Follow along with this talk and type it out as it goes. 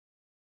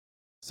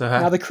So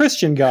Now the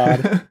Christian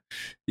God,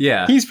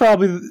 yeah, he's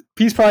probably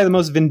the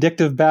most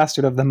vindictive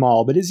bastard of them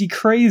all. But is he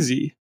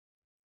crazy?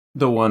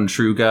 the one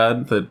true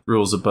God that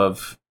rules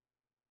above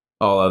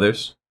all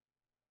others.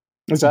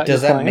 Is that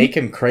Does your that claim? make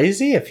him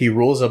crazy if he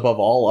rules above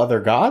all other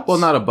gods? Well,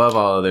 not above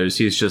all others.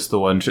 He's just the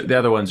one. The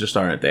other ones just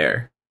aren't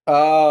there.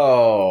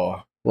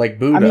 Oh, like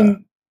Buddha.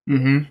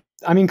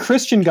 I mean,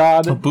 Christian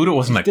God. Well, Buddha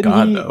wasn't a Didn't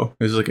god, he- though.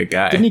 He was like a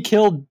guy. Didn't he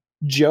kill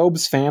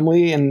Job's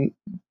family and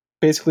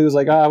basically was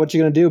like, what you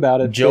gonna do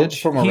about it, Job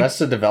bitch? from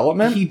Arrested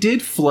Development? He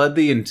did flood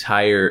the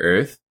entire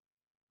Earth,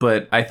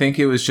 but I think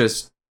it was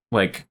just,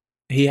 like,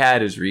 he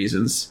had his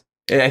reasons.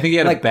 I think he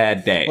had a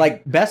bad day.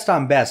 Like, best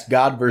on best,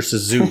 God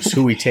versus Zeus,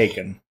 who we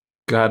taken?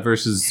 God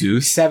versus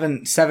Zeus.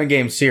 Seven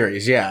game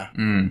series, yeah.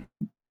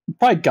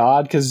 Probably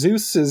God, because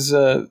Zeus is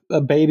a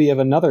baby of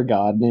another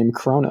god named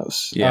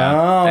Kronos. Yeah.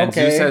 Oh, And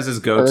okay. Zeus has his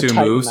Or go-to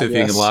Titan, moves I if you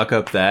can guess. lock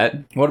up that.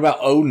 What about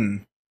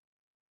Odin?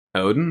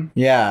 Odin?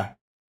 Yeah.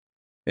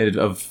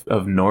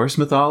 Of Norse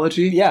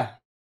mythology? Yeah.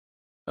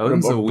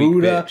 Odin's Or a weak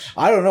Buddha. bitch.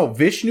 I don't know.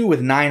 Vishnu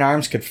with 9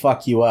 arms could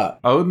fuck you up.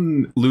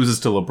 Odin loses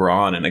to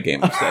LeBron in a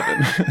game of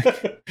 7.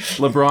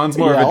 LeBron's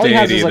more Yeah, of all a he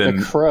has deity is like than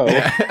a crow.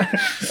 Yeah.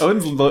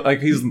 Odin's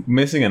like he's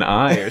missing an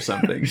eye or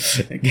something.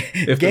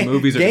 If the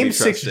movies are to be Game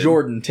 6 trusted.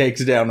 Jordan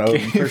takes down Odin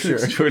Game for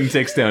sure. Jordan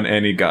takes down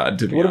any god.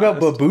 To be What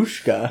about honest.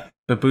 Babushka?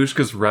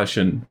 Babushka's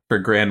Russian for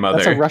grandmother.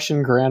 That's a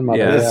Russian grandmother.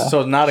 Yeah, Yeah. that's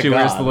So not a she god.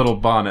 wears the little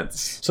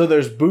bonnets. So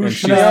there's And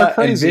Bushka they are and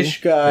crazy.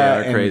 Vishka They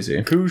are and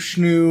crazy.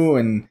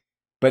 Kushnu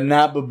but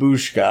not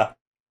Babushka.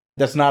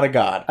 That's not a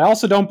god. I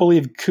also don't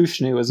believe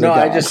Kushnu is a No,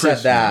 god. I just said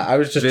Krishna. that. I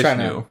was just trying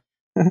Vishnu.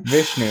 to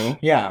Vishnu.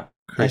 Yeah,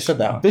 I said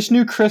that. One.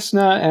 Vishnu,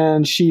 Krishna,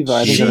 and Shiva.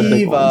 I think are the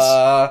big ones.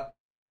 Shiva,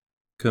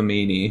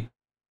 Kamini.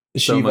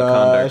 Shiva,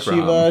 Somakanda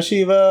Shiva,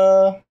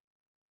 Shiva.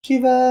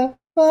 Shiva.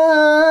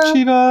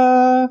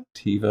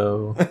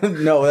 TiVo.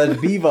 No, that's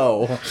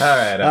Bevo. All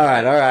right. All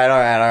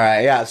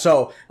right. Yeah.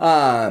 So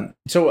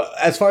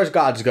as far as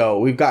gods go,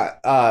 we've got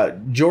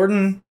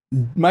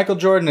Michael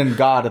Jordan, and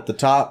God at the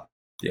top.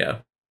 Yeah.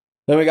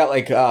 Then we got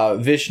like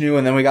Vishnu,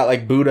 and then we got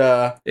like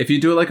Buddha. If you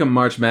do like a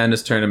March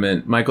Madness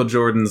tournament, Michael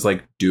Jordan's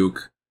like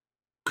Duke.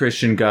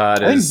 Christian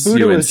God I think is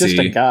Buddha UNC. was just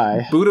a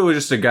guy. Buddha was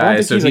just a I guy,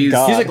 don't so think he's a he's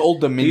god. He's like Old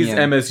he's Dominion.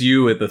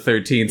 MSU at the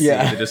 13th seed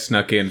Yeah. that just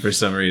snuck in for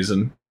some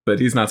reason, but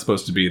he's not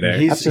supposed to be there.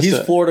 He's That's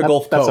just Florida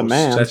Gulf that's Coast. a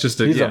man. That's just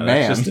a He's yeah, a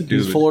man. That's just a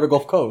dude. He's Florida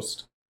Gulf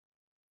Coast.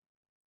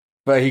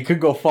 But he could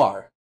go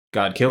far.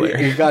 God killer.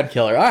 He's God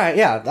killer. All right,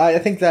 yeah. I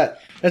think that's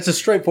as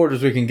straightforward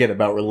as we can get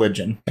about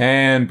religion.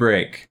 And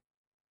break.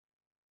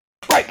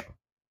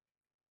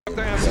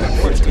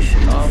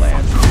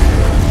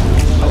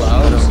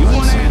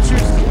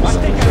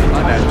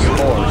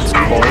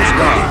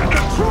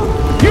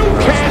 You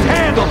can't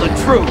handle the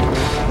truth!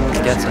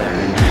 Gets it.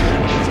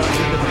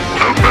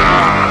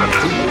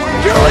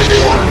 You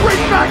won't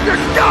bring back your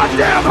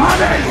goddamn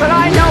honey! But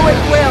I know it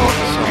will!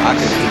 I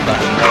can do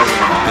that.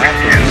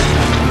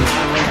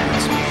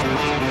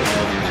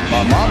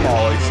 My mom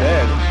always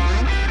said,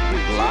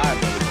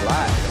 life is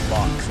like a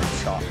box of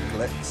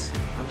chocolates.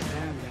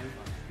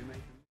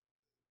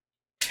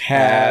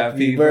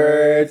 Happy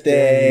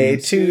birthday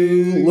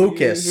to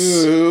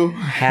Lucas.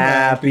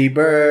 Happy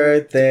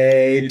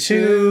birthday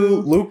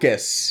to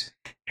Lucas.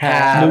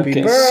 Happy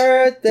Lucas.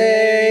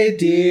 birthday,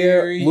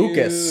 dear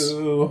Lucas.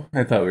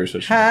 I thought we were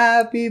supposed to.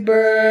 Happy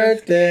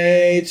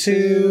birthday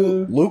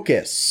to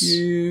Lucas.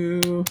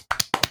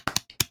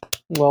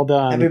 Well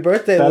done. Happy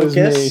birthday, That is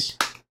Lucas.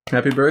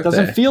 Happy birthday.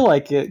 Doesn't feel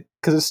like it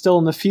because it's still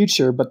in the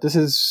future, but this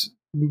is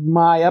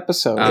my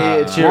episode.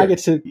 It's And your- I get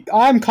to.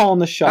 I'm calling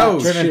the shots. Oh,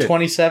 Turning shit.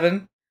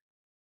 27.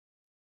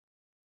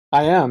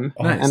 I am,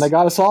 Nice. and I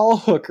got us all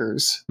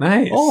hookers.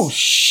 Nice. Oh,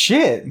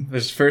 shit.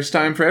 This is first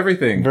time for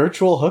everything.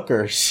 Virtual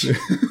hookers.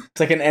 It's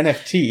like an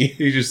NFT.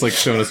 You just like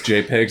showing us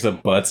JPEGs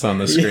of butts on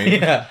the screen.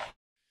 Yeah.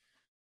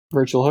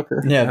 Virtual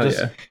hooker. Yeah, Hell just,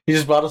 yeah. he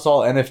just bought us all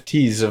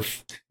NFTs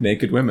of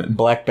Naked women.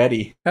 Black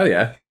Betty. Hell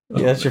yeah.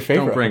 Yeah, that's your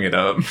favorite. Don't bring it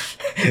up.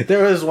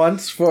 There was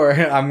once for,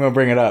 I'm going to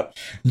bring it up,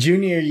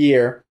 junior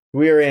year,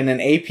 we were in an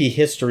AP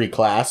history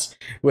class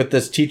with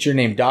this teacher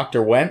named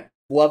Dr. Went.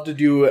 Loved to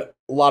do a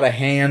lot of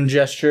hand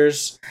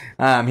gestures.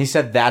 He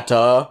said that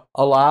a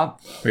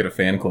lot. We had a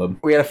fan club.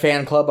 We had a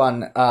fan club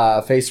on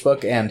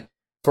Facebook, and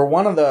for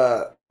one of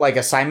the like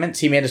assignments,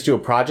 he made us do a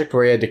project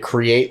where he had to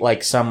create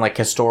like some like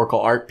historical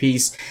art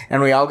piece,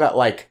 and we all got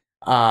like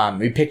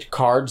we picked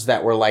cards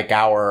that were like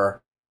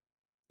our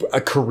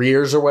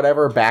careers or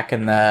whatever back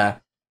in the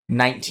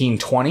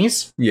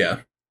 1920s. Yeah.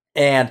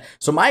 And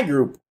so my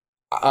group,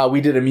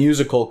 we did a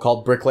musical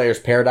called Bricklayer's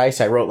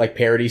Paradise. I wrote like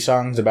parody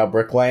songs about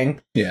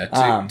bricklaying. Yeah.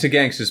 Um, To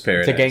Gangsta's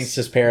Paradise. To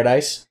Gangsta's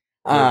Paradise.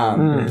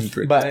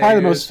 Mm. But Probably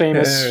the most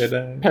famous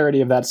Paradise.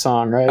 parody of that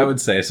song, right? I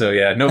would say so,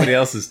 yeah. Nobody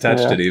else has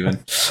touched Yeah. it even.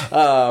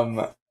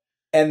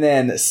 And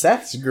then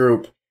Seth's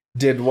group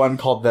did one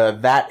called the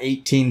That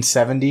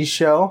 1870s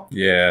Show,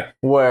 Yeah.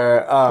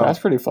 where That's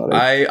pretty funny.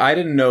 I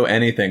didn't know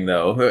anything,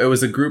 though. It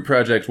was a group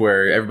project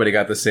where everybody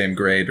got the same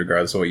grade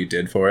regardless of what you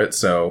did for it.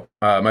 So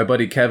my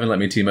buddy Kevin let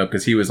me team up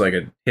because he was like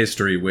a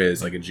history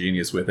whiz, like a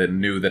genius with it, and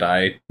knew that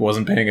I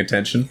wasn't paying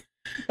attention.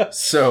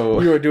 So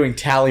We were doing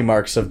tally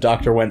marks of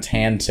Dr. Went's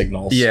hand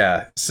signals.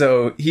 yeah,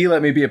 so he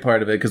let me be a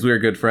part of it because we were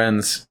good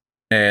friends.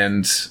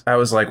 And I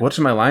was like, what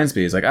should my lines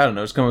be? He's like, I don't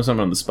know, just come with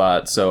something on the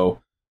spot.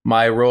 So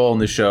my role in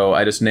the show,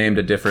 I just named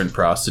a different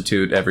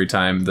prostitute every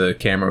time the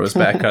camera was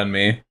back on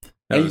me.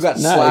 And you got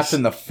Nice. slapped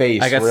in the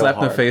face. I got real slapped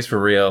in hard. the face for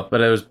real.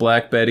 But it was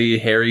Black Betty,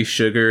 Harry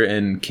Sugar,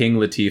 and King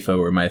Latifah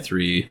were my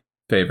 3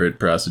 favorite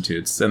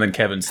prostitutes. And then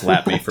Kevin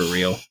slapped me for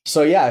real.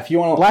 So yeah, if you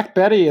want to... Black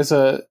Betty is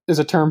a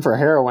term for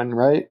heroin,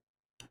 right?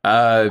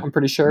 I'm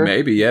pretty sure.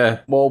 Maybe, yeah.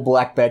 Well,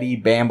 Black Betty,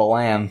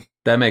 Bambalan.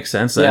 That makes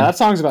sense then. Yeah, that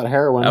song's about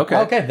heroin.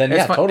 Okay, then It's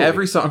yeah, fun. totally.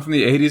 Every song from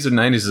the 80s or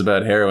 90s is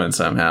about heroin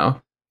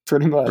somehow.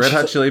 Pretty much. Red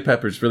Hot Chili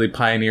Peppers really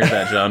pioneered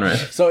that genre.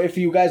 So if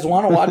you guys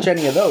want to watch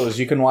any of those,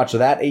 you can watch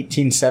that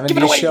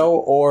 1870s show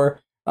or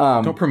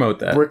Don't promote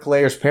that.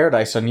 Bricklayer's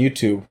Paradise on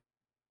YouTube.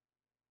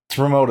 It's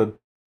promoted.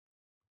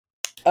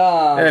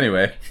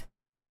 Anyway,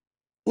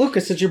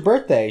 Lucas, it's your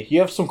birthday. You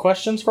have some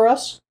questions for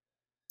us?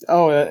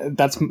 Oh,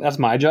 that's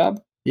my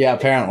job. Yeah,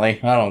 apparently.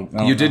 I don't you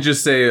know. did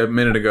just say a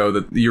minute ago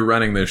that you're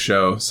running this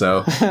show,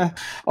 so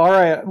All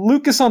right,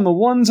 Lucas on the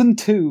 1s and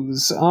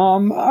 2s.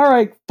 All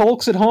right,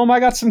 folks at home, I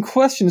got some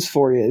questions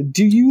for you.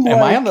 Do you Am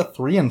like I on the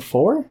 3 and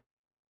 4?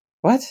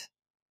 what?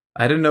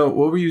 I didn't know.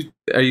 What were you?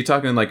 Are you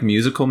talking like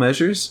musical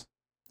measures?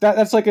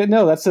 That's like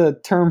that's a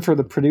term for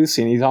the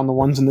producing. He's on the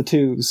 1s and the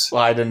 2s.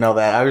 Well, I didn't know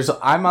that.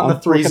 I'm on the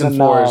 3s looking and at 4s.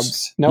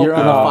 knobs. Nope, You're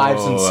on no. the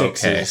 5s and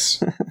okay.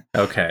 6s.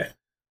 Okay.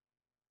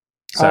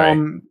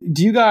 Sorry.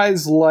 Do you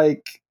guys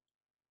like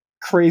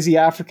crazy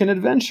African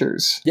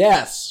adventures?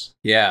 Yes.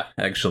 Yeah,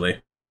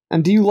 actually.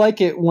 And do you like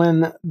it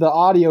when the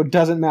audio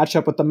doesn't match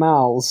up with the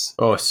mouths?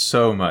 Oh,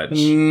 so much.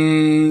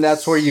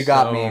 That's where you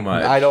got So me.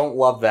 much. I don't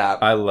love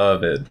that. I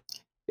love it.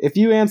 If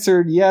you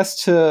answered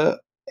yes to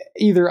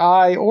either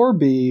I or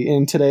B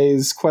in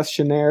today's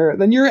questionnaire,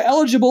 then you're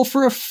eligible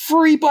for a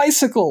free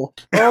bicycle.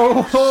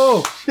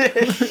 Oh,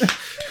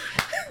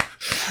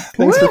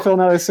 Thanks for filling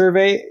out our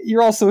survey.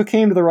 You also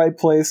came to the right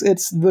place.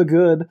 It's the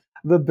good,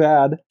 the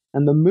bad,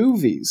 and the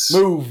movies.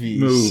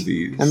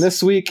 movies. And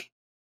this week,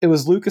 it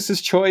was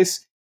Lucas's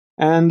choice,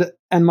 and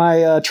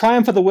my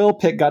Triumph of the Will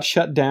pick got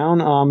shut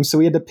down. So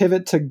we had to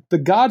pivot to The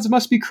Gods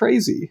Must Be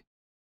Crazy,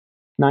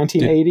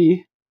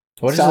 1980.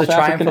 What is South the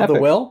Triumph African of the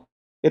epic.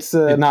 It's It's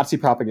a Nazi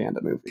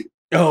propaganda movie.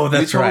 Oh,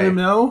 you told him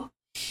no?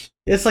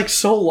 It's like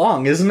so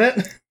long, isn't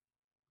it?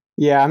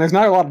 Yeah, and there's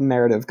not a lot of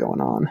narrative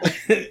going on.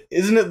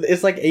 Isn't it?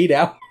 It's like 8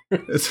 hours.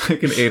 It's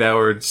like an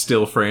 8-hour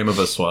still frame of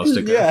a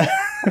swastika. Yeah.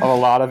 A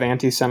lot of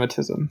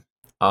anti-Semitism.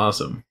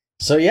 Awesome.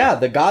 So yeah,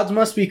 The Gods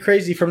Must Be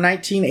Crazy from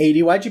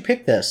 1980. Why'd you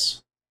pick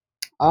this?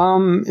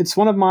 It's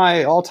one of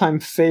my all-time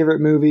favorite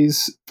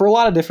movies for a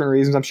lot of different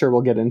reasons. I'm sure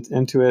we'll get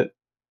into it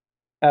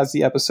as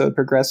the episode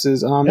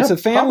progresses. It's a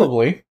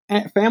probably.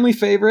 family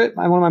favorite.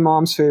 One of my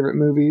mom's favorite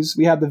movies.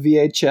 We had the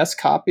VHS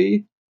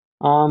copy.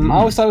 I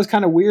always thought it was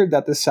kind of weird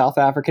that this South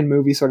African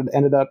movie sort of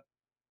ended up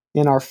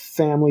in our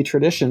family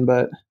tradition,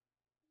 but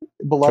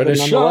beloved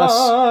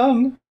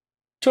nonetheless.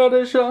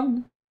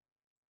 Tradition.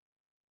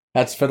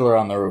 That's Fiddler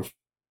on the Roof.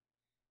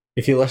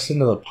 If you listen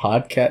to the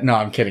podcast, no,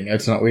 I'm kidding.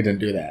 It's not. We didn't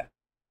do that.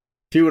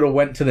 If you would have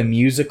went to the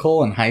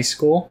musical in high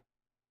school,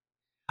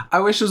 I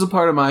wish it was a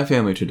part of my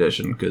family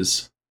tradition,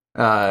 because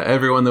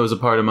everyone that was a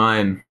part of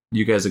mine,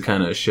 you guys had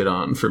kind of shit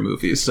on for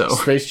movies, so...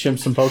 Space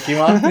Chimps and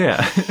Pokemon.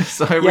 Yeah,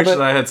 so I wish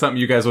that I had something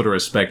you guys would have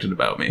respected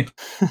about me.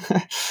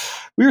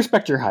 We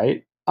respect your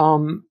height.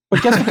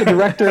 But guess what the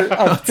director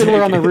of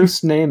Fiddler on the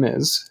Roof's name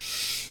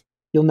is?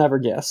 You'll never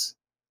guess.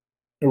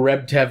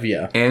 Reb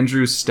Tevye.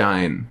 Andrew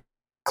Stein.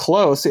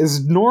 Close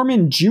is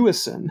Norman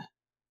Jewison.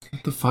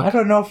 What the I fuck?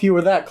 don't know if you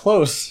were that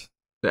close.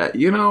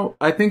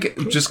 I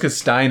think just because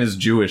Stein is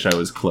Jewish, I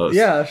was close.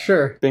 Yeah,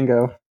 sure.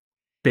 Bingo.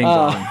 Bing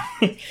bong.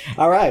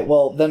 All right,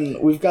 well, then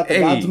we've got The Hey.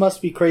 Gods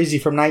Must Be Crazy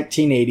from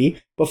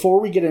 1980. Before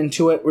we get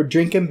into it, we're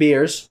drinking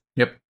beers.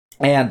 Yep.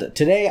 And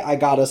today I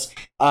got us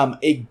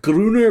a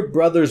Gruner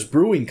Brothers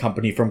Brewing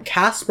Company from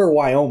Casper,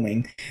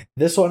 Wyoming.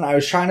 This one, I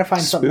was trying to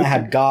find something that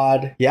had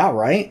God. Yeah,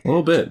 right? A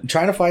little bit.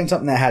 Trying to find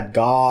something that had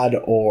God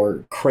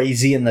or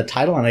crazy in the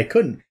title, and I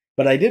couldn't.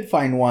 But I did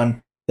find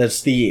one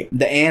that's the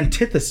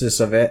antithesis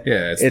of it.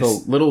 Yeah, it's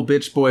the little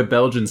bitch boy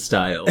Belgian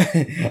style,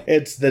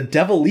 It's the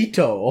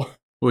Devilito.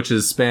 which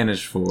is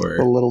Spanish The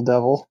for little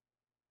devil.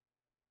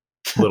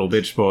 little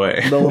bitch boy.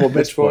 The little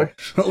bitch boy.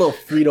 A little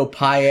Frito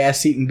pie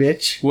ass eating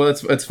bitch. Well,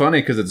 it's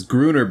funny because it's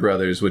Gruner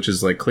Brothers, which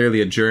is like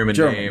clearly a German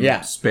name.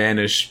 yeah.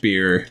 Spanish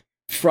beer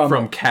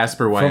From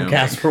Casper, Wyoming. From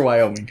Casper,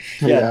 Wyoming.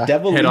 Yeah, Yeah.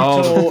 Hit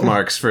all the Devilito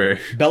marks for...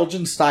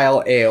 Belgian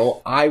style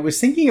ale. I was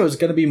thinking it was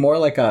going to be more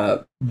like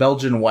a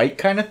Belgian white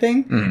kind of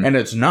thing, and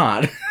it's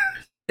not.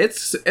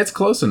 It's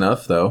close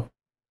enough, though.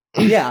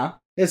 Yeah,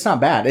 it's not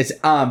bad. It's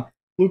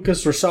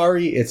Lucas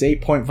Rosari. It's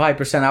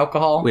 8.5%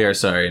 alcohol. We are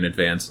sorry in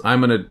advance.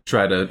 I'm going to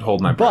try to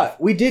hold my breath.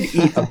 But we did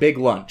eat a big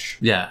lunch.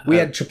 Yeah. We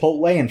had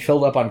Chipotle and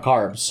filled up on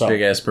carbs. So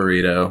big-ass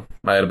burrito.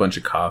 I had a bunch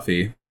of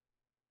coffee.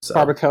 So,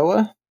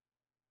 Barbacoa.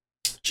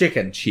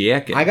 chicken.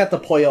 chicken. I got the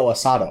pollo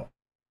asado.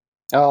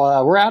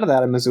 Oh, we're out of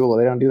that in Missoula.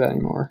 They don't do that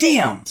anymore.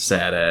 Damn.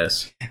 Sad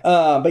ass.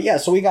 But yeah,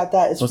 so we got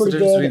that. It's What's the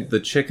pretty difference good. between the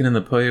chicken and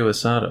the pollo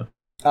asado?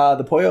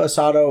 The pollo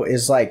asado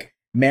is like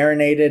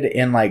marinated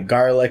in like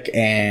garlic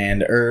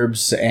and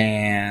herbs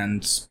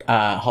and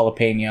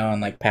jalapeno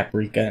and like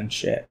paprika and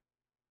shit.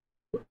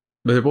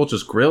 But they're both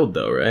just grilled,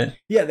 though, right?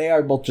 Yeah, they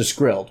are both just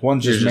grilled.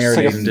 One's just You're just It's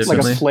like, marinated. a, it's like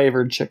a differently?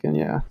 flavored chicken,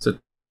 yeah.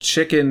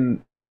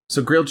 Chicken.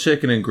 So grilled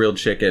chicken and grilled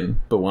chicken,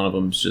 but one of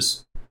them's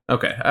just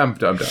okay. I'm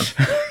done.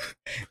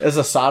 Does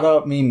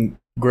asado mean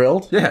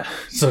grilled? Yeah,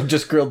 So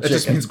just grilled it chicken.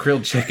 just means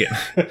grilled chicken.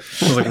 I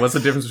was like, what's the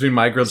difference between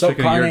my grilled So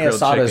chicken and carne your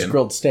grilled asada chicken? is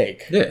grilled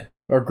steak Yeah,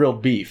 or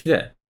grilled beef.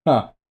 yeah.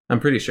 Huh. I'm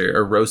pretty sure,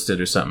 or roasted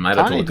or something. I'd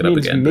have to Carne look it up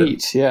means again. but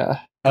meat, yeah.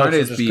 Oh, Carne so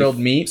is just beef. grilled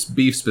meat.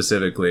 Beef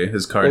specifically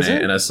is carne, Is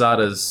it? and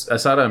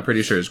asada. I'm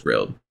pretty sure is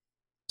grilled.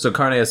 So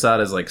carne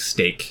asada is like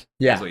steak.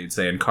 Yeah. is what you'd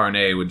say, and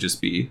carne would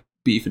just be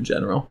beef in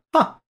general.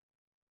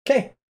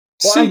 Okay.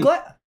 Well, See.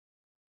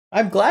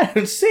 I'm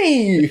glad.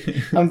 See,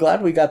 I'm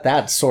glad we got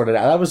that sorted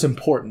out. That was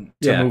important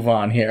to Yeah. move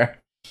on here.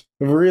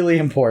 Really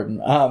important.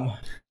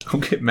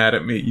 Don't get mad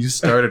at me. You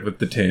started with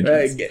the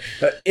tangents.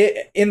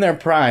 In their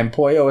prime,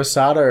 Pollo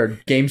Asada or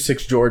Game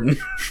 6 Jordan.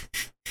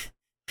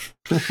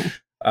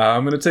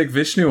 I'm gonna take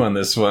Vishnu on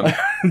this one.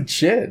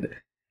 Shit.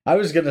 I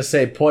was gonna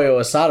say Pollo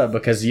Asada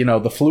because, you know,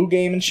 the flu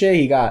game and shit,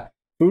 he got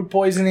food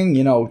poisoning.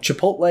 You know,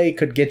 Chipotle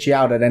could get you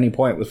out at any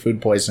point with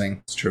food poisoning.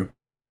 It's true.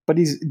 But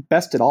he's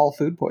best at all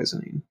food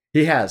poisoning.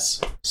 He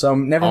has. So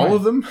never All mind.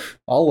 of them?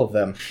 All of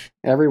them.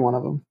 Every one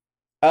of them.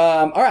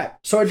 All right.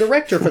 So our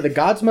director for The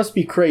Gods Must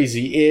Be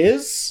Crazy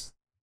is...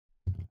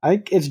 I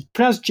think it's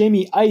pronounced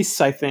Jamie Ice,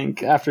 I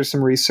think, after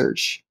some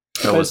research.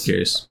 I was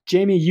curious.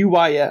 Jamie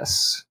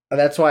Uys.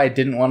 That's why I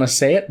didn't want to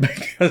say it,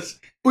 because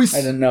I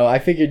didn't know. I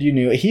figured you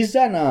knew. He's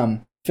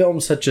done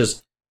films such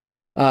as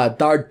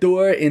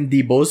Dardur in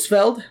Die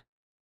Bosveld.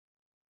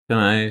 Can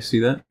I see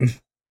that?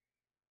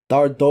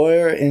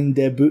 Dardur in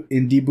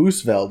Die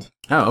Bosveld.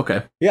 Oh,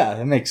 okay. Yeah,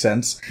 that makes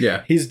sense.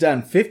 Yeah, He's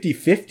done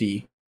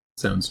 50-50.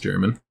 sounds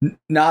German.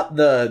 Not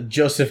the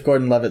Joseph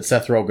Gordon-Levitt,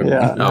 Seth Rogen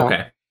Yeah. one. No.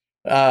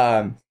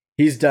 Okay.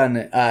 He's done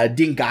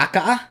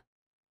Dingaka.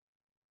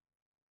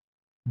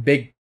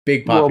 Big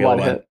popular Worldwide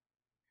one. hit.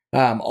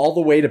 All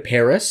the Way to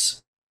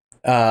Paris.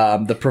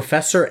 The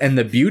Professor and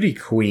the Beauty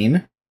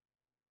Queen.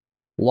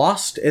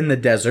 Lost in the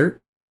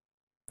Desert.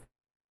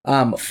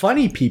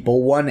 Funny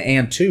People 1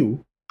 and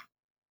 2.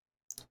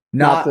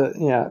 Not the,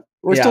 yeah.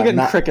 We're Yeah, still getting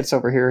not- crickets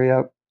over here,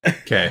 yep.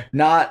 Okay,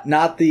 not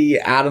the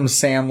Adam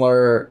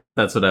Sandler.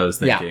 that's what I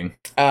was Yeah. thinking.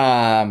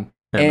 And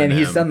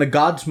he's Eminem. done The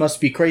Gods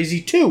Must Be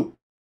Crazy 2,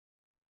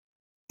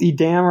 He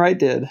damn right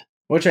did.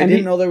 which I And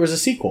didn't he- know there was a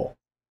sequel.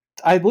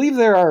 I believe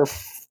there are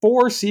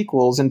 4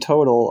 sequels in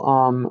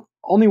total.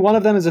 Only one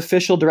of them is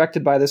official,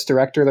 directed by this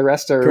director. The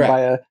rest are Correct.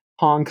 by a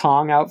Hong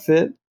Kong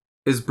outfit.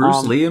 Is Bruce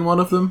Um, Lee in one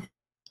of them?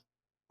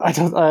 I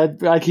don't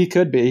like he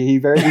could be. He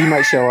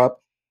might show up.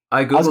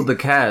 I was- googled the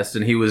cast,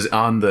 and he was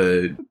on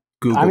the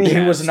Google. I mean, He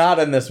cast. was not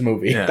in this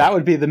movie. Yeah. That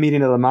would be the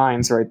meeting of the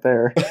minds right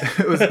there.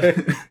 It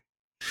was-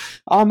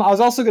 I was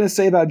also going to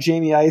say about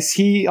Jamie Ice.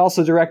 He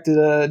also directed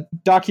a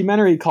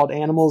documentary called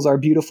 "Animals Are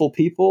Beautiful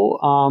People,"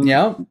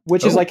 Yeah.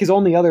 which is Oh. like his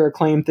only other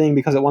acclaimed thing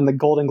because it won the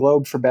Golden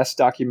Globe for Best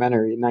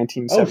Documentary in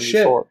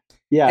 1974.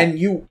 Yeah, And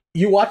you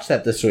watched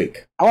that this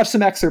week. I watched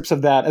some excerpts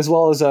of that as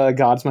well as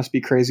Gods Must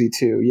Be Crazy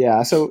too.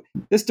 Yeah, so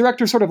this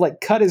director sort of like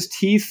cut his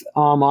teeth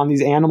on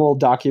these animal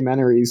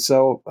documentaries.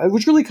 So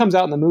which really comes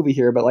out in the movie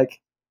here, but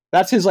like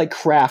that's his like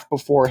craft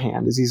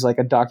beforehand. Is he's like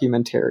a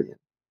documentarian.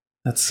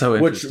 That's so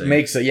Which interesting.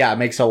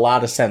 makes a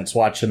lot of sense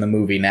watching the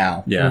movie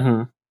now. yeah.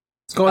 Mhm.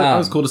 It's cool. It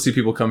was Um, cool to see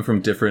people come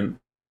from different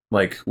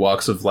like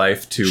walks of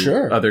life to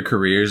Sure. other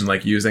careers and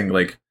like using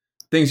like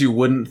things you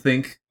wouldn't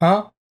think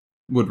Huh?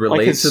 would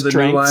relate his to the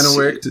new line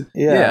strengths. of work.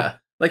 Yeah.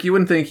 Like you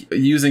wouldn't think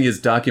using his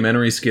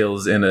documentary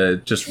skills in a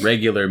just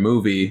regular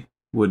movie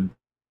would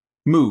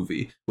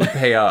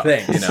pay off.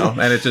 Thanks. You know,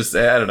 and it just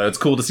I don't know. It's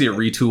cool to see it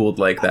retooled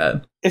like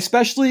that.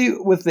 Especially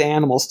with the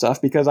animal stuff,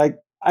 because I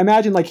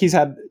imagine like he's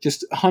had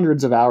just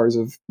hundreds of hours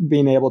of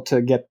being able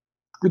to get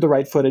the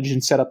right footage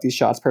and set up these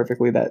shots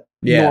perfectly that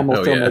Yeah. normal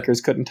Oh, yeah.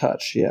 filmmakers couldn't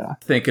touch. Yeah.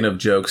 Thinking of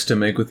jokes to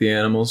make with the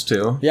animals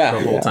too. Yeah. The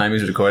whole Yeah. time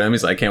he's recording them,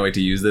 he's like, I can't wait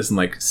to use this in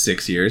like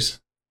 6 years.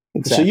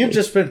 Exactly. So you've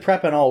just been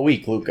prepping all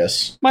week,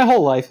 Lucas. my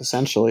whole life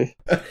essentially.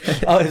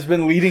 It's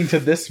been leading to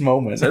this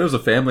moment. Said it was a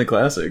family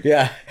classic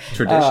Yeah.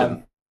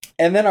 tradition.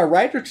 And then our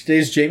writer today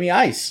is Jamie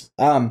Ice.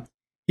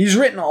 He's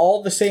written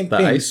all the same The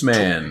things.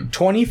 Iceman.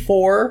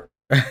 24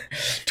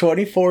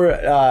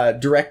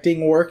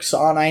 directing works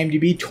on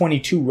IMDb,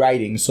 22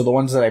 writing. So the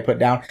ones that I put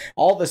down,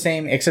 all the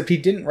same, except he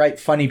didn't write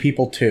Funny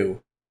People 2.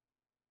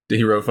 Did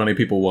he wrote Funny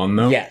People 1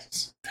 though?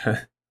 Yes.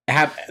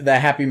 The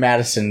Happy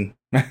Madison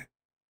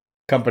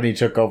company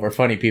took over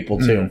Funny People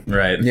 2.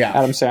 Right. Yeah.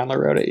 Adam Sandler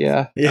wrote it.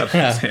 Yeah. Yeah.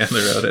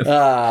 Sandler wrote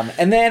it.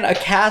 And then a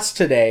cast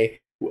today.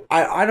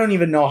 I don't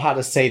even know how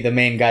to say the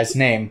main guy's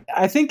name.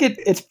 I think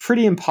it's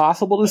pretty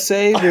impossible to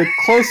say. The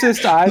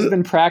closest I've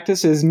been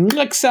practiced is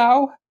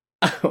Nixau.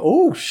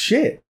 Oh,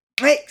 shit.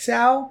 Wait,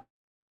 Sal.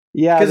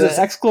 Yeah, 'Cause the it's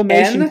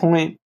exclamation N?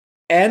 point.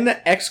 N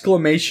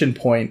exclamation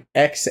point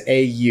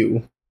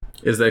XAU.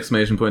 Is the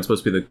exclamation point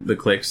supposed to be the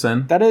clicks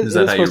then? That is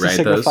that it is how you supposed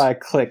to write those? signify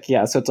click,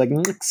 yeah. So it's like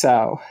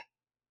Nixao.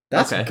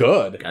 That's Okay.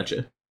 good.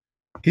 Gotcha.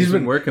 He's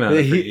been working on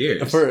it for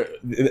years. For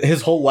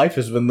his whole life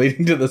has been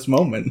leading to this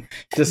moment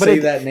to say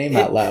that name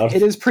out loud.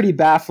 It is pretty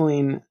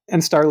baffling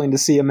and startling to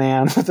see a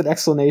man with an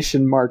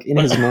exclamation mark in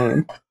his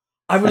name.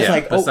 I was Yeah,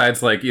 like,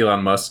 besides like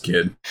Elon Musk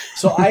kid.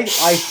 So I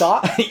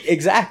thought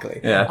exactly.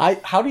 Yeah.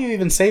 How do you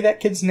even say that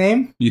kid's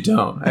name? You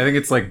don't. I think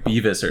it's like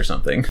Beavis or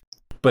something.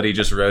 But he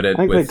just wrote it I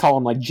think with... they call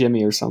him like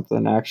Jimmy or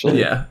something, actually.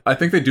 Yeah. I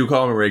think they do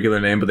call him a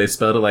regular name, but they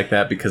spelled it like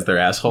that because they're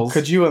assholes.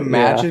 Could you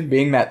imagine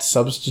being that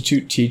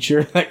substitute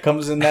teacher that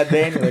comes in that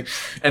day and you're like,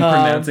 and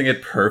pronouncing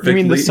it perfectly? You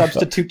mean the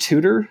substitute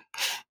tutor?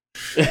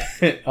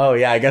 oh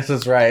yeah, I guess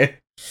that's right.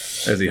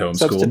 As he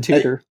homeschooled.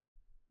 Substituter.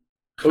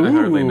 I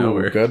hardly know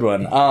her. Good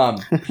one.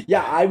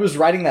 Yeah, I was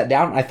writing that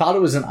down. I thought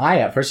it was an I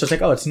at first. I was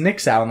like, oh, it's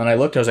Nixau. And then I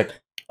looked, I was like,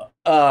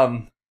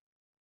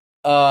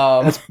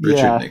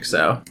 Richard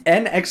Nixau.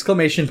 N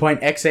exclamation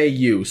point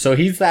XAU. So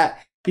he's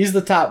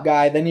the top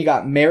guy. Then you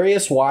got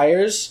Marius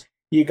Wires.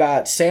 You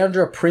got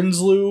Sandra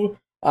Prinsloo,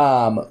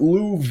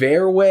 Lou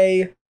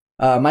Verway,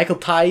 Michael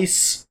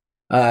Tice,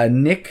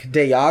 Nick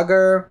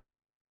DeJager,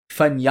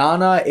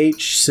 Fanyana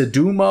H.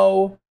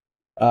 Sidumo,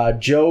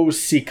 Joe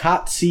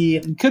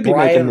Sikatsi, You could be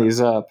making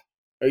these up.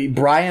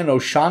 Brian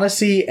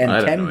O'Shaughnessy, and I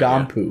don't Ken know,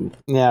 yeah. Dompu.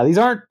 Yeah,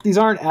 these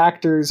aren't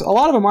actors. A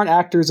lot of them aren't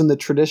actors in the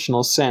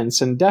traditional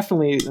sense, and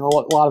definitely a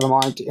lot of them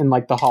aren't in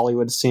like the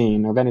Hollywood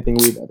scene of anything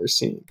we've ever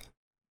seen.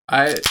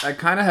 I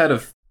kind of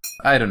had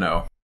I don't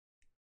know.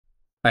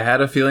 I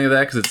had a feeling of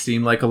that because it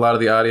seemed like a lot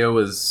of the audio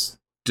was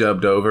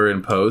dubbed over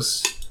in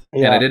post.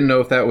 Yeah. And I didn't know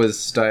if that was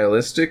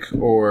stylistic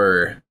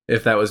or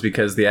if that was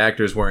because the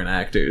actors weren't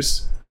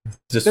actors.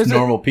 Just There's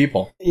normal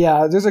people.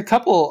 Yeah, there's a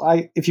couple.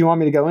 If you want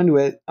me to go into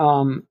it,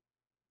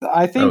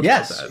 I think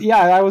Yes. Yeah,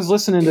 I was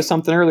listening to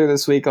something earlier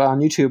this week on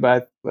YouTube.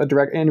 A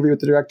direct interview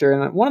with the director,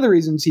 and one of the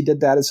reasons he did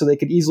that is so they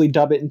could easily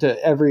dub it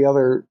into every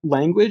other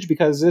language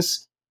because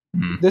this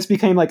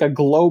became like a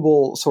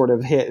global sort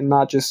of hit and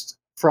not just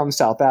from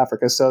South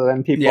Africa. So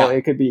then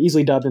it could be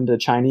easily dubbed into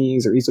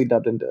Chinese or easily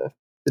dubbed into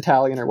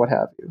Italian or what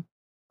have you.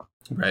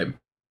 Right.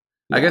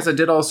 I guess I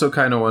did also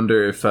kind of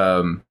wonder if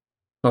a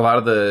lot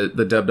of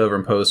the dubbed over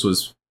in post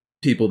was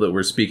people that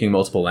were speaking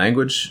multiple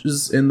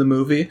languages in the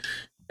movie.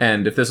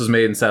 And if this was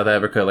made in South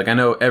Africa, like I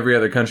know every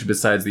other country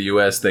besides the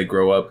US, they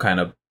grow up kind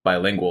of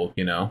bilingual,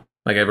 you know?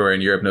 Like everywhere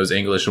in Europe knows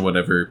English or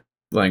whatever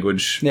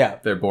language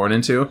they're born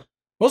into.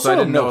 Most So I of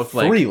them didn't know know if,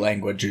 like- 3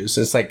 languages.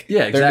 It's like Yeah,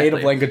 their exactly.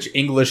 native language,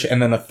 English,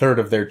 and then a third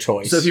of their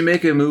choice. So if you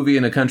make a movie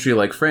in a country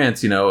like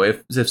France, you know,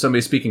 if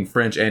somebody's speaking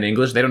French and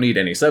English, they don't need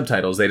any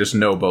subtitles. They just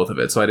know both of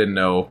it. So I didn't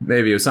know.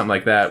 Maybe it was something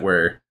like that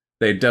where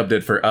they dubbed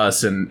it for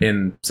us, and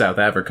in South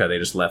Africa they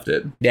just left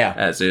it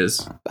as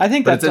is. I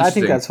think But it's that's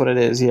interesting. what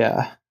it is.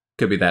 Yeah.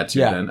 Could be that too.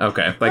 Yeah. Then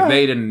okay, like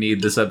they didn't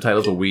need the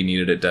subtitles, but we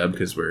needed it dubbed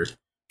because we're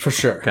for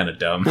sure. kind of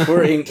dumb.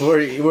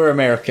 we're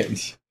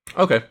Americans.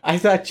 Okay. I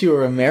thought you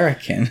were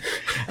American.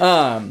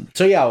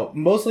 So yeah,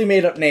 mostly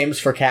made up names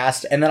for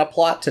cast, and then a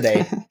plot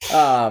today.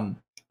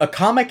 A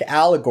comic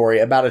allegory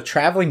about a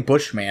traveling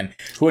bushman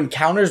who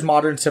encounters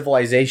modern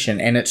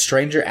civilization and its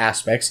stranger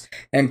aspects,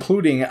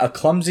 including a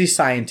clumsy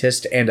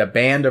scientist and a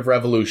band of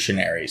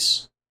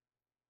revolutionaries.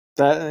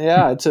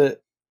 It's a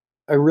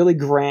really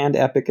grand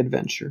epic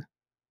adventure.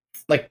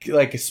 Like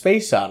a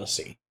space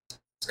odyssey.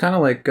 It's kind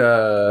of like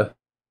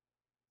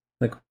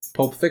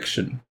Pulp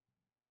Fiction,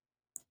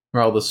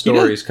 where all the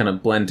stories kind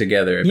of blend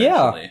together.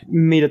 Eventually.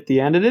 Meet at the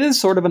end, and it is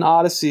sort of an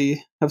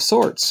odyssey of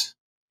sorts.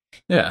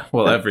 Yeah.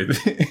 Well,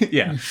 everything.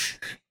 Yeah.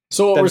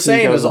 So what Then we're he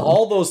saying goes is on.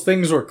 all those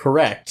things were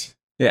correct,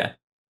 Yeah.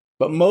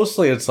 but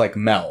mostly it's like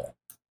Mel.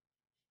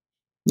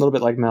 A little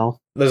bit like Mel.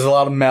 There's a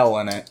lot of Mel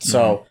in it.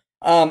 So,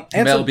 and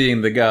Mel some,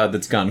 being the god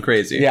that's gone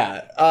crazy.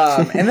 yeah,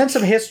 and then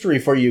some history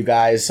for you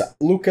guys.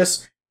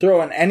 Lucas,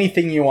 throw in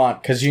anything you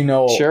want because you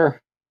know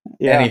Sure.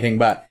 Yeah. anything.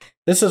 But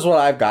this is what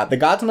I've got. The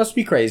Gods Must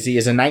Be Crazy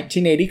is a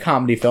 1980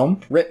 comedy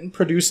film written,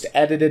 produced,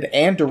 edited,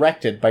 and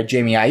directed by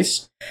Jamie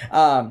Ice.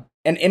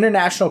 An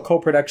international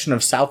co-production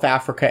of South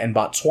Africa and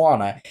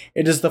Botswana.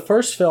 It is the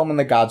first film in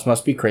the Gods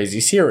Must Be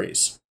Crazy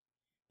series.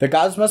 The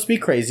Gods Must Be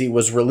Crazy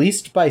was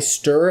released by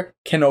Ster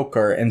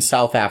Kinlocher in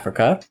South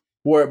Africa,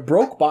 where it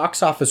broke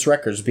box office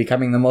records,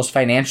 becoming the most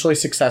financially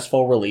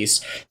successful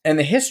release in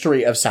the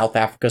history of South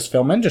Africa's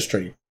film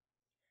industry.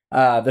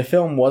 The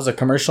film was a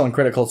commercial and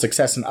critical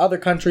success in other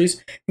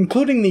countries,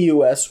 including the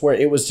US, where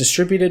it was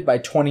distributed by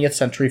 20th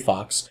Century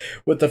Fox,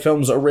 with the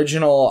film's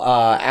original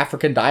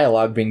African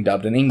dialogue being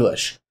dubbed in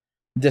English.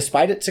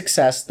 Despite its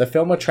success, the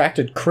film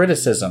attracted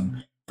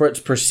criticism for its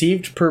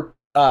perceived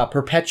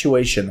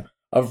perpetuation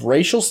of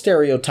racial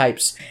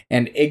stereotypes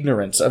and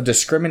ignorance of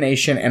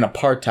discrimination and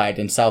apartheid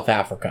in South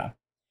Africa.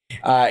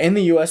 In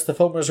the US, the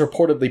film was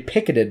reportedly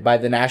picketed by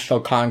the National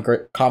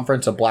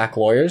Conference of Black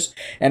Lawyers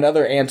and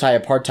other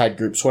anti-apartheid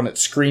groups when it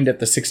screened at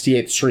the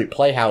 68th Street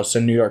Playhouse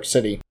in New York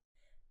City.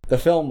 The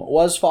film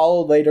was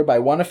followed later by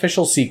one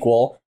official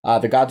sequel,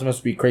 The Gods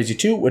Must Be Crazy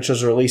 2, which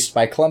was released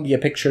by Columbia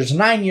Pictures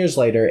 9 years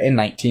later in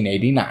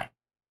 1989.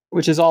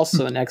 Which is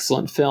also an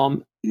excellent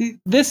film.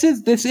 This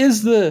is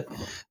the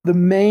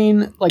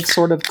main like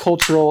sort of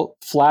cultural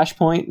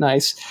flashpoint.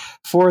 Nice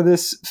for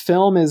this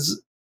film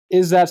is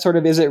that sort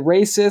of, is it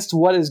racist?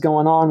 What is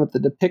going on with the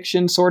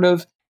depiction, sort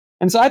of?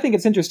 And so I think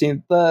it's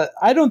interesting.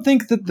 I don't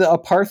think that the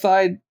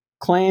apartheid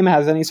claim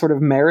has any sort of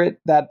merit,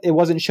 that it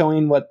wasn't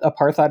showing what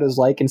apartheid was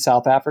like in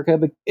South Africa.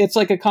 But it's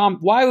like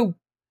why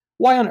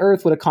on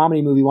earth would a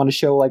comedy movie want to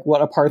show like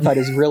what apartheid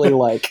is really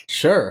like?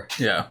 Sure.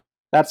 Yeah.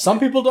 Some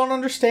people don't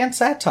understand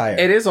satire.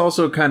 It is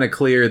also kind of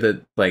clear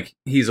that like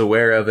he's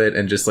aware of it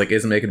and just like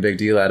isn't making a big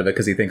deal out of it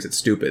because he thinks it's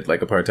stupid. Like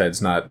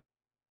apartheid's not.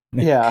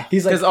 Yeah.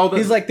 He's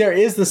like, there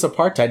is this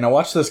apartheid. Now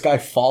watch this guy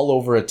fall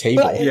over a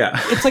table. Yeah.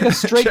 It's like a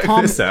straight Check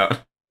comedy. this out.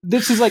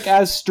 This is like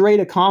as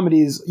straight a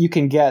comedy as you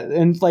can get.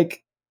 And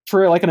like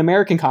for like an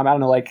American comedy, I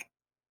don't know, like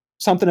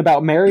something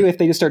about Mary, if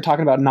they just start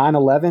talking about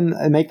 9/11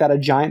 and make that a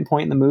giant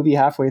point in the movie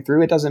halfway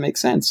through, it doesn't make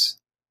sense.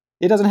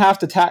 It doesn't have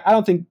to I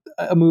don't think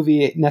a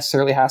movie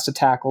necessarily has to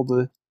tackle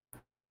the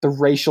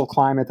racial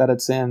climate that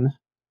it's in,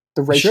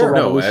 the racial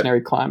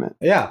revolutionary climate.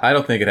 Yeah. I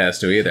don't think it has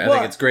to either. I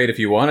think it's great if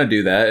you want to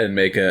do that and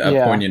make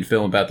a poignant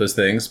film about those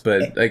things,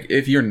 but like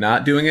if you're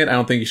not doing it, I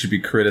don't think you should be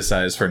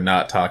criticized for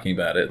not talking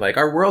about it. Like,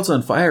 our world's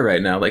on fire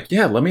right now. Like,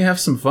 yeah, let me have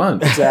some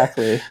fun.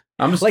 Exactly.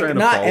 I'm just trying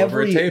to fall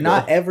over a table.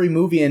 Not every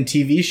movie and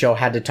TV show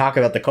had to talk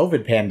about the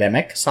COVID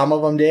pandemic. Some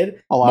of them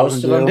did.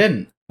 Most of them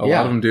didn't. A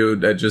lot of them do.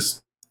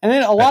 And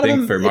then a lot of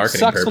them, for it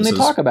sucks when they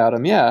talk about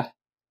them. Yeah.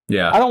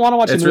 Yeah. I don't want to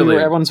watch a movie where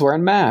everyone's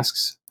wearing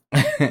masks.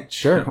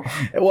 Sure.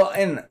 Well,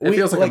 and it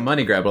feels like a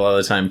money grab a lot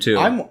of the time too.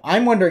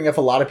 I'm wondering if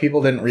a lot of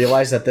people didn't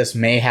realize that this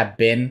may have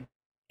been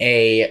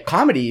a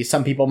comedy.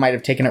 Some people might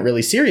have taken it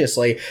really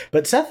seriously,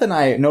 but Seth and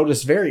I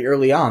noticed very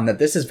early on that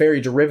this is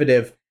very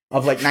derivative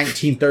of like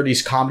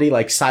 1930s comedy,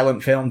 like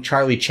silent film,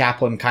 Charlie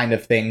Chaplin kind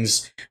of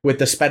things, with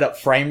the sped up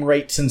frame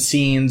rates and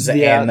scenes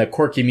and the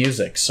quirky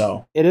music.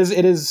 So it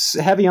is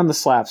heavy on the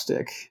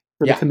slapstick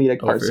for the comedic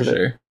parts of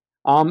it.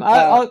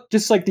 I'll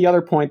just like the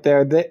other point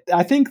there, that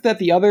I think that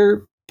the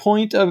other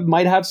point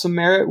might have some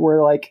merit,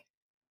 where like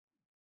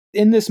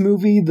in this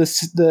movie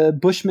the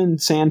Bushman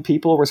Sand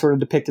people were sort of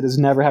depicted as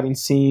never having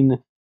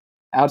seen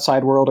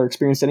outside world or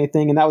experienced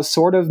anything, and that was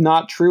sort of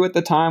not true at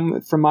the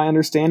time, from my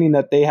understanding,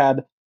 that they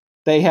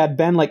had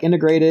been like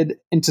integrated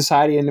in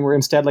society and were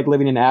instead like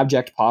living in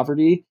abject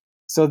poverty.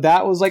 So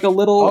that was like a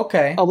little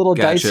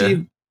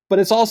dicey, but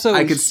it's also,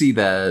 I could see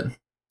that.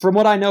 From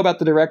what I know about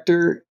the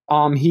director,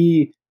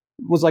 he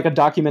was like a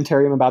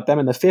documentarian about them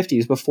in the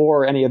 50s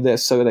before any of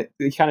this. So that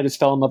he kind of just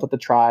fell in love with the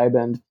tribe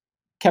and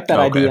kept that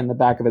idea in the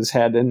back of his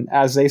head. And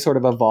as they sort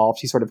of evolved,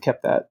 he sort of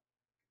kept that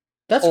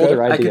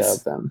older idea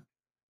of them.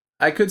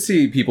 I could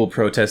see people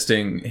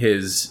protesting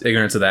his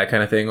ignorance of that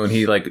kind of thing when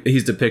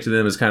he's depicted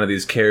them as kind of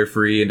these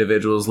carefree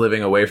individuals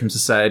living away from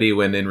society,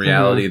 when in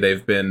reality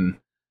they've been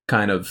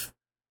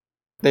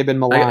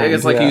maligned. I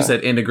guess like you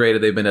said,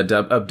 integrated. They've been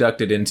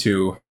abducted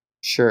into.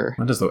 Sure.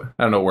 I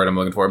don't know what word I'm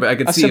looking for, but I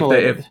could see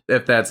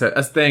if that's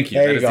thank you.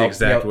 That is the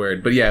exact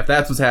word. But yeah, if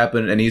that's what's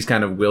happened and he's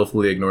kind of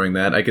willfully ignoring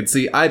that, I could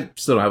see. I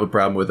still don't have a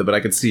problem with it, but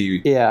I could see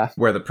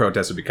where the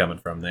protest would be coming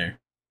from there.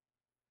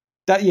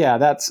 I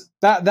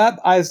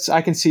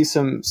can see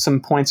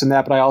some points in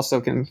that, but I also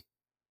can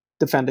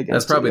defend against.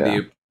 That's probably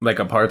the like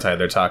apartheid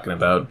they're talking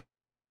about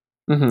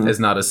is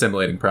not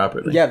assimilating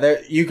properly. Yeah,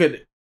 you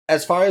could.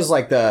 As far as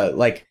like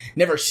the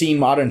never seen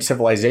modern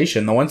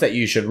civilization, the ones that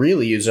you should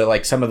really use are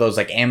like some of those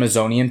like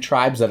Amazonian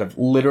tribes that have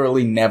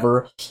literally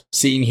never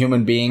seen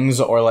human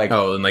beings, or like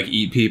and like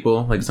eat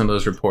people, like some of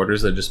those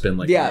reporters that have just been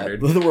like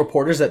murdered. The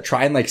reporters that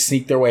try and like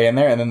sneak their way in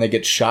there and then they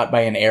get shot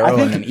by an arrow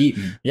and then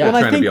eaten. Yeah,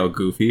 trying to be all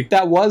goofy.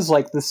 That was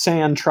like the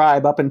San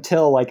tribe up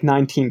until like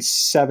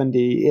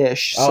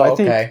 1970-ish. So I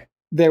think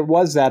there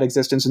was that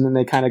existence, and then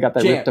they kind of got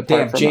that ripped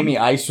apart from Jamie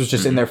them. Ice was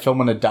just in there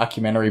filming a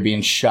documentary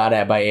being shot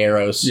at by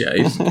arrows. Yeah,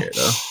 he doesn't care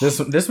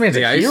though. This man's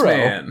a hero.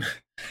 Man.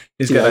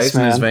 He's got ice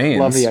in his veins.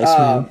 Love the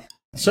Iceman.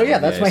 So yeah,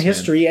 that's my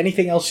history.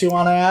 Anything else you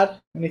want to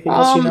add? Anything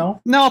else you know?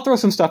 No, I'll throw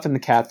some stuff in the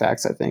cat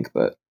facts, I think,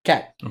 but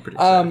cat. I'm pretty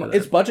excited for that.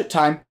 It's budget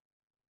time.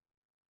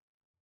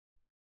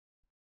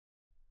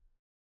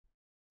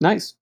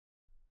 Nice.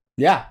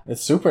 Yeah,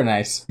 it's super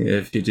nice.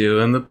 If you do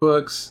in the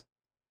books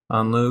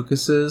on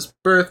Lucas's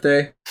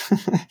birthday,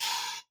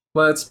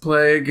 let's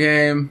play a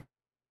game.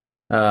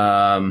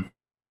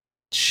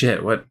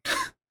 Shit,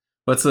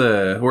 what's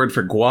a word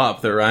for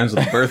guap that rhymes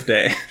with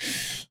birthday?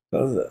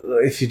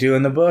 If you do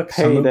in the books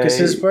Payday. on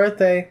Lucas's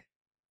birthday,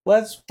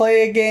 let's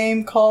play a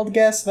game called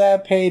Guess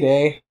That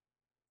Payday.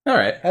 All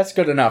right, that's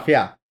good enough.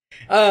 Yeah.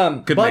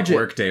 Could budget. make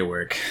workday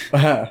work.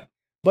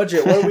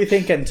 Budget. What are we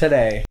thinking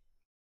today?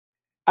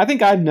 I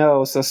think I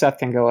know, so Seth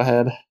can go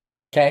ahead.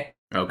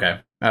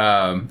 Okay.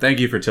 Thank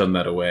you for tilting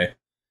that away.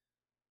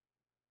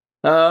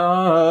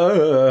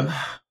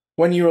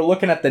 when you were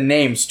looking at the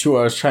names too,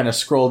 I was trying to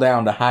scroll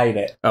down to hide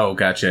it. Oh,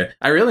 gotcha.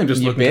 I really am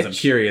just You looking because I'm bitch.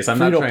 curious. I'm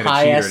not Frito trying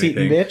pie to ass cheat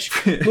or eating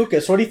anything. bitch.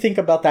 Lucas, what do you think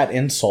about that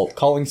insult?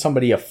 Calling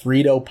somebody a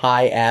Frito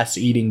pie ass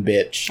eating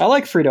bitch. I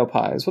like Frito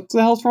pies. What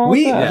the hell's wrong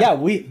We with that? yeah,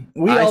 we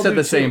I all said do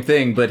the too. same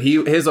thing, but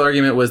his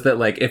argument was that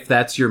like if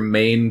that's your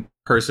main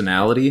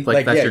personality, like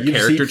Like, that's yeah, your you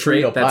character see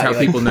trait, Frito that's pie, how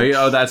like- people know you.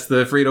 Oh, that's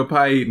the Frito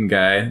pie eating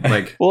guy.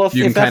 Like, Well, if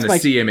you can that's kind of my-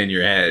 see him in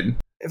your head.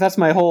 If that's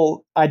my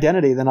whole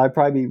identity, then I'd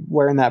probably be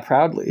wearing that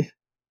proudly.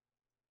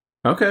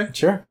 Okay,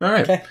 Sure. all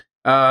right. Okay.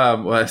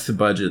 Well, that's the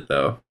budget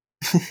though.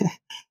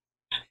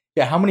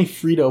 Yeah, how many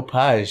Frito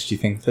pies do you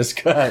think this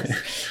got?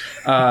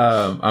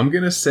 I'm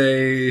gonna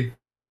say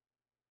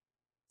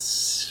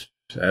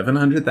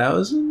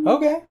 700,000.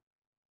 Okay.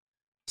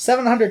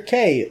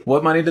 700K.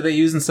 What money do they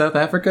use in South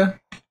Africa?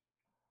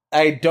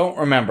 I don't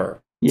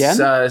remember.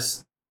 Yeah,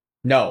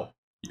 No.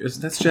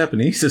 That's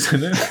Japanese,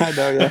 isn't it? I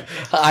know. Yeah,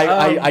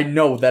 I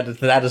know that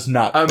is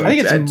not. I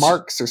think it's It's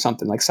marks or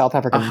something like South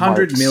African.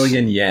 100 marks.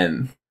 million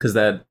yen, because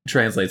that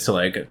translates to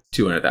like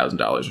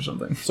 $200,000 or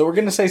something. So we're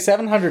gonna say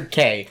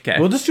 700K. Okay.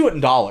 We'll just do it in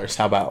dollars.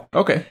 How about?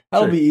 Okay,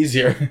 That'll sure. be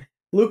easier.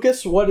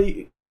 Lucas, what do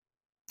you?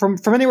 From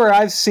anywhere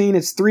I've seen,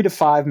 it's $3 to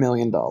 $5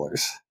 million.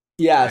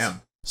 Yes.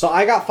 Damn. So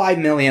I got 5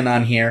 million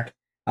on here.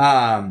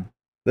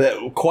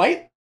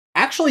 Quite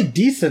actually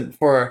decent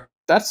for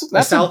That's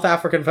a South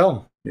African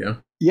film.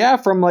 yeah,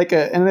 from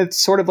and it's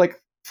sort of like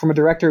from a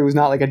director who's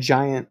not like a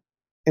giant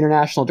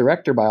international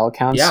director by all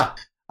accounts. Yeah.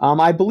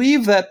 I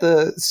believe that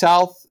the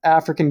South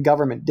African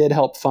government did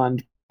help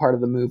fund part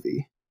of the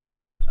movie.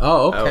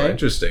 Oh, Oh, okay.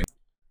 interesting.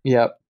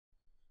 Yep.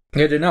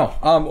 Good to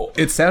know.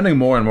 It's sounding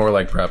more and more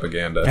like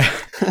propaganda.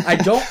 I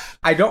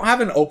don't have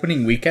an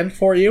opening weekend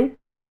for you.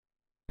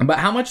 But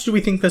how much do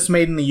we think this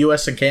made in the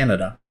US and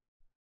Canada?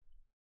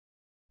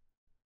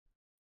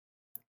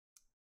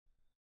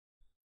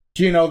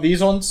 Do you know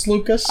these ones,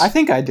 Lucas? I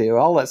think I do.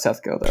 I'll let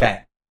Seth go though.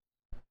 Okay.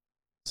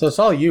 So it's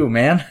all you,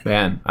 man.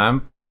 Man,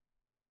 I'm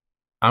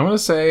gonna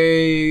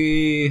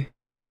say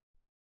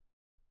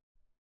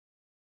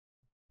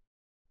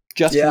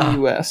Just Yeah. in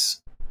the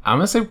US. I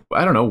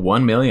don't know,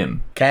 1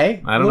 million.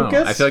 Okay. I don't Lucas?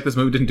 know. I feel like this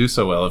movie didn't do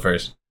so well at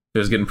first. It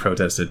was getting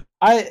protested.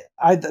 I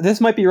this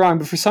might be wrong,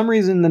 but for some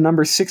reason the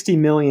number 60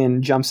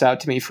 million jumps out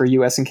to me for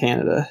US and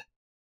Canada.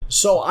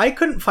 So I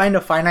couldn't find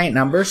a finite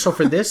number. So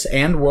for this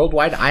and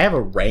worldwide, I have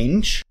a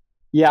range.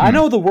 Yeah, I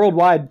know the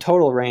worldwide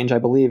total range, I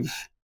believe.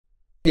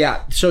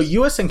 Yeah. So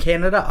US and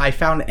Canada, I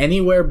found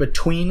anywhere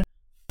between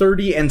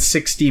 30 and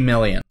 60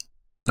 million.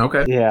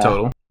 Okay, Yeah.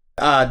 total.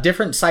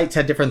 Different sites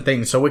had different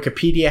things. So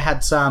Wikipedia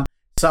had some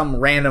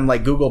random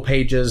like Google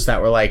pages that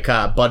were like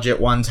budget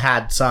ones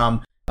had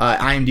some.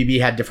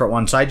 IMDb had different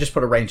ones. So I just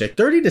put a range like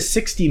 30 to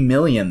 60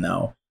 million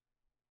though.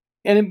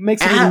 And it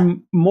makes it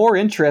even more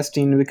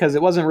interesting because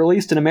it wasn't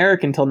released in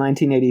America until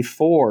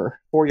 1984,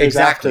 4 years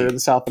Exactly. after the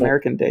South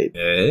American date.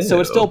 Ew,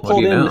 So it still what do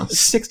pulled you in know?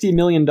 $60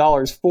 million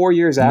 4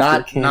 years after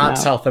it came Not out.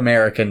 South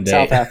American Day.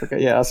 South Africa,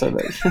 yeah, that's what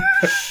it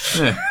is.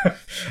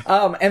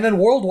 And then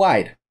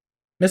worldwide.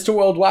 Mr.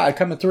 Worldwide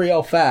coming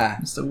 305.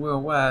 It's the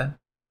worldwide.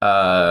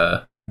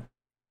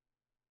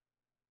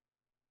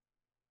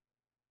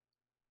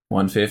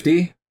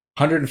 150?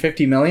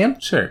 150 million?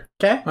 Sure.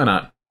 Okay. Why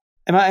not?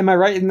 Am I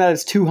right in that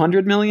it's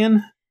 200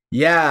 million?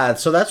 Yeah,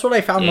 so that's what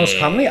I found most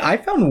commonly. I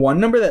found one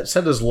number that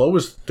said as low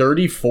as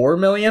 34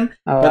 million,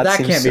 Oh, but that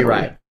seems can't be silly.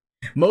 right.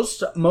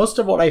 Most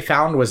of what I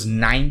found was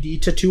 90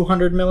 to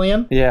 200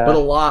 million. Yeah. But a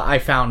lot I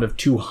found of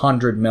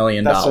 $200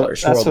 million That's what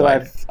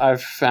worldwide.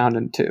 I've found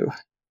in too.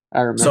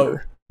 I remember. So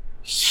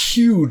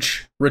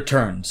huge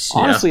returns.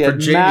 Honestly, for a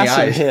Jamie massive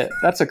Ives. hit.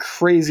 That's a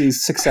crazy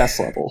success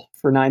level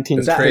for As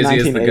the crazy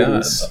as the 1980s.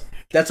 gods.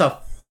 That's a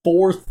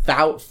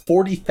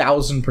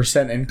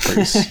 40,000%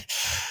 increase.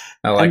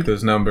 I like And-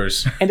 those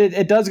numbers. And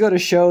it does go to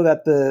show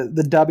that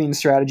the dubbing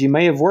strategy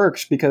may have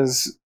worked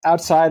because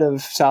outside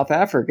of South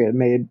Africa, it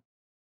made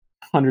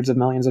hundreds of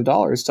millions of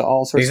dollars to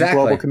all sorts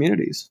Exactly. of global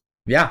communities.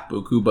 Yeah.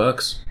 Buku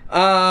bucks.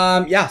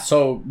 Yeah,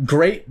 so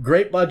great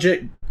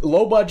budget,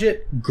 low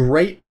budget,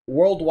 great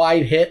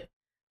worldwide hit.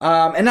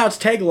 And now it's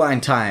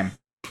tagline time.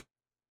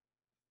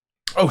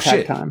 Oh, Tag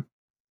shit. time.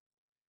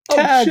 Oh,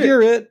 Tag, shit.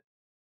 you're it.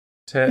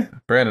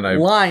 Brandon,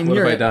 Line, what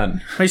you're have I it.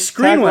 done? My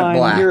screen went Tagline,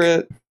 black. you're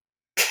it.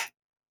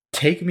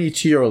 Take Me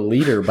to Your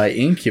Leader by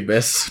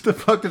Incubus. What the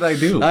fuck did I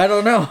do? I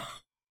don't know.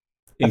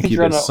 I think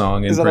you're on Incubus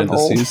song in is that an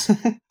old- parentheses.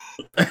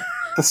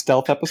 the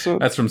stealth episode?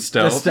 That's from The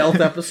Stealth.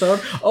 stealth episode.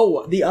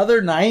 Oh, the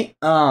other night,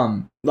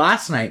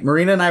 last night,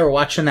 Marina and I were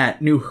watching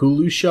that new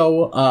Hulu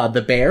show,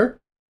 The Bear.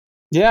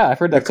 Yeah, I've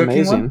heard The that's cooking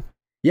amazing. one?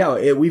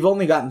 Yeah, we've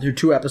only gotten through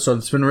 2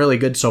 episodes. It's been really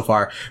good so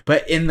far.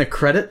 But in the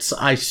credits,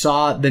 I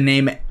saw the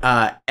name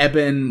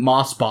Eben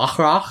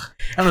Moss-Bachrach,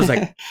 and I was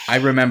like, I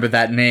remember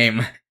that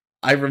name.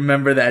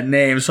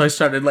 So I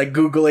started like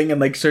Googling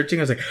and like searching.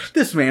 I was like,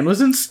 this man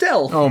was in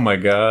Stealth. Oh my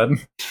god.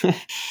 Do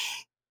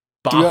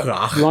you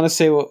Bachrach. want to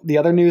say what the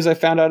other news I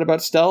found out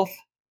about Stealth?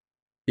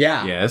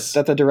 Yeah. Yes.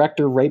 That the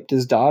director raped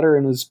his daughter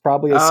and was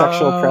probably a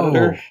sexual Oh.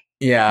 predator.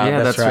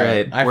 Yeah, that's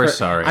right. We're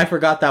sorry. I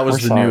forgot that was We're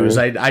the sorry. news.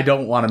 I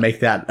don't want to make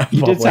that. You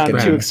did public sound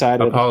again. too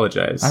excited.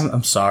 Apologize.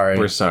 I'm sorry.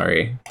 We're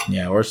sorry.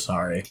 Yeah, we're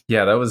sorry.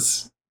 Yeah, that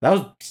was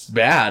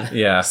bad.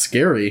 yeah.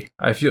 Scary.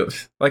 I feel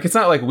like it's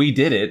not like we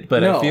did it,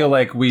 but No. I feel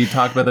like we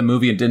talked about the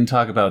movie and didn't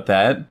talk about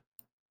that.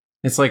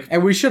 It's like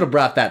And we should have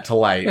brought that to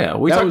light. yeah,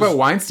 we That talk was about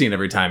Weinstein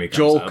every time he comes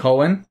Joel up.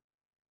 Cohen.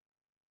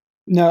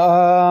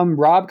 No,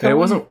 Rob Cohen. It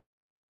wasn't.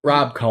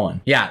 Rob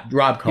Cohen. Yeah,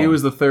 Rob Cohen. He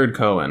was the third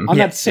Cohen. On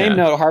Yeah, that same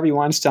note, Harvey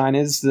Weinstein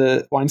is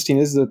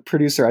the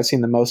producer I've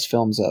seen the most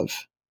films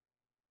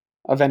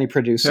of any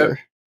producer.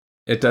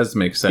 It does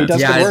make sense.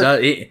 does yeah, good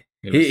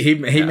work.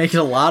 he makes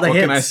a lot of What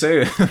hits. can I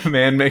say? The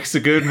man makes a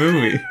good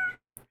movie.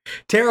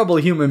 Terrible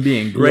human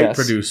being, great Yes.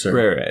 producer.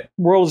 Right.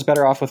 World is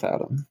better off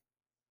without him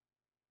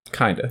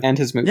Kinda. and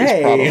his movies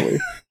Yay. probably.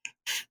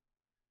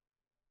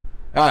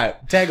 All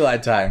right,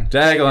 tagline time.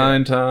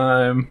 Tagline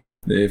time.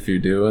 If you're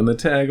doing the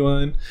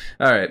tagline.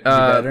 All right. You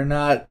better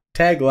not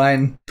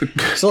tagline.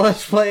 So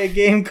let's play a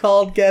game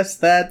called Guess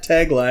That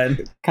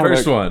Tagline. Kind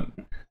first of one.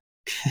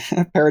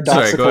 a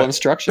paradoxical Sorry, go ahead.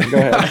 instruction. Go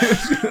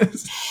ahead.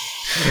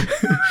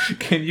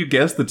 Can you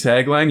guess the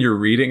tagline you're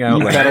reading out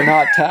You loud? better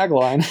not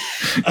tagline.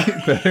 You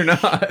better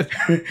not.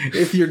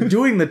 If you're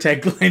doing the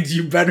taglines,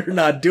 you better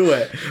not do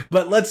it.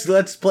 But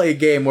let's play a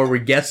game where we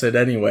guess it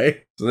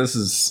anyway. So this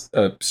is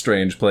a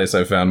strange place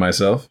I found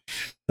myself.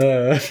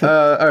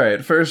 Uh, All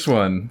right, first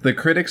one. The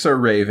critics are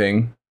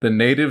raving, the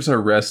natives are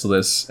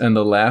restless, and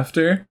the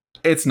laughter,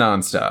 it's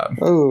nonstop.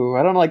 Oh,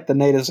 I don't like the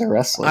natives are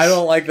restless. I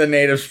don't like the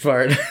natives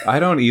part.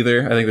 I don't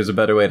either. I think there's a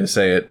better way to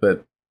say it,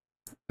 but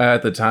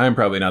at the time,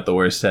 probably not the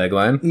worst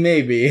tagline.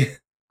 Maybe.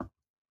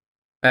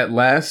 At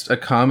last, a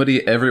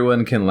comedy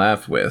everyone can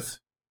laugh with.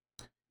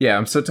 Yeah,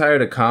 I'm so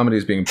tired of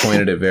comedies being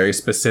pointed at very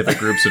specific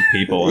groups of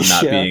people and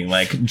not Yeah. being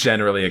like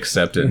generally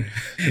accepted.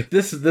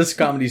 This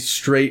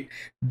comedy's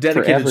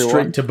dedicated everyone.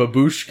 straight to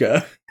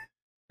Babushka.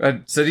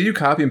 So did you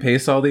copy and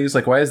paste all these?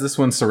 Like, why is this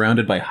one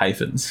surrounded by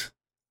hyphens?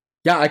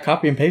 Yeah, I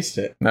copy and paste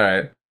it. All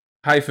right.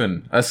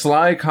 Hyphen. A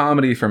sly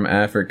comedy from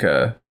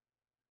Africa.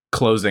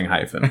 Closing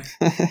hyphen.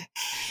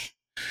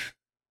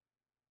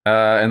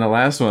 And the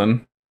last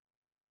one.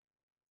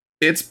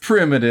 It's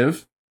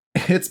primitive.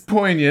 It's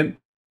poignant.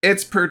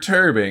 It's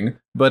perturbing.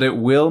 But it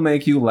will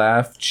make you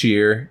laugh,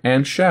 cheer,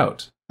 and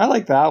shout. I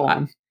like that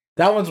one.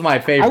 That one's my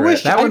favorite.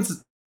 wish- That I-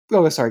 one's...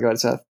 Oh, sorry. Go ahead,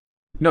 Seth.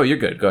 No, you're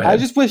good. Go ahead. I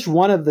just wish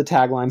one of the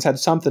taglines had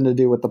something to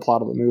do with the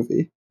plot of the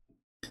movie.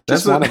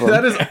 Just one of them.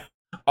 That is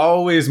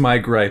always my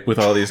gripe with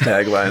all these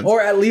taglines.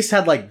 Or at least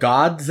had like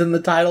gods in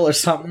the title or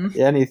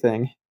something.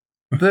 Anything.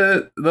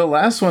 The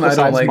last one I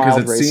don't Besides like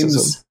because mild it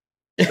seems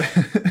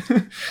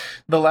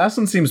the last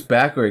one seems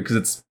backward because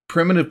it's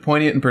primitive,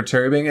 poignant, and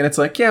perturbing, and it's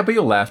like, yeah, but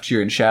you'll laugh,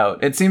 cheer, and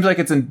shout. It seems like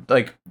it's in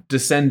like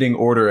descending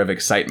order of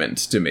excitement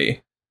to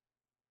me.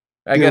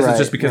 I You're guess right, it's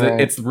just because you're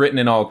right. it's written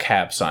in all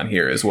caps on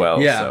here as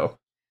well. Yeah. So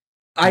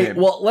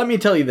Well, let me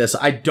tell you this.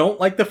 I don't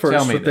like the Tell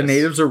first me with the this.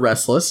 natives are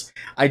restless.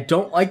 I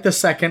don't like the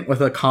second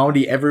with a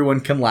comedy everyone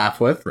can laugh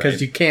with because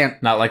Right. you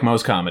can't. not like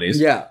most comedies.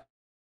 Yeah,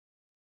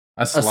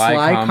 A a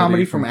sly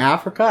comedy from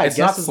Africa. I It's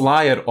not guess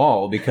sly at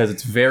all because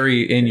it's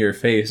very in your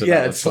face. yeah,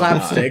 about it's what's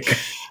going on. slapstick.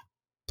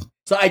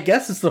 So I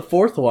guess it's the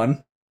fourth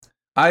one.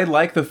 I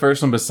like the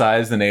first one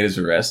besides the natives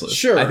are restless.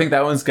 Sure. I think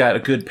that one's got a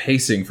good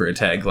pacing for a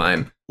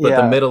tagline, but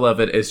the Yeah. middle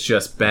of it is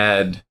just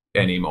bad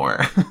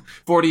anymore.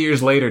 40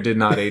 years later did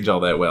not age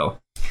all that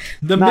well.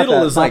 The Not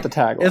middle that- is not like the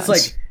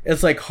taglines.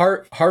 it's like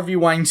Harvey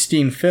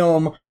Weinstein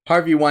film,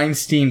 Harvey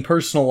Weinstein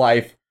personal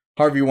life,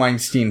 Harvey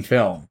Weinstein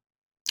film.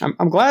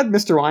 I'm glad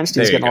Mr. Weinstein's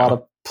There you getting a lot go.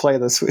 of play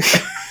this week.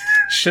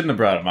 Shouldn't have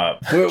brought him up.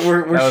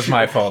 We're That was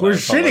my fault. We're I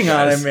shitting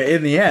on apologize. him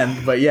in the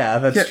end, but yeah,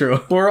 that's Yeah, true.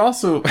 We're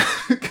also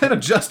kind of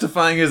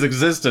justifying his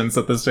existence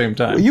at the same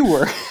time. You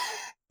were.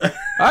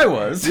 I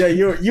was. Yeah,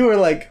 you were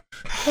like,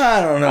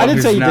 I don't know. I didn't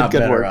who's say you did not good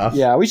better work. off.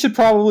 Yeah, we should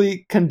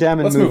probably condemn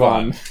and Let's move move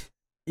on. on.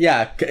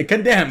 Yeah,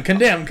 condemn.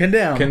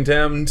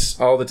 Condemned.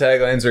 All the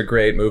taglines are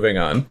great. Moving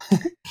on.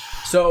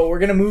 So we're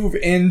gonna move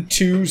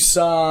into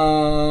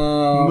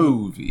some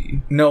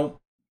Movie. No,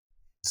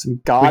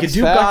 Some God's we could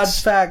do facts. God's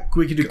fact.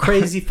 We could do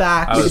crazy I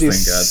facts. was We could do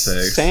thinking God's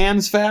facts.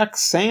 Sans facts.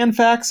 Sand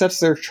facts. That's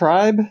their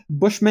tribe.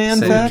 Bushman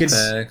Sand facts.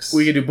 facts.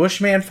 We could do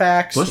Bushman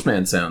facts.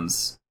 Bushman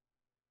sounds.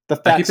 The I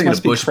keep facts thinking must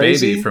of be Bush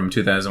crazy. Baby from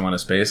 2001: A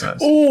Space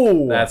Odyssey.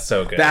 Ooh, That's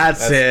so good.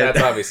 That's it.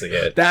 That's obviously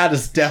it. that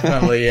is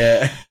definitely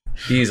it.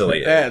 Easily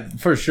it. Yeah,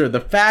 for sure.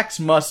 The facts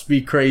must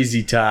be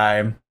crazy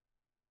time.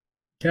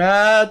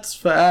 God's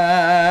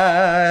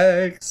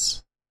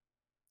facts.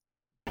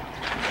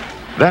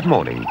 That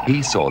morning,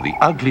 he saw the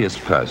ugliest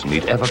person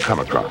he'd ever come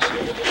across.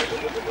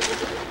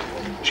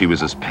 She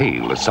was as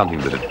pale as something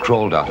that had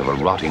crawled out of a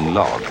rotting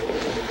log.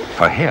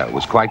 Her hair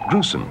was quite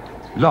gruesome,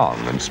 long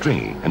and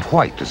stringy, and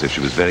white as if she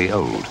was very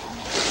old.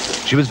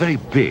 She was very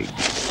big.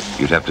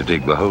 You'd have to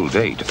dig the whole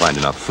day to find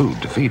enough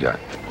food to feed her.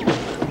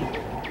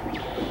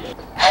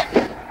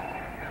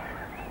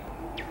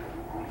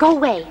 Go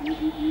away.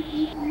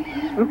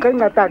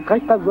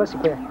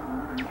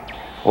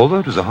 Although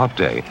it was a hot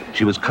day,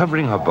 she was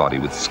covering her body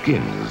with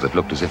skins that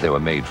looked as if they were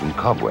made from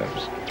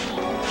cobwebs.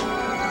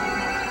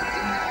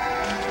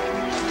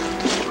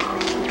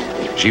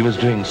 She was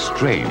doing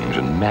strange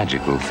and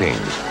magical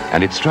things,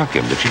 and it struck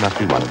him that she must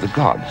be one of the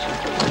gods,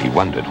 and he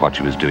wondered what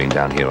she was doing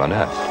down here on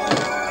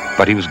Earth.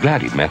 But he was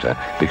glad he'd met her,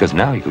 because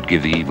now he could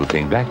give the evil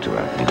thing back to her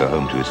and go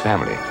home to his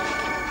family.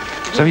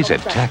 So he said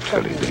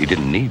tactfully that he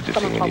didn't need the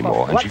thing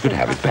anymore and she could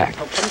have it back.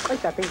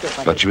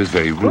 But she was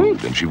very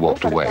rude and she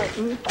walked away.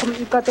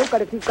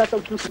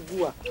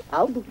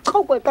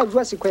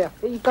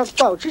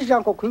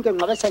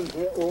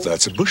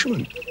 That's a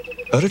bushman.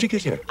 How did he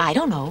get here? I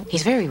don't know.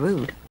 He's very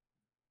rude.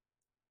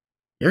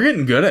 You're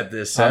getting good at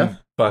this, Seth. I'm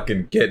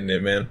fucking getting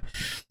it, man.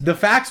 The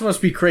Facts Must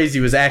Be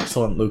Crazy was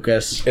excellent,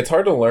 Lucas. It's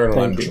hard to learn when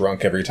I'm Thank you.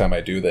 drunk every time I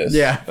do this.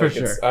 Yeah, for Like,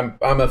 sure.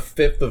 I'm a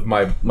fifth of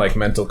my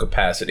mental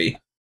capacity.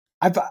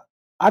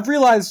 I've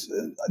realized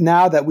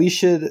now that we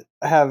should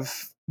have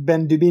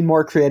been being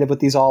more creative with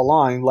these all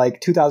along. Like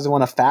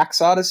 2001: A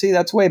Facts Odyssey,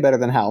 that's way better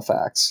than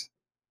Halifax.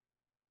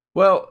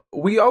 Well,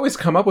 we always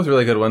come up with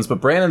really good ones, but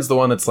Brandon's the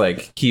one that's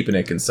like keeping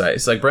it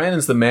concise. Like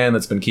Brandon's the man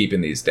that's been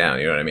keeping these down.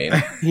 You know what I mean?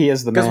 He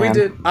is the man. Because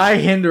we did. I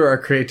hinder our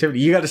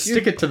creativity. You got to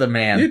stick it to the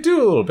man. You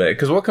do a little bit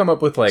because we'll come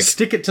up with like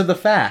Stick it to the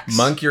facts.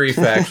 Monkery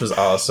Facts was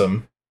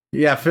awesome.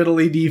 Yeah,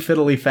 fiddly dee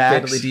fiddly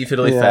facts. Fiddly dee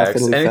fiddly Yeah, facts.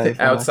 fiddly Anything facts.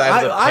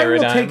 outside of the I will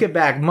paradigm. take it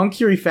back.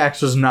 Monkery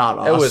Facts was not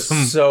awesome. It was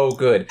so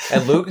good.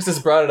 And Lucas has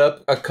brought it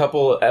up a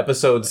couple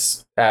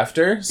episodes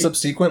after,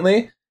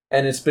 subsequently,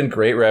 and it's been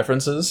great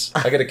references.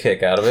 I get a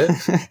kick out of it.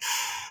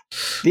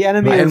 The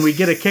enemy And of we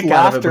get a kick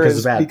out of it laughter because has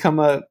of that.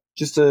 become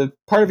just a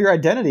part of your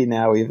identity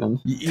now. Even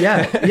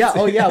Yeah.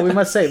 Oh, yeah. We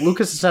must say,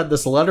 Lucas has had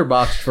this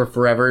letterbox for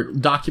forever,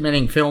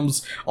 documenting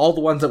films, all the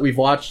ones that we've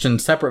watched in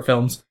separate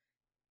films.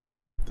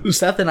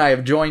 Seth and I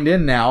have joined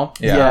in now.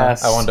 Yeah,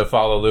 Yes. I wanted to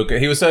follow Lucas.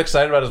 He was so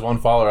excited about his one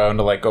follower. I wanted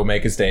to like go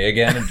make his day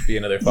again and be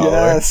another follower.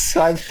 yes,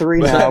 I have 3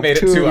 But now. that made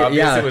it too 2. obvious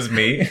yeah. it was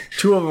me.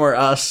 2 of them are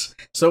us.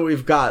 So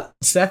we've got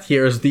Seth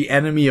here as the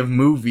enemy of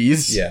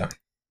movies. Yeah.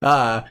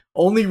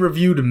 Only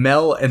reviewed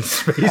Mel and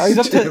Space Oh,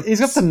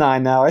 he's up to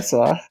 9 now. I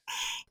saw.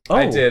 Oh,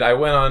 I did. I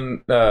went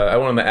on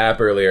the app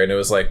earlier and it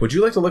was like, would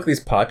you like to look at these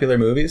popular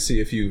movies, see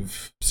if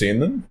you've seen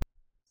them?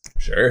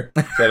 Sure.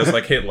 So I just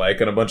like hit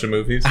like on a bunch of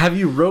movies. Have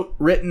you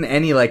written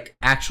any like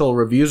actual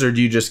reviews, or do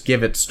you just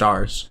give it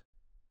stars?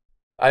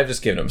 I've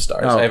just given them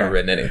stars. Oh, okay. I haven't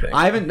written anything.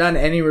 I haven't done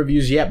any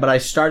reviews yet, but I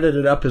started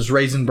it up as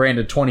Raisin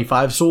Branded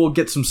 25, so we'll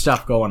get some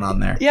stuff going on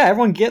there. Yeah,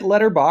 everyone get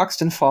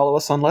Letterboxd and follow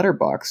us on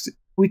Letterboxd.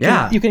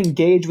 Yeah. You can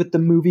engage with the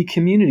movie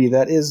community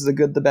that is The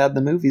Good, the Bad,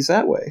 the Movies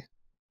that way.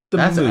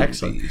 That's movies.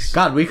 excellent.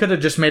 God, we could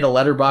have just made a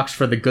letterbox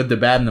for the good, the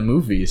bad, and the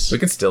movies. We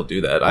can still do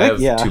that. I have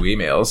Yeah. 2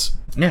 emails.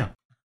 Yeah.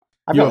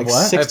 I've You got have like what? I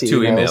I have 60 2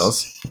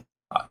 emails.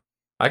 emails.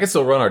 I can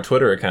still run our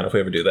Twitter account if we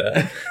ever do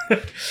that.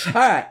 All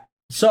right.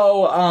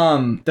 So,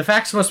 the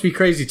facts must be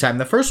crazy time.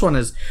 The first one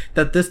is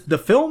that the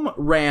film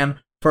ran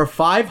for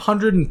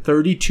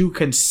 532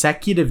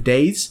 consecutive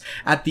days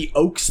at the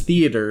Oaks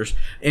Theaters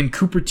in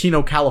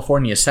Cupertino,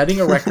 California,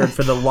 setting a record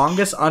for the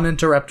longest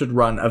uninterrupted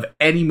run of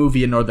any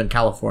movie in Northern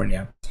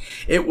California.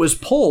 It was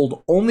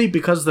pulled only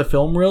because the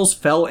film reels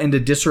fell into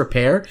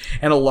disrepair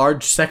and a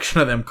large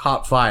section of them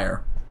caught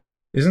fire.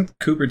 Isn't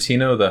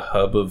Cupertino the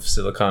hub of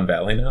Silicon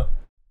Valley now?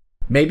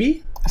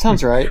 Maybe? That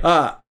sounds right.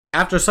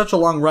 After such a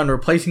long run,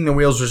 replacing the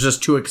wheels was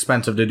just too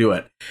expensive to do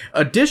it.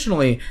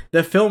 Additionally,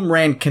 the film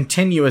ran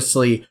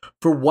continuously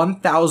for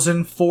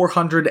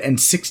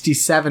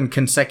 1,467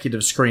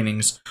 consecutive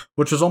screenings,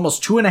 which was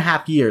almost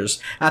 2.5 years,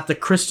 at the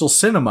Crystal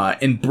Cinema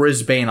in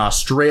Brisbane,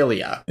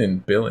 Australia. In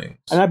Billings.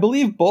 And I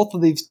believe both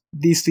of these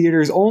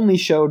theaters only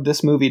showed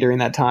this movie during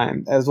that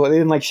time, as well. They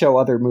didn't like show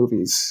other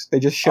movies. They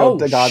just showed Oh,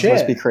 The Gods shit.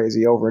 Must Be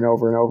Crazy over and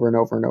over and over and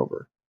over and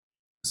over,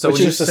 So Which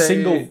when you is a say-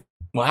 single...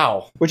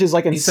 Wow. which is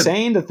like He said-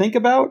 insane to think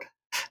about.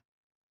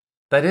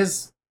 That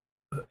is...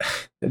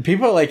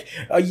 People are like,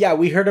 oh yeah,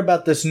 we heard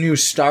about this new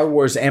Star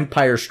Wars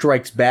Empire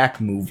Strikes Back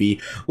movie.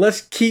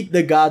 Let's keep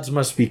The Gods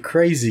Must Be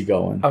Crazy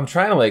going. I'm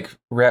trying to like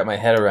wrap my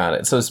head around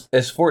it. So is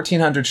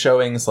 1,400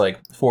 showings like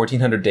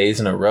 1,400 days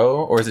in a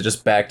row, or is it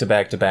just back to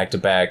back to back to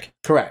back?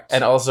 Correct.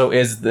 And also,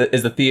 is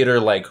the theater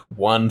like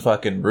one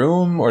fucking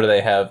room, or do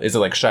they have? Is it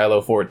like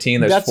Shiloh 14?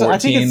 There's I think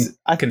 14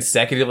 I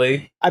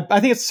consecutively.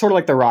 think it's sort of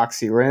like the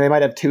Roxy, where they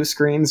might have 2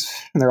 screens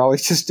and they're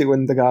always just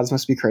doing The Gods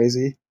Must Be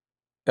Crazy.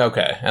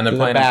 Okay, and they're The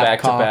playing them back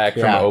to Babcock, back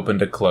from yeah. open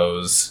to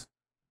close.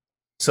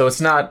 So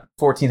it's not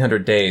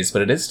 1,400 days,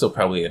 but it is still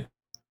probably a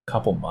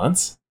couple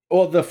months.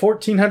 Well, the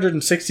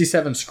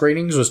 1,467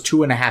 screenings was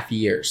 2.5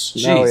 years.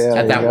 Oh, yeah, At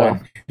there that you go.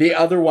 one. The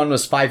other one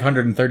was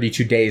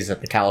 532 days at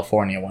the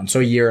California one,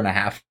 so 1.5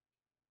 years.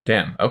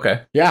 Damn.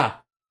 Okay. Yeah.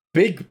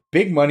 Big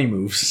money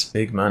moves.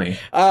 Big money.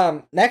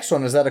 Next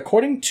one is that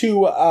according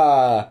to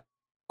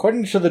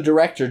the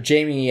director,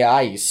 Jamie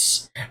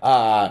Ice,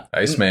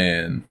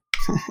 Iceman.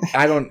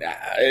 I don't...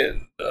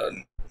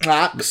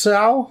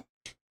 Axel?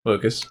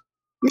 Lucas.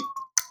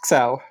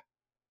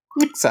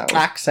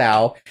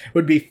 Axel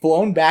would be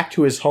flown back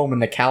to his home in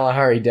the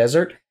Kalahari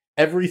Desert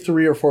every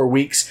 3 or 4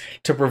 weeks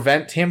to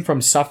prevent him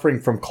from suffering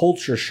from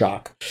culture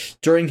shock.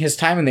 During his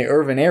time in the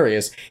urban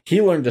areas,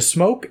 he learned to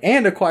smoke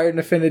and acquired an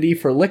affinity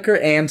for liquor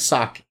and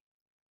sake.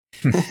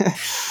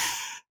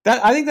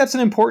 I think that's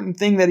an important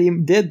thing that he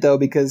did, though,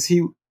 because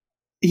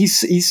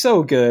he's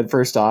so good,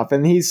 first off,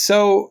 and he's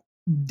so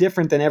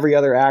different than every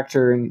other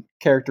actor and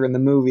character in the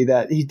movie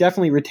that he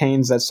definitely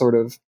retains that sort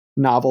of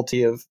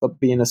novelty of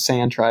being a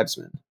sand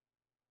tribesman.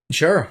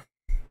 Sure.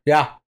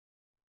 Yeah.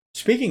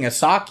 Speaking of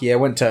sake, I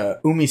went to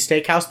Umi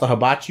Steakhouse, the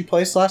hibachi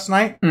place, last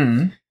night.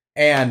 Mm-hmm.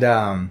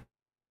 And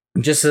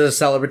just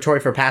as a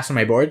celebratory for passing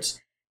my boards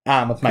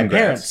with my Congrats.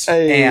 parents.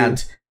 Hey.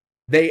 And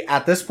they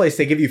at this place,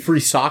 they give you free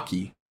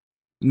sake.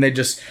 And he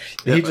just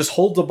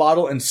holds a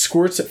bottle and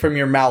squirts it from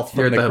your mouth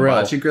You're from at the the grill.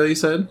 hibachi grill, you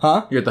said?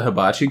 Huh? You're at the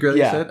hibachi grill,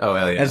 Yeah. you said? Oh,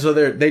 hell yeah. And so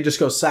they just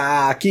go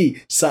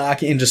sake,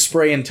 and just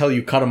spray until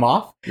you cut them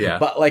off. Yeah.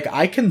 But like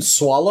I can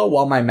swallow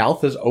while my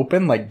mouth is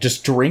open, like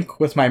just drink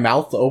with my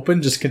mouth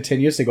open, just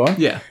continuously going.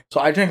 Yeah. So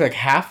I drank like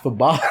half the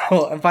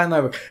bottle, and finally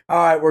I'm like, all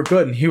right, we're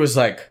good. And he was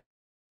like,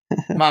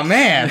 my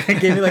man, he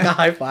gave me like a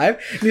high five.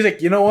 And he's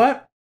like, you know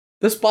what?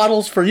 This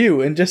bottle's for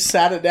you, and just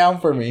sat it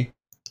down for me.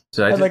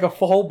 So I I had did, like a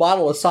whole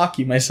bottle of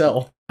sake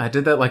myself. I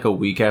did that like a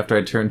week after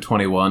I turned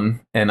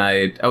 21, and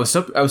I was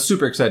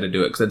super excited to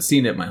do it because I'd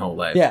seen it my whole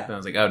life. Yeah. And I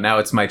was like, oh, now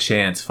it's my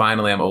chance.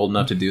 Finally, I'm old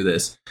enough to do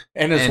this.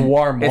 And it's And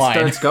warm It wine.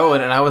 starts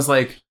going, and I was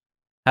like,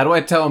 how do I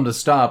tell him to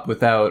stop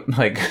without,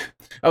 like,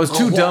 I was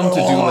too dumb to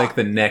do, like,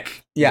 the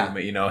neck Yeah.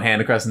 movement, you know,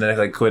 hand across the neck,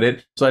 like, quit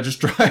it. So I just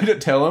tried to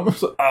tell him, I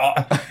was like,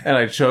 "Ah," and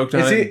I choked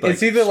on it.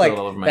 It's either like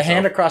the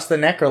hand across the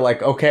neck or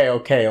like, okay,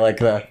 like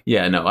the...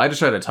 Yeah, no, I just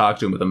tried to talk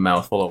to him with a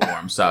mouthful of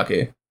warm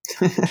sake.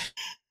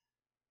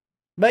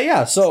 But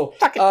yeah, so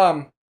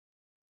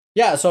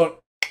so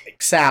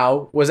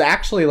Sao was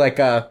actually like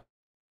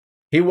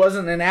he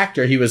wasn't an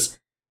actor, he was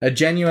a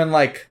genuine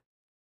like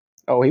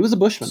Oh, he was a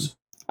bushman.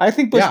 I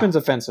think bushman's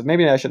offensive.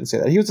 Maybe I shouldn't say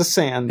that. He was a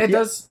sand.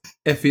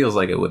 It feels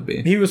like it would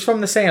be. he was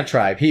from the Sand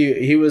tribe.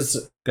 He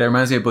was That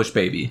reminds me of Bush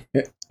Baby.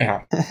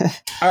 yeah.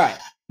 All right.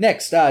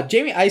 Next,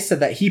 Jamie Ice said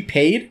that he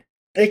paid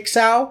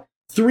Ixao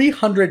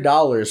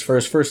 $300 for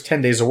his first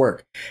 10 days of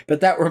work, but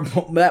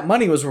that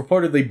money was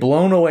reportedly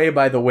blown away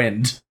by the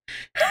wind.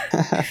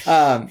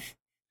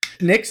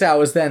 Nixau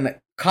was then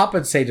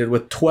compensated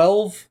with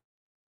 12,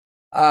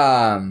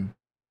 a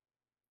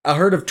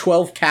herd of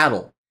 12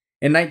 cattle.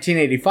 In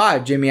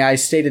 1985, Jimmy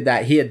Ice stated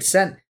that he had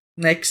sent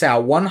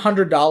Nixau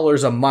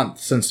 $100 a month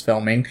since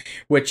filming,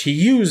 which he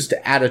used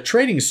at a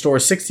trading store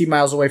 60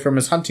 miles away from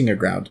his hunting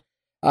ground.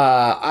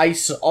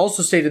 Ice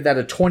also stated that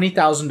a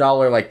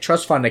 $20,000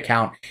 trust fund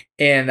account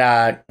in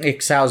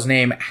Ixau's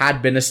name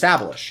had been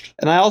established.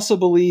 And I also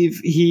believe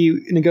he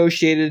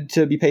negotiated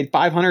to be paid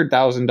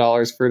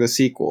 $500,000 for the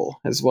sequel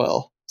as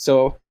well.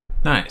 So,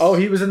 Nice. Oh,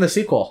 he was in the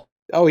sequel.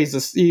 he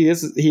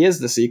is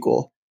the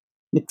sequel.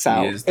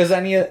 Nixau. Is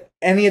any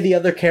of the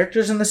other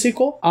characters in the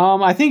sequel?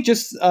 I think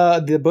just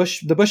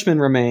the Bushmen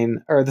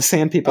remain, or the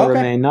Sand People Okay.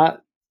 remain.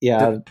 Not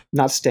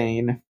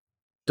Stain.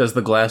 Does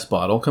the glass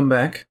bottle come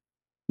back?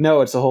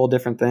 No, it's a whole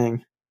different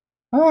thing.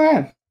 All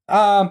right.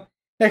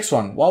 Next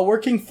one. While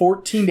working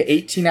 14 to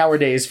 18-hour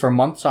days for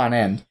months on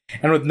end,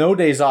 and with no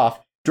days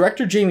off,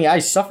 director Jamie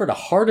Ice suffered a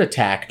heart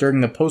attack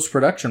during the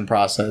post-production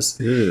process.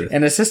 Ugh.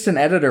 An assistant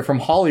editor from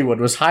Hollywood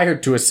was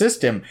hired to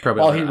assist him Probably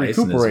while all he that ice in his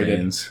recuperated.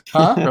 veins.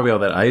 Huh? Probably all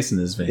that ice in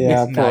his veins.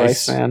 Yeah, poor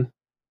Nice. Ice Man.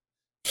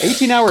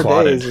 18-hour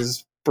Plotted. days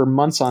is for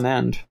months on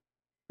end.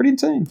 Pretty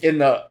insane. In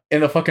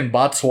the fucking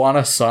Botswana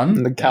In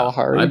sun? the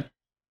Kalahari. I'd-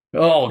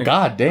 Oh,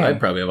 god damn.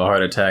 I'd probably have a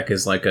heart attack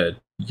as like a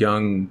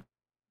young,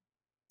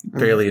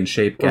 fairly in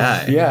shape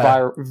guy.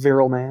 Yeah.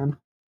 Virile man.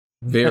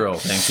 Virile,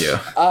 thank you.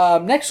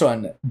 Next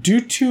one. Due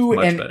to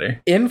Much an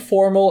better.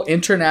 informal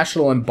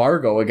international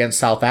embargo against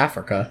South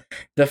Africa,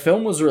 the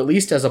film was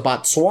released as a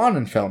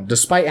Botswanan film,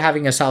 despite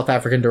having a South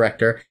African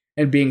director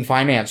and being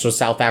financed with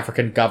South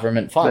African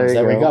government funds.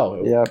 There we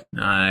go. Yep.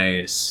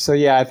 Nice. So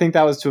yeah, I think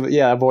that was to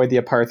avoid the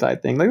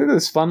apartheid thing. Look at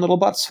this fun little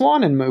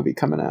Botswanan movie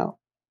coming out.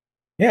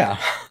 Yeah.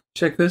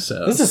 Check this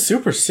out. This is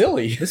super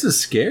silly. This is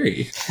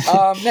scary.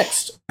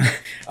 Next.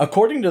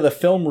 According to the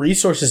Film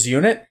Resources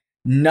Unit,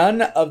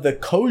 none of the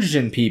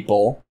Kojin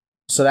people,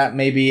 so that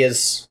maybe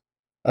is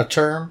a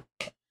term.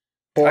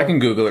 I can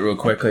Google it real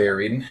quick while you're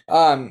reading.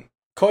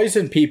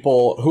 Khoisan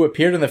people who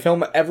appeared in the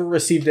film ever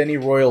received any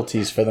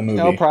royalties for the movie.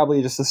 No,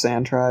 probably just the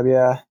Sand Tribe.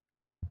 Yeah.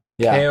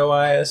 Yeah.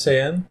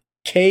 Koisan?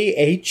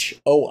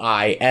 Khoisan.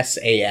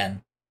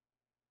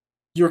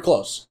 You were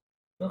close.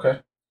 Okay.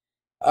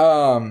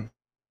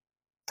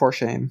 For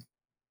shame.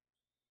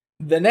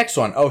 The next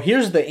one. Oh,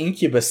 here's the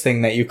Incubus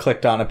thing that you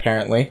clicked on,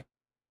 apparently.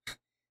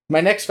 My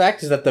next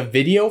fact is that the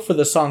video for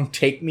the song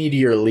Take Me to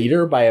Your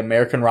Leader by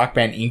American rock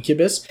band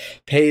Incubus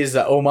pays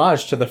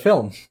homage to the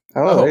film.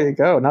 Oh, there you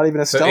go. Not even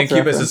a So stealth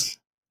Incubus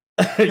reference.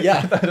 I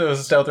Yeah. thought it was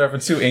a stealth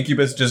reference too.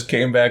 Incubus just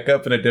came back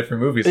up in a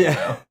different movie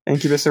somehow.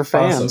 Incubus are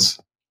fans.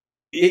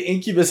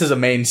 Incubus is a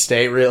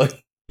mainstay, really,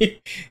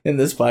 in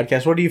this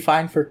podcast. What do you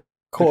find for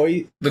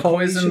The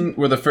Khoisan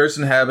were the first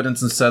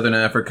inhabitants in southern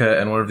Africa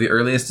and one of the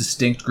earliest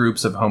distinct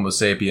groups of Homo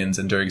sapiens,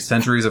 enduring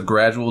centuries of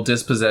gradual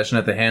dispossession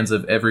at the hands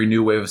of every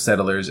new wave of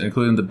settlers,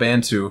 including the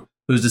Bantu,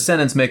 whose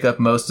descendants make up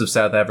most of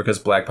South Africa's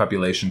black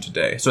population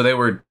today. So they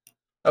were...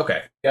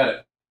 Okay, got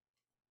it.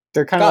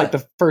 They're kind of Got like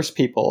the first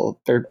people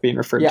they're being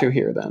referred to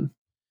here. Then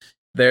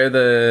They're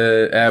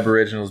the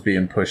Aboriginals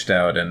being pushed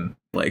out and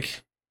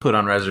like put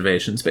on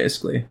reservations,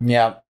 basically.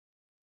 Yeah.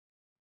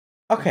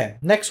 Okay,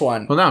 next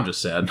one. Well, now I'm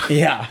just sad.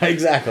 Yeah,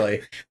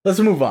 exactly. Let's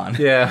move on.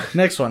 Yeah.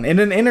 Next one. In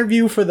an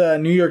interview for the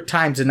New York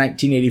Times in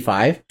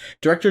 1985,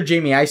 director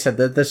Jamie Ice said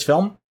that this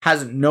film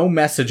has no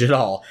message at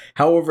all.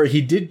 However,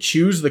 he did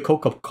choose the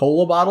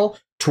Coca-Cola bottle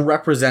to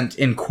represent,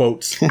 in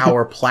quotes,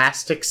 our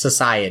plastic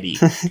society.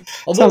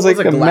 Although Sounds it was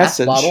like a a glass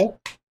message. bottle.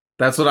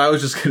 That's what I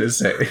was just going to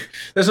say.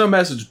 There's no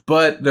message,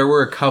 but there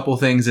were a couple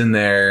things in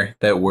there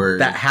that were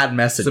That had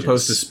messages.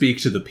 supposed to speak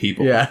to the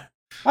people. Yeah.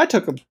 I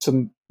took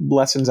some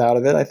lessons out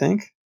of it. I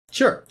think.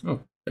 Sure. Oh,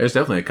 there's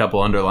definitely a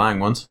couple underlying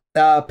ones.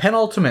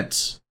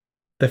 Penultimate.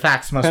 The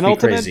facts must be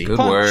Penultimate crazy. Good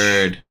Punch.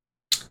 word.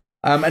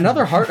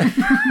 Another heart.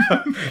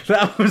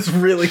 That was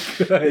really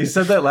You good.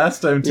 said that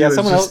last time too. Yeah, it's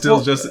someone just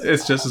else-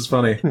 it's just as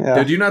funny. Yeah.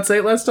 Did you not say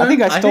it last time? I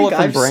think I stole it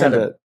from I've said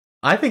Brandit.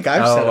 I think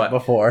I've Oh, said it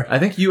before. I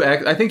think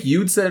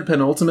you'd said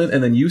penultimate,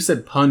 and then you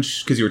said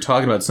punch because you were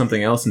talking about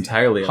something else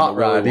entirely Hot on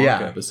the Willy Rod, Wonka yeah.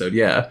 episode.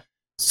 Yeah.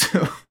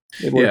 So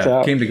It worked yeah,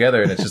 out. came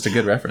together, and it's just a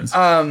good reference.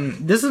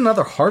 This is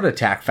another heart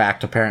attack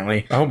fact,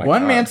 apparently. Oh my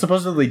One God. man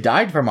supposedly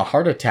died from a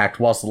heart attack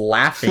whilst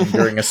laughing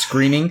during a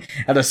screening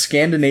at a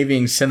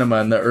Scandinavian cinema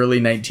in the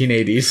early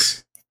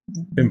 1980s.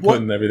 Been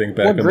putting everything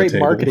back What on the great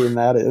table. marketing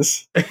that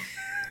is.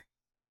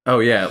 Oh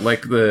yeah,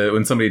 like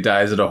when somebody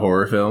dies at a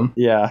horror film.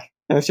 Yeah.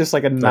 And it's just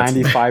like a That's-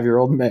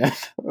 95-year-old man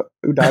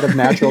who died of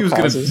natural He was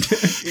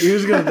causes. He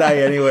was gonna die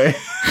anyway.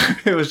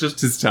 It was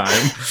just his time.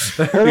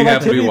 Heard He about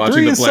happened to be Timmy watching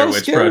 3 the is Blair so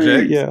Witch scary.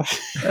 Project. Yeah.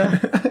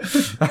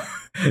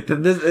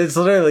 It's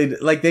literally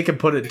like they can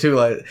put it too,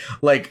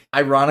 like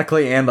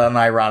ironically and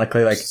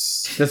unironically, like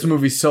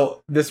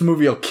this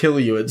movie will kill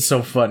you. It's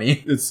so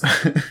funny. It's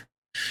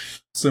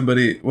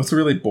what's a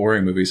really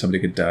boring movie somebody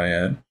could die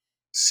at?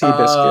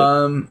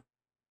 Seabiscuit.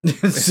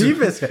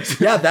 Seabiscuit.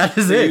 Yeah, that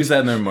is They it. use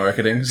that in their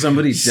marketing.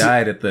 Somebody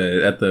died at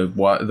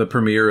the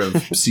premiere of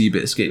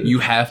Seabiscuit. You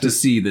have to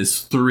see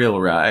this thrill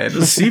ride.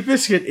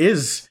 Seabiscuit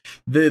is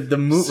the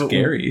movie.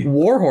 Scary.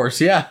 Warhorse,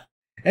 yeah.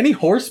 Any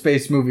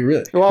horse-based movie,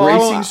 really. Well,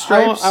 Racing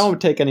Stripes. I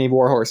won't take any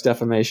Warhorse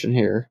defamation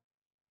here.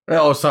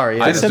 Oh, sorry.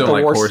 I Yeah. just sent don't the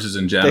like horse- horses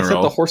in They sent the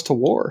general. horse to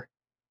war.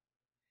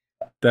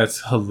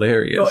 That's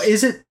hilarious. Oh,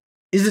 is it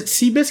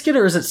Seabiscuit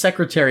or is it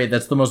Secretariat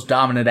that's the most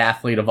dominant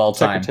athlete of all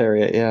time?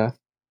 Secretariat, yeah.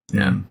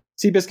 Yeah.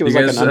 Seabiscuit was You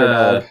like guys, an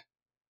underdog.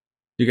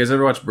 You guys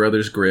ever watch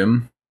Brothers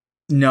Grimm?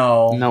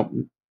 No. Nope.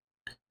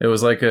 It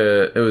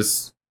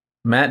was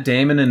Matt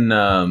Damon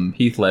and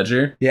Heath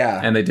Ledger. Yeah.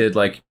 And they did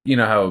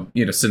how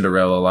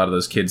Cinderella, a lot of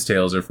those kids'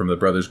 tales are from the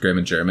Brothers Grimm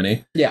in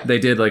Germany. Yeah. They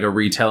did like a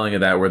retelling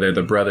of that where they're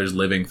the brothers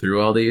living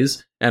through all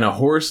these, and a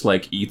horse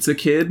like eats a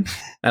kid.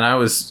 And I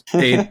was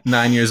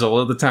 8-9 years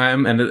old at the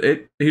time, and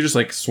he just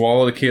like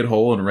swallowed a kid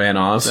whole and ran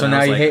off. So and I now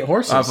was you like, hate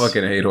horses. I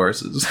fucking hate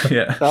horses.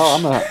 Yeah.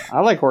 Oh, I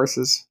like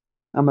horses.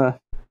 What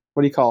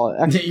do you call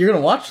it? You're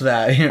gonna watch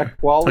that.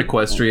 Well,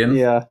 Equestrian.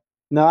 yeah.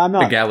 No, I'm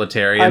not.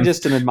 Egalitarian. I'm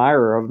just an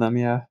admirer of them,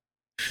 yeah.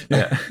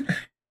 Yeah.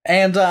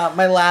 And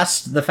my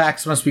last, the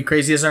facts must be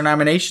crazy, is our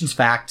nominations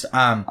fact.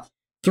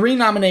 3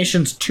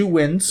 nominations, 2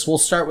 wins. We'll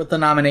start with the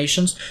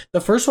nominations.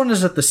 The first one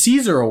is at the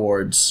Caesar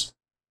Awards.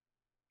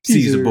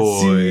 Caesar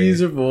boy.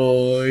 Caesar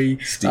boy.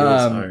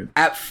 Steals hard.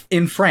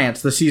 In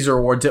France, the Caesar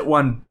Awards, it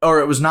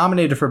was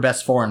nominated for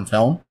Best Foreign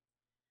Film.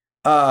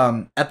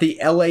 At the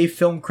LA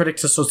Film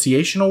Critics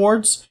Association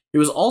Awards, it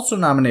was also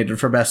nominated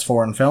for Best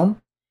Foreign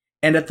Film.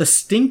 And at the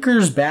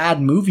Stinkers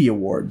Bad Movie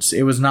Awards,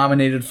 it was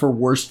nominated for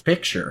Worst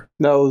Picture.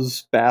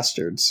 Those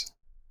bastards.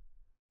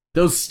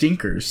 Those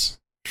stinkers.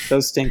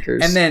 Those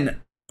stinkers. And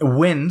then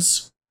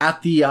wins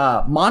at the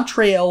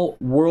Montreal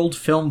World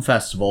Film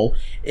Festival.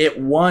 It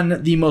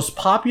won the most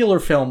popular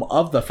film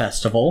of the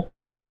festival.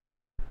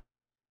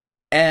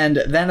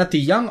 And then at the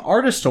Young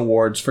Artist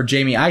Awards for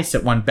Jamie Ice,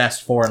 it won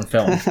Best Foreign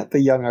Film.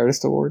 the Young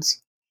Artist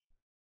Awards.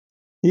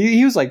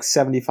 He was like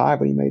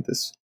 75 when he made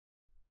this.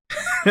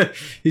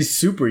 He's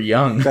super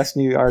young. Best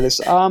New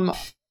Artist.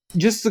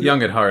 Just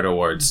Young at Heart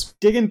Awards.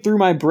 digging through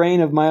my brain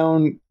of my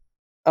own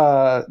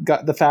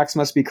the facts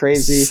must be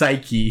crazy.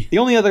 Psyche. The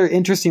only other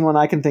interesting one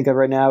I can think of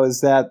right now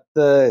is that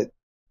the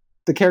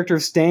character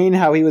of Stain,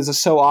 how he was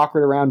so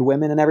awkward around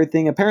women and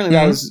everything. Apparently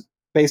that was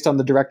based on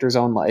the director's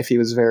own life. He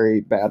was very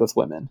bad with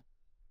women.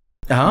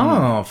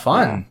 Oh,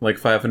 fun. Like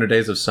 500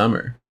 Days of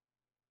Summer.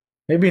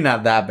 Maybe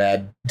not that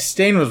bad.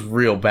 Stain was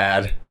real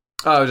bad.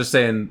 Oh, I was just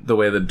saying the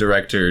way the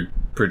director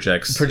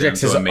projects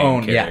Projects into his a main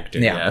own, yeah, character.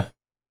 yeah.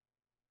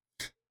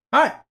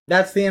 Alright,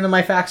 that's the end of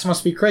my facts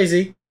must be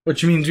crazy,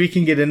 which means we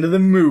can get into the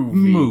movie.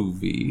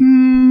 Movie.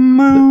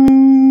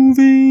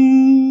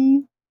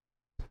 Movie.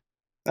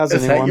 As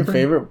Is that anyone. your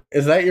favorite?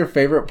 Is that your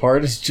favorite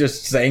part? Is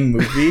just saying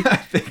movie? I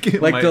think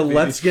it Like might the be.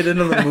 let's get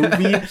into the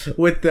movie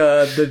with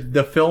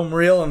the film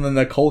reel and the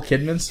Nicole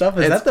Kidman stuff.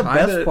 Is It's that the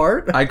best kinda-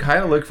 part? I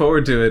kind of look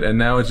forward to it, and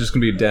now it's just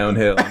gonna be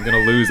downhill. I'm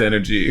gonna lose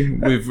energy.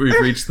 We've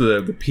reached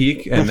the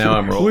peak, and now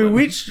I'm We rolling.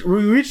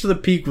 reached the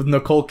peak with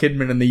Nicole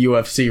Kidman in the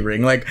UFC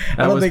ring. Like I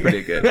That don't was think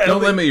pretty good. I don't Don't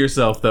think- limit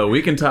yourself, though.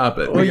 We can top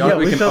it. Well, yeah,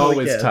 we we can totally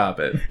always can.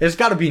 top it. It's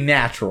got to be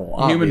natural.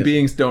 Human obviously.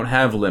 beings don't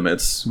have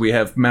limits. We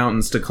have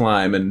mountains to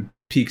climb and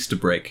peaks to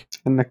break.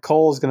 And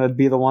Nicole's gonna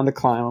be the one to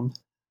climb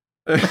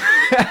them.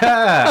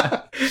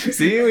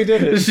 See, we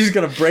did it. She's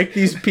gonna break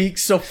these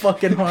peaks so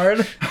fucking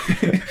hard.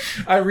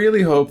 I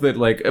really hope that,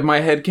 like, my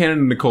headcanon of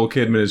Nicole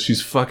Kidman is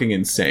she's fucking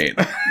insane.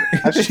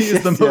 She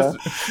is the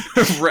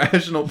most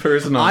rational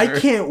person on I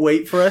earth. can't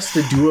wait for us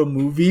to do a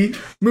movie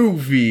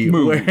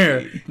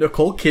where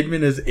Nicole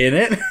Kidman is in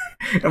it,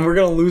 and we're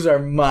gonna lose our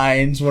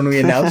minds when we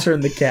announce her in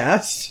the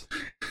cast.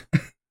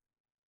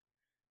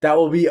 That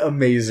will be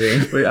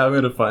amazing. Wait, I'm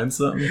gonna find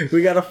something.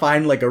 We gotta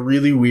find like a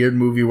really weird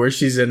movie where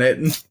she's in it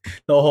and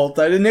the whole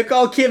time. And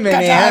Nicole Kidman,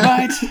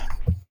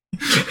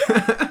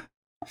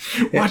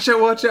 Watch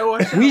out, watch out,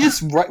 watch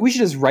out. We should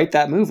just write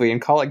that movie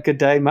and call it Good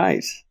Day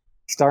Mate,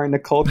 starring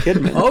Nicole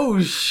Kidman. Oh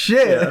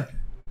shit! Yeah.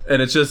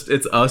 And it's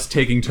us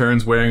taking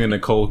turns wearing a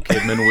Nicole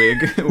Kidman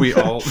wig. We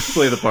all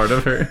play the part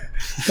of her.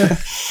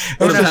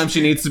 Sometimes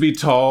she needs to be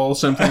tall,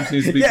 sometimes she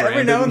needs to be Yeah,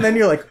 Brandon. every now and then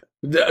you're like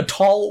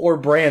tall or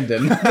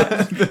Brandon.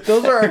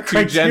 Those are our Two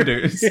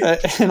criteria. genders.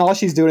 And all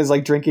she's doing is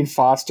like drinking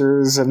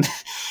Fosters and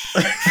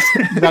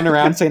running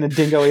around saying a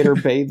dingo ate her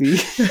baby.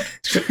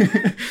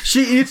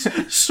 She eats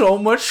so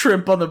much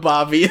shrimp on the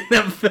bobby in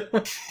that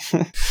film.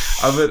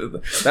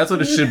 That's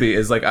what it should be.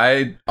 Is like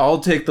I'll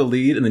take the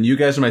lead, and then you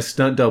guys are my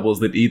stunt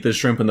doubles that eat the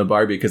shrimp and the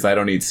Barbie because I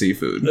don't eat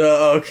seafood.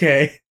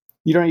 Okay.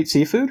 You don't eat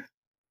seafood?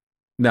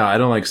 No, I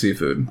don't like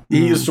seafood.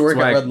 He used to work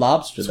That's at why Red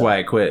Lobster. That's why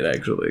I quit,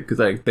 actually, because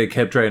they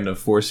kept trying to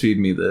force feed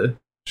me the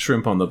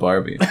shrimp on the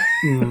Barbie.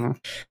 Mm.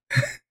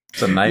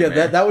 It's a nightmare.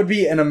 Yeah, that would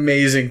be an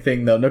amazing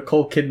thing, though.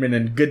 Nicole Kidman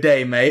and Good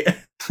Day, Mate.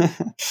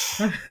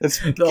 It's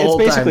whole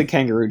basically time.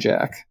 Kangaroo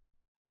Jack.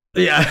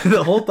 Yeah,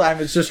 the whole time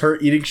it's just her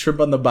eating shrimp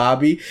on the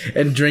Bobby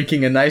and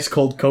drinking a nice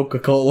cold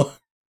Coca-Cola.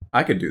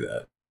 I could do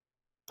that.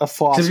 A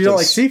Foster's. Because you don't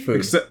like seafood.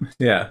 Except,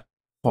 yeah,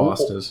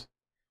 Foster's.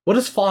 What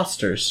is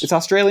Foster's? It's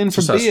Australian for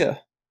Just us. beer.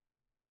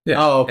 Yeah,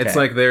 Oh, okay. It's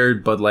like their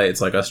Bud Light. It's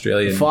like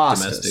Australian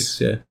Foster's.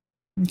 domestics. Yeah,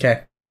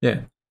 Okay.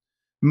 yeah.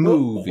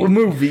 Movie.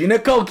 Movie.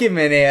 Nicole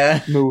Kidman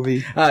here.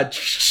 Movie.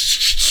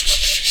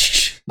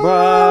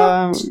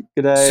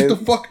 Good day. Sit the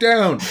fuck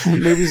down.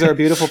 Movies are a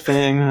beautiful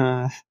thing.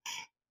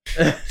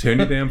 Turn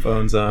your damn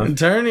phones on.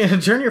 Turn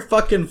your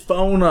fucking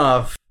phone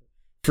off,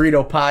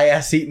 Frito pie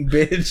ass eating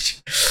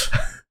bitch.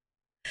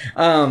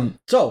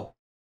 So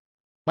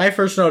my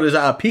first note is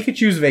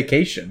Pikachu's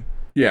Vacation,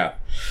 Yeah,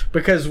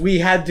 because we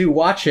had to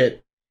watch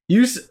it.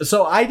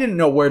 So I didn't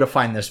know where to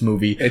find this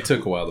movie. it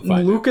took a while to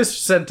find. Lucas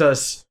sent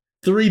us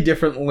 3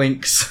 different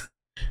links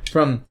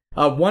from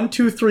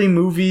 123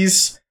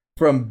 movies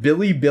from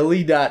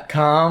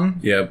BillyBilly.com,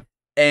 Yep.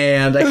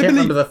 and I can't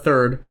remember the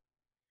third.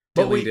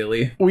 But Dilly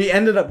dilly. we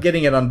ended up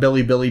getting it on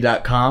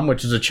BillyBilly.com,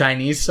 which is a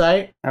Chinese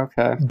site.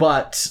 Okay.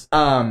 But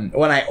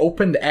when I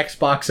opened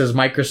Xbox's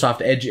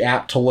Microsoft Edge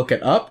app to look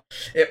it up,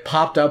 it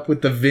popped up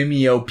with the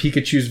Vimeo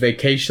Pikachu's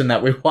Vacation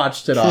that we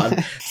watched it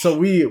on. So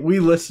we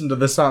listened to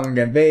the song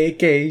again.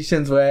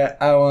 Vacation's where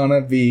I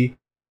wanna be.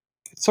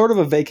 It's sort of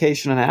a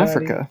vacation in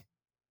Africa.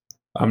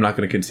 I'm not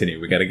going to continue.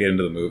 We got to get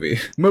into the movie.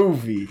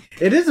 Movie.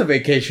 It is a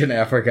vacation in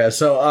Africa.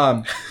 So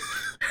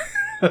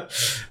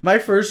my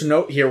first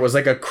note here was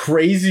like a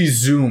crazy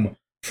zoom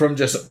from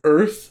just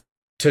Earth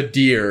to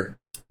deer.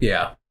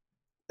 Yeah,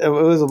 It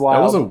was a that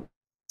wild, was a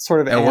sort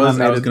of That was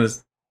animated.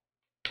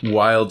 gonna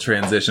wild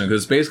transition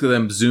because basically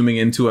them zooming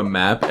into a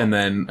map and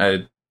then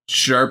a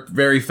sharp,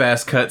 very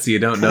fast cut, so you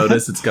don't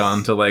notice it's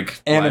gone to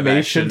like live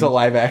Animation action. to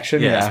live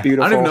action. Yeah, Yeah. It's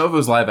beautiful. I don't even know if it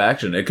was live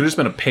action. It could have just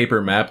been a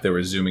paper map they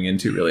were zooming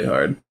into really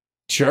hard.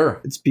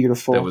 Sure. It's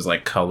beautiful. That was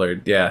like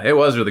colored. Yeah, it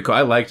was really cool.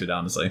 I liked it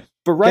honestly.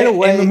 But right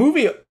away, in the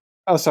movie.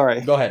 oh,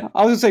 sorry. Go ahead.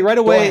 I was gonna say right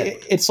ahead. away,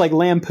 it's like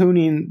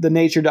lampooning the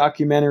nature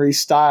documentary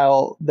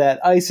style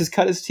that Ice has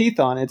cut his teeth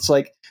on. It's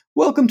like,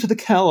 welcome to the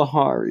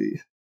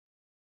Kalahari.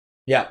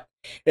 Yeah.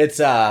 It's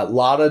a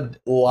lot of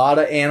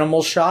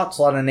animal shots,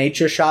 a lot of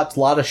nature shots, a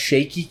lot of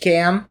shaky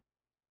cam.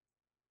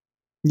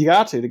 You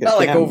got to get Not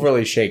like cam.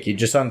 overly shaky,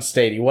 just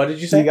unsteady. What did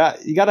you say?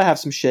 You got to have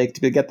some shake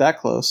to get that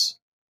close.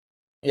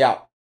 Yeah.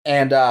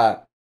 And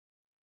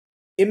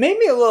it made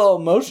me a little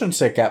motion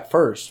sick at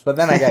first, but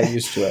then I got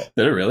used to it.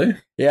 Did it really?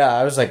 Yeah,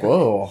 I was like,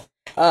 whoa.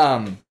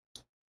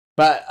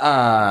 But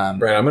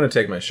Right, I'm gonna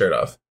take my shirt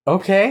off.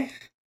 okay.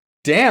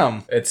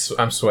 Damn.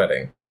 I'm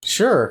sweating.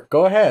 Sure,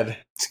 go ahead.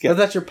 Let's But get-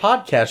 that's your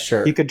podcast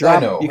shirt. You could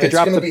drop. You could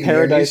drop the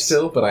paradise.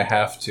 still, but I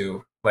have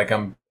to. Like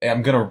I'm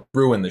gonna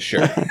ruin the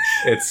shirt.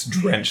 It's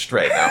drenched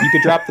right now. You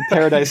could drop the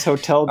Paradise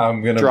Hotel. I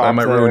drop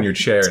might there. ruin your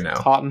chair It's now.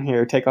 hot in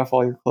here. Take off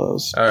all your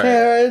clothes. All right.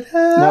 Paradise.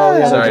 No,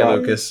 yeah, Sorry, drop.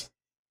 Lucas.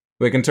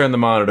 We can turn the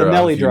monitor The off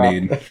Nelly if you drop.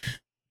 need.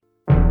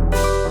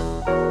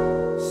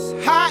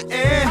 I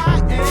am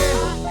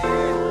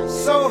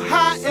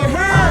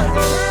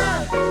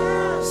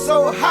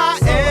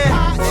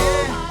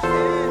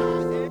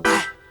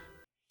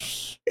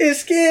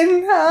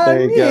skin on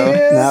There you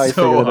go. Now you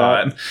So figured it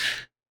out. hot.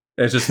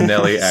 It's just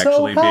Nelly So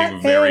actually hot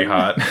being very in-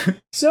 hot,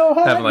 So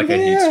hot having like a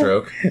heat here.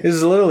 stroke.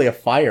 There's literally a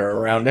fire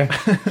around him.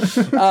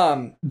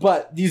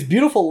 But these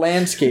beautiful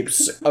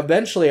landscapes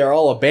eventually are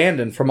all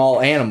abandoned from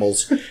all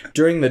animals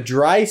during the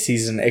dry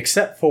season,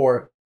 except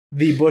for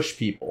the bush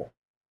people.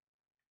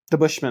 The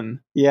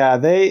Bushmen. Yeah,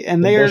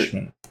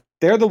 Bushmen.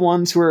 they're the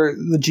ones who are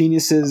the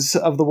geniuses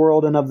of the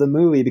world and of the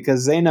movie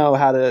because they know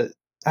how to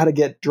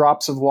get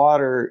drops of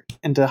water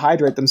and to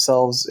hydrate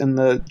themselves in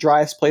the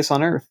driest place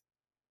on earth.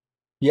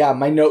 Yeah,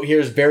 my note here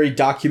is very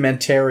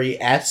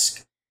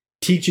documentary-esque,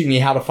 teaching me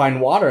how to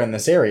find water in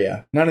this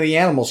area. None of the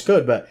animals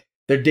could, but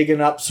they're digging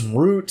up some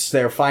roots,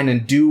 they're finding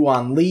dew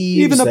on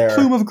leaves. Even a they're-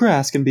 plume of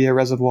grass can be a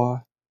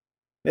reservoir.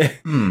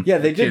 Yeah,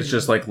 they did. It's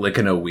just like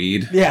licking a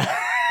weed. Yeah.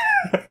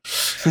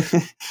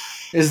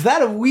 Is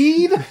that a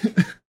weed?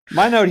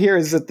 My note here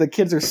is that the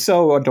kids are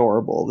so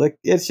adorable. Like,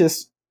 it's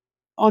just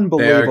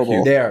unbelievable.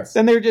 cute. There.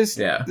 And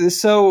Yeah. they're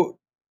so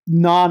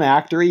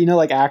non-actory,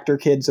 like actor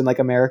kids in like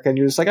America, and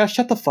you're just like, oh,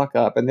 shut the fuck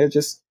up. And it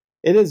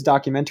is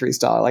documentary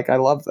style. Like, I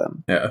love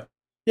them. Yeah.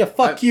 Yeah,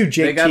 fuck you,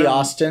 they JT got 'em-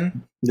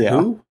 Austin. Yeah.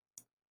 Who?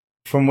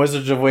 From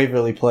Wizards of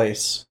Waverly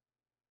Place.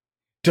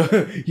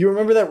 You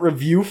remember that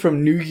review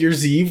from New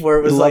Year's Eve where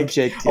it was Love like,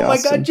 Jake T. oh my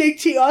Austin. god,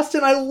 JT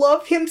Austin, I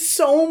love him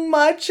so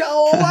much.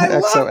 Oh, I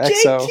love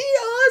XOXO. JT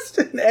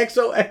Austin.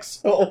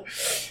 XOXO.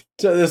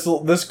 So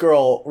this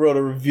girl wrote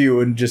a review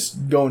and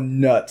just going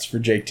nuts for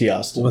JT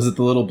Austin. Was it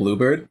the little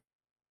bluebird?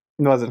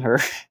 It wasn't her.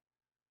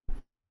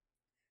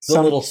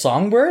 The little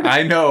songbird?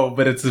 I know,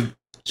 but it's a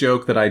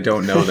joke that I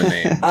don't know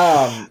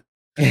the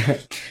name.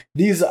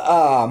 These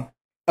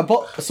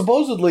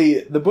supposedly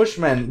the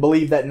Bushmen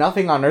believe that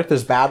nothing on Earth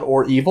is bad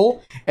or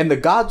evil, and the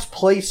gods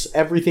place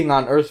everything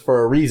on Earth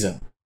for a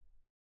reason.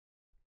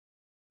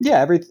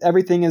 Yeah,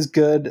 everything is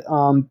good.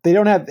 They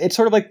don't have. It's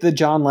sort of like the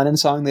John Lennon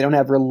song. They don't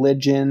have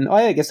religion. Oh,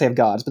 I guess they have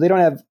gods, but they don't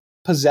have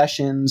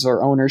possessions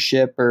or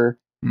ownership or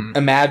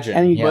Imagine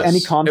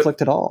any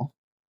conflict at all.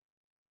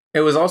 It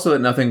was also that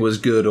nothing was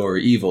good or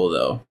evil,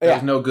 though. There Yeah.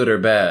 was no good or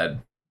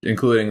bad,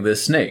 including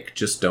this snake.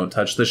 Just don't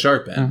touch the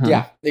sharp end. Mhm.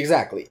 Yeah,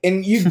 exactly.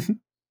 And you,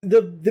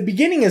 the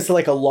beginning is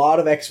like a lot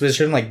of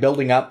exposition, like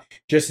building up,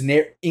 just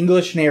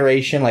English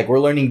narration. Like we're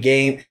learning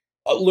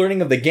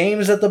of the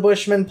games that the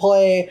Bushmen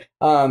play.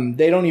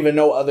 They don't even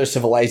know other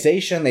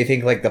civilization. They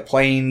think like the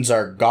planes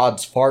are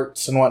God's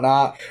farts and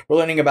whatnot. We're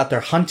learning about their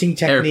hunting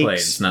techniques.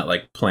 Airplanes, not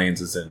like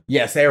planes as in.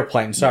 Yes,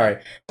 airplanes. Sorry.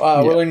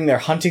 We're learning their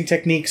hunting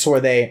techniques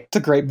where they The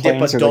Great dip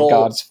Plains a are the dull-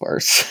 gods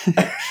first.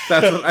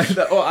 That's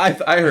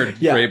what I heard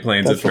Yeah, Great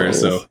Planes at that's what it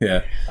first, so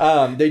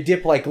yeah. They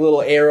dip like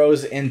little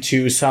arrows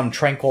into some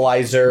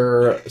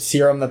tranquilizer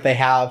serum that they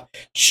have,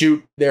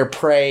 shoot their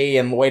prey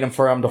and wait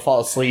for them to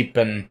fall asleep,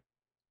 and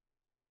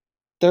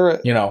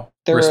they're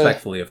they're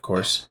Respectfully, of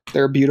course.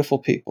 they're beautiful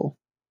people.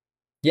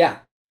 yeah.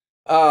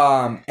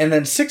 And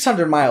then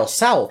 600 miles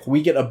south,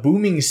 we get a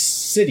booming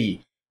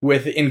city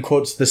with, in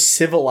quotes, the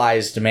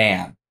civilized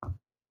man.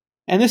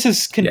 And this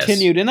is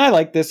continued, and I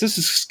like this. This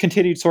is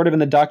continued sort of in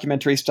the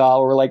documentary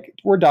style, where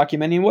we're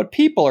documenting what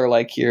people are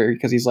like here,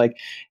 because he's like,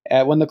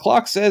 when the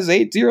clock says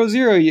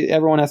 8:00,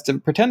 everyone has to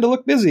pretend to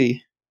look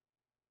busy.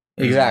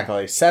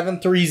 Exactly.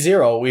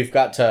 730, we've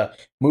got to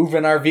move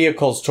in our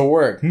vehicles to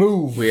work.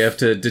 Move. We have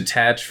to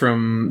detach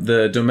from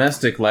the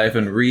domestic life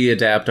and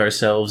readapt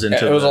ourselves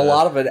into It was a the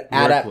lot of an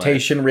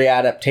adaptation,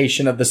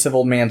 readaptation of the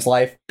civil man's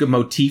life.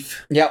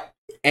 motif. Yep.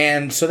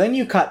 And so then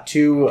you cut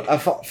to,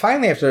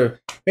 finally after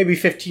maybe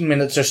 15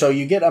 minutes or so,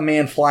 you get a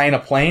man flying a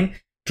plane,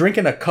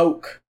 drinking a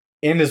Coke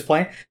in his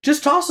plane,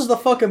 just tosses the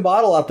fucking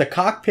bottle out the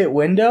cockpit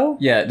window.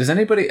 Yeah, has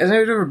anybody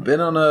ever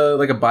been on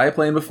a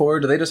biplane before?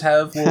 Do they just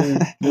have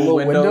little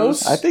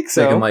windows? I think They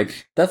so. can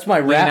like That's my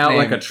lean rap out name,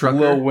 like a trucker.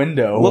 Little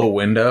Window. little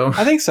window.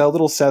 I think so.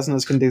 Little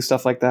Cessnas can do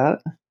stuff like that.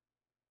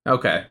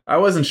 Okay, I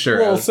wasn't sure.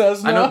 Little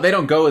Cessna. I know they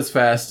don't go as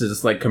fast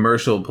as like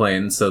commercial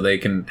planes, so they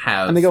can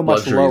have And they go much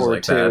luxuries lower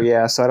like too, that.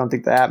 yeah. So I don't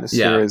think the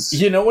atmosphere Yeah. is.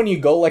 You know when you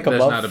go like There's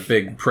above, not a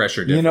big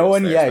pressure difference. you know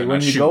when there, so they're when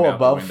not you shooting go out the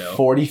above window.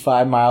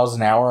 45 miles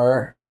an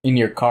hour in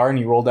your car and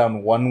you roll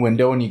down one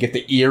window and you get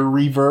the ear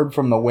reverb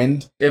from the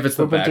wind If it's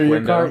the flipping back through your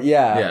window, car,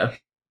 yeah. yeah.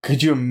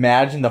 Could you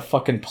imagine the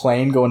fucking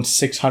plane going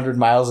 600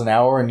 miles an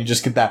hour and you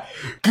just get that?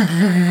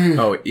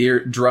 Oh,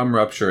 ear drum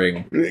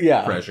rupturing.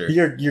 Yeah, pressure.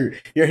 Your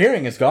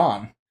hearing is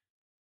gone.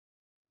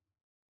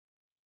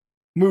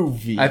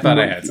 Movie. I thought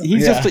I had something.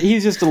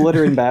 He's just a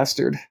littering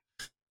bastard.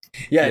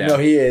 Yeah, no,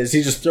 he is.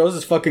 He just throws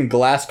his fucking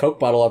glass Coke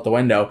bottle out the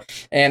window,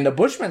 and the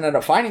Bushmen end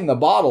up finding the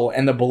bottle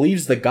and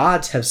believes the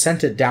gods have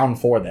sent it down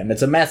for them.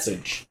 It's a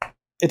message.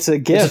 It's a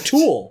gift. It's a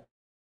tool.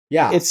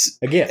 Yeah, It's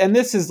a gift. and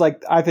this is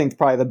like I think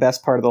probably the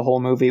best part of the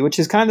whole movie, which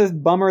is kind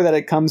of bummer that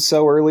it comes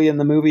so early in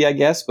the movie, I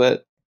guess.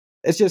 But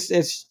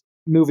it's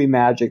movie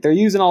magic. They're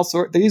using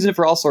it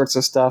for all sorts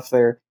of stuff.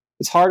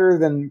 It's harder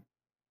than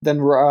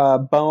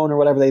bone or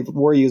whatever they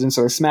were using,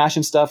 so they're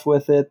smashing stuff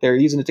with it. They're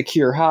using it to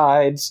cure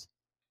hides.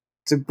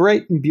 It's a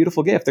great and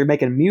beautiful gift. They're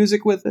making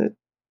music with it.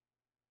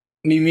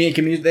 You make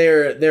him.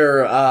 They're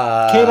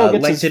Cable gets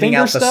his lengthening finger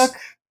out the stuck.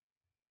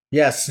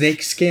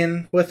 snake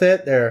skin with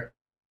it. They're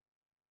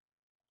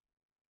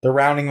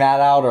rounding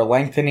that out or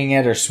lengthening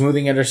it or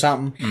smoothing it or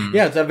something.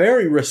 Yeah, it's a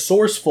very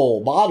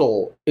resourceful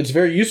bottle. It's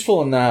very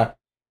useful in the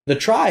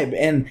tribe,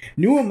 and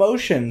new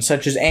emotions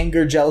such as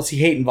anger, jealousy,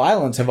 hate, and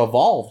violence have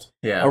evolved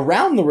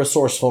around the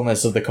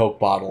resourcefulness of the Coke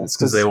bottle. It's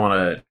because they want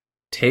to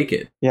take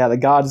it. Yeah, the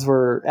gods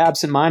were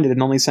absent-minded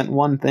and only sent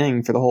one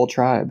thing for the whole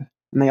tribe,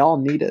 and they all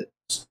need it.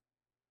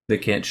 They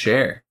can't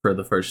share for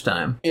the first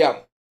time. Yeah.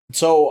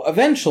 So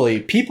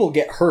eventually, people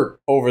get hurt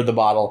over the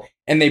bottle,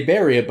 and they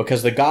bury it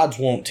because the gods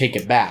won't take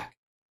it back.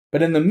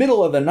 But in the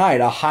middle of the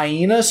night, a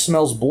hyena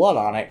smells blood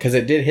on it because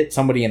it did hit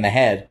somebody in the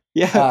head.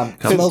 Yeah,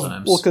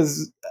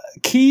 because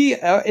Key,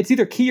 it's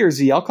either Key or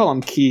Z. I'll call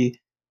him Key,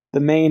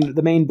 the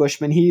main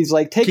bushman. He's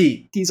like,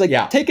 take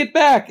it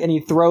back, and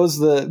he throws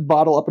the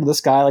bottle up into the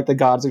sky like the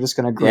gods are just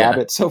going to grab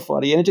it. So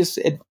funny, and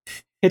it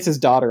hits his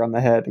daughter on the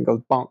head and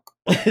goes bonk,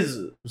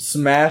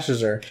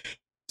 smashes her.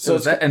 So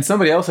and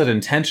somebody else had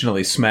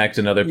intentionally smacked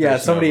another person. Yeah,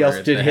 somebody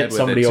else did hit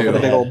somebody over the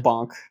big old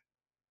bonk.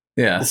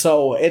 Yeah.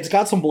 So it's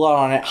got some blood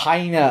on it.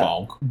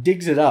 Hyena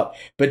digs it up,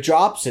 but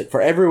drops it for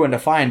everyone to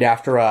find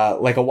after a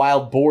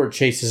wild boar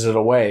chases it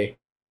away.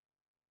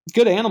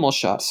 Good animal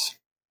shots.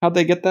 How'd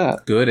they get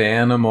that? Good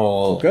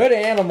animal. Because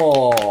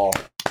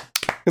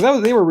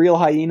they were real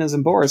hyenas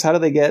and boars. How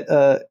did they get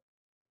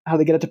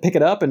it to pick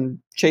it up and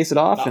chase it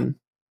off? And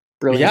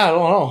brilliant. Yeah, I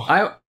don't know.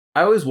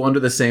 I always wonder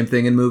the same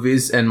thing in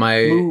movies, and my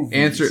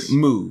answer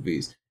in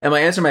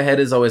my head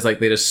is always like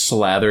they just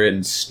slather it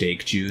in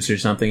steak juice or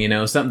something,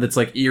 something that's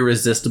like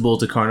irresistible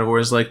to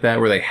carnivores like that,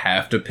 where they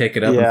have to pick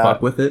it up and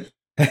fuck with it.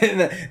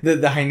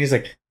 the hyena's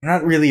like, I'm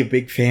not really a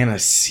big fan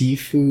of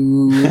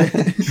seafood.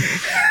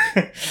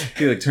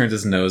 He like turns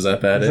his nose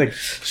up at it. Like,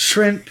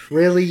 shrimp,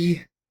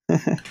 really?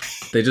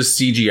 They just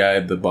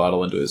CGI'd the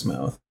bottle into his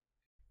mouth.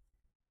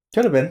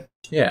 Could have been.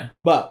 Yeah.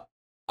 But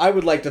I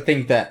would like to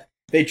think that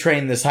they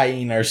trained this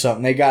hyena or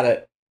something. They got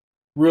it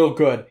real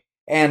good.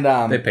 And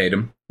they paid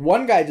him.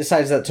 One guy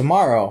decides that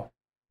tomorrow,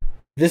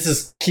 this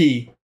is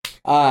key,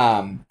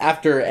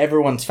 after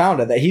everyone's found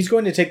it, that he's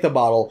going to take the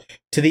bottle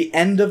to the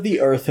end of the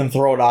earth and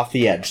throw it off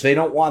the edge. They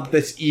don't want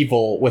this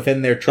evil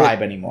within their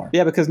tribe anymore.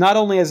 Yeah, because not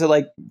only is it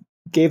like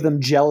gave them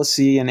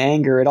jealousy and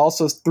anger, it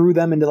also threw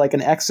them into like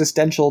an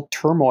existential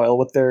turmoil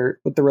with the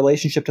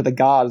relationship to the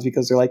gods,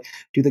 because they're like,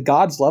 do the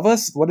gods love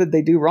us? What did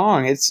they do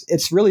wrong?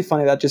 It's really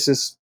funny that just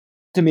is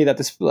to me that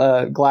this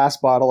glass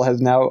bottle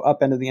has now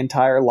upended the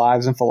entire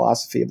lives and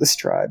philosophy of this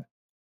tribe.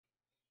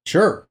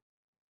 Sure.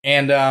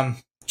 And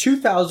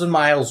 2,000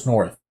 miles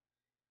north,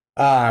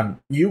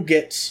 you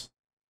get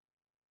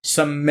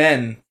some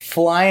men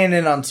flying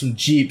in on some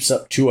jeeps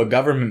up to a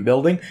government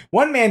building.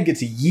 One man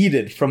gets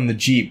yeeted from the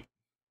jeep.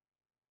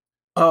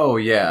 Oh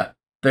yeah,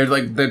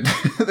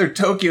 they're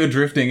Tokyo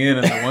drifting in,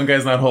 and the one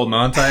guy's not holding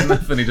on tight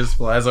enough, and he just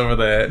flies over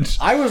the edge.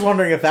 I was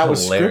wondering if that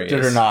was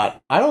scripted or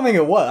not. I don't think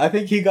it was. I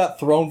think he got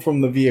thrown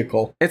from the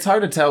vehicle. It's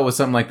hard to tell with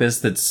something like this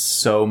that's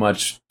so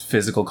much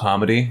physical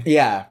comedy.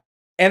 Yeah.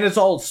 And it's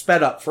all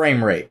sped up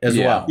frame rate as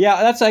well. Yeah,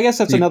 I guess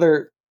that's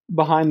another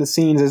behind the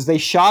scenes, is they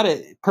shot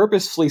it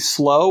purposefully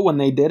slow when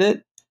they did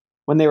it,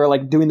 when they were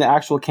like doing the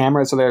actual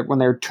camera. So when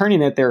they're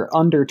turning it, they're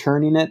under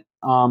turning it.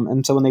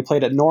 And so when they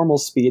played at normal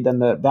speed, then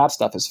that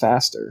stuff is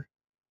faster,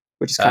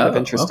 which is kind of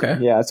interesting.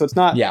 Okay. Yeah, so it's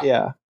not.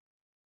 Yeah.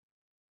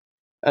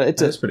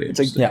 It's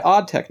an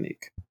odd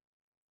technique.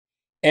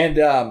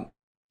 And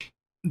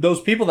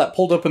those people that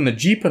pulled up in the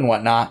jeep and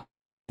whatnot,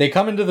 they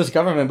come into this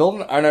government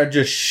building and are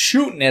just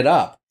shooting it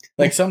up.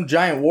 Like some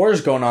giant war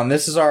is going on.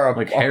 This is our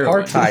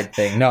apartheid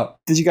thing. No.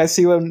 Did you guys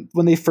see when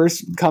they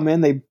first come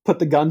in, they put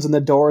the guns in the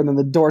door, and then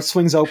the door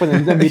swings open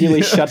and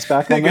immediately shuts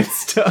back on them?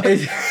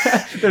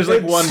 There's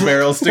like one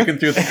barrel sticking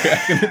through the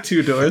crack in the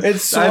two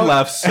doors. I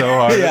laughed so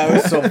hard. Yeah, it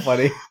was so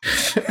funny.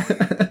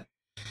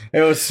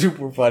 It was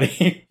super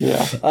funny.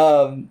 Yeah.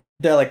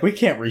 They're like, we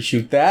can't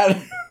reshoot that.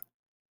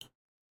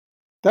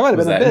 That might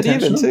have been a bit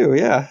even too.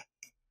 Yeah.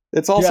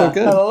 It's also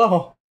good. I don't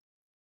know.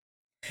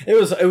 It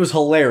was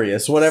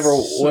hilarious. Whatever.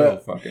 So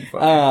fucking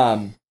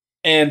funny.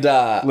 And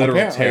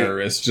literal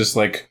terrorists just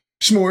like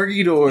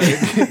Schmorgy door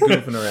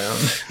goofing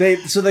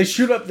around. They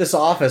shoot up this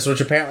office,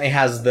 which apparently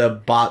has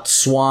the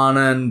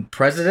Botswanan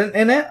president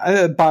in it.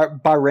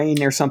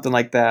 Bahrain or something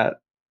like that.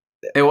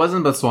 It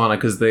wasn't Botswana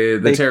because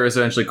the terrorists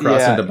eventually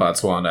crossed into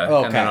Botswana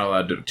and they're not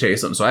allowed to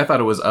chase them. So I thought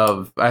it was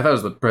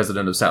the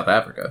president of South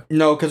Africa.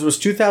 No, because it was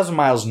 2,000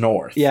 miles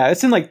north. Yeah,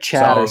 it's in like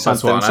Chad or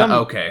something.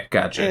 Okay,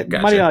 gotcha. It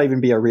might not even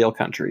be a real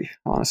country,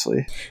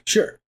 honestly.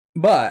 Sure,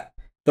 but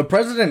the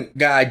president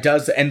guy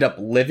does end up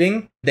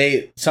living.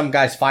 Some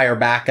guys fire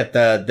back at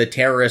the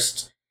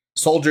terrorist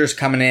soldiers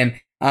coming in,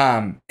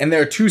 and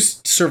there are two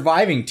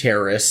surviving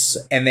terrorists,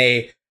 and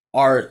they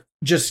are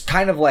just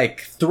kind of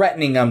like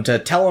threatening them to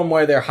tell them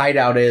where their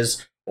hideout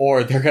is,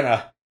 or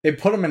they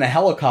put them in a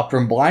helicopter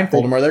and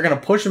blindfold them, or they're gonna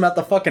push them out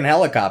the fucking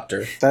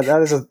helicopter.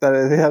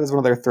 That is one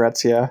of their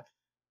threats, yeah.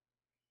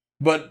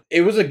 But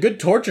it was a good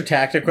torture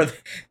tactic where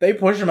they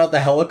pushed them out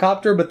the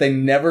helicopter, but they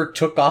never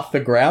took off the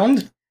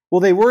ground. Well,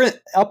 they were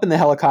up in the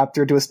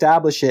helicopter to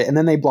establish it, and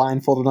then they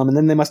blindfolded them, and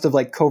then they must have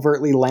like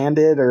covertly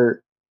landed,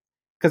 or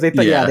because they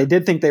thought, Yeah. they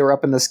did think they were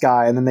up in the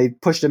sky, and then they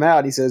pushed him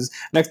out. He says,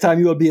 "Next time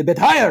you will be a bit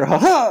higher." Ha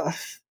ha.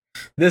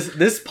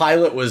 This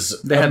pilot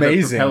was They had the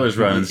amazing. propellers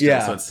running still,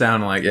 Yeah. so it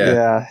sounded like,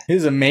 Yeah. It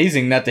was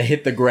amazing not to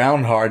hit the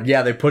ground hard.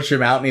 Yeah, they push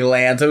him out and he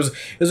lands. It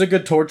was a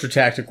good torture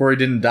tactic where he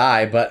didn't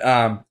die. But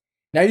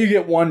now you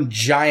get one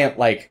giant,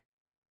 like,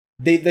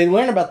 they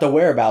learn about the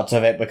whereabouts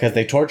of it because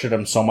they tortured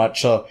him so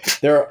much. So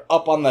they're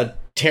up on the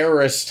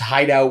terrorist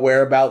hideout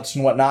whereabouts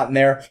and whatnot, and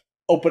they're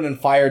opening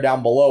fire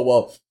down below.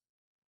 Well,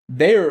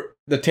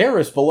 the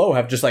terrorists below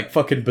have just like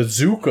fucking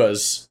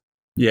bazookas.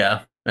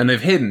 Yeah. And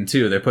they've hidden,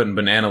 too. They're putting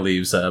banana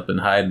leaves up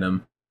and hiding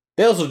them.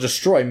 They also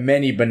destroy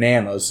many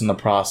bananas in the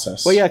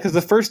process. Well, yeah, because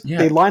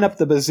they line up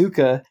the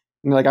bazooka,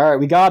 and they're like, "All right,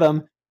 we got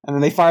him." And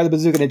then they fire the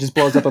bazooka, and it just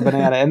blows up a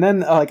banana. And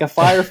then like a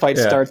firefight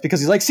Yeah. starts because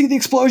he's like, "See the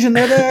explosion?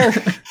 They're there."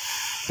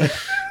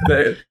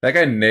 That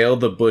guy nailed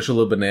the bushel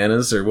of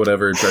bananas, or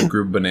whatever that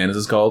group of bananas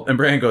is called. And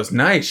Brand goes,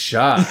 "Nice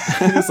shot."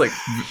 It's like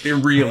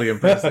really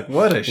impressive.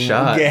 What a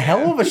shot. Yeah,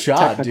 hell of a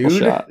shot, Technical dude.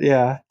 shot,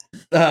 yeah.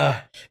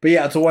 But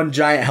yeah, it's a one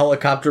giant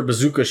helicopter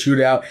bazooka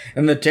shootout,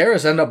 and the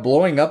terrorists end up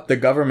blowing up the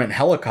government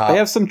helicopter. They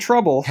have some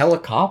trouble.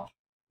 Helicopter?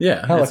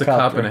 Yeah, it's a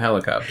cop in a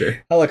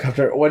helicopter.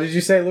 Helicopter. What did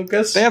you say,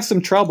 Lucas? They have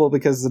some trouble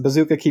because the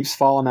bazooka keeps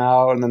falling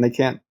out, and then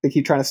they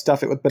keep trying to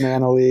stuff it with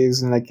banana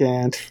leaves, and they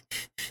can't.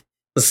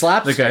 The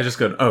slapstick. The guy just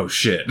going, "Oh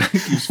shit."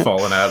 Keeps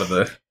falling out of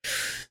the...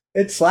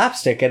 It's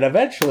slapstick, and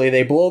eventually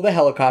they blow the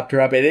helicopter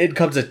up, and in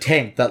comes a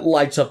tank that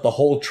lights up the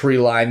whole tree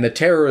line. The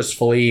terrorists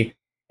flee,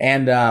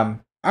 and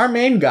our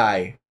main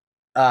guy,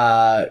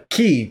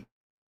 Key,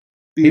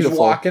 Beautiful. he's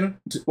walking,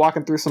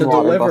 Walking through some to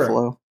water deliver.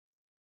 buffalo.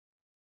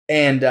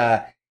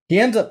 and he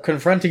ends up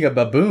confronting a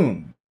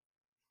baboon.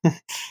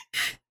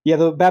 Yeah,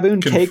 the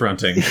baboon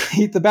Confronting.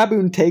 the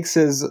baboon takes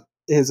his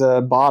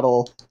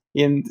bottle,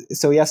 and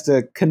so he has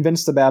to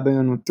convince the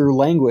baboon through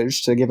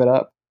language to give it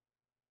up.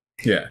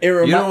 Yeah. It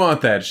You don't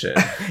want that shit.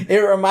 It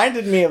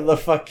reminded me of the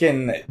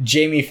fucking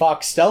Jamie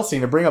Foxx stealth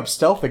scene, to bring up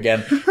stealth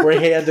again, where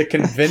he had to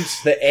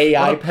convince the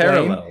AI What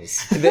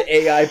parallels. the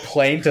AI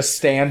plane to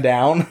stand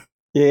down.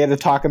 Yeah, he had to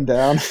talk him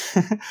down.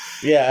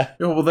 Yeah.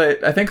 Well,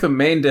 I think the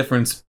main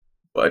difference...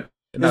 But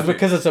It's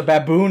because it's a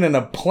baboon and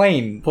a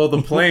plane. Well,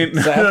 the plane...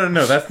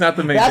 No, that's not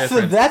the main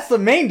difference. That's the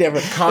main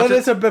difference. But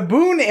it's a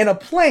baboon and a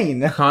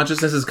plane.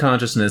 Consciousness is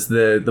consciousness.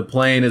 The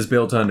plane is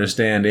built to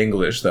understand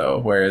English, though,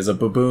 whereas a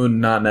baboon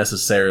not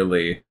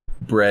necessarily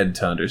bred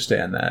to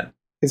understand that.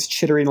 His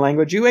chittering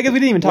language. I guess we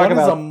didn't even talk One is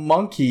a about.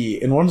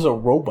 monkey and one's a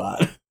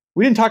robot.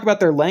 We didn't talk about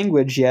their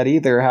language yet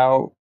either.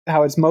 How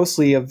it's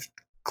mostly of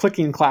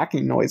clicking,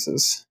 clacking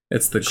noises.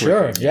 It's the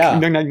Sure, clicking. yeah.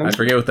 I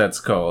forget what that's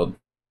called.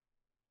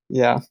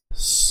 Yeah.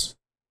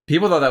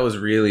 People thought that was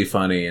really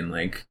funny in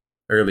like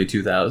early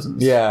 2000s.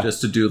 Yeah.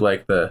 Just to do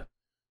like to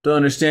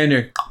understand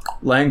your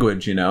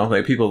language, you know?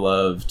 Like people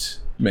loved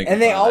making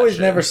And they fun of that always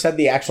shit. never said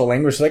the actual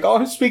language. Like, oh,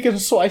 I'm speaking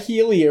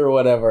Swahili or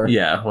whatever.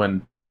 Yeah,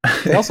 when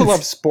They also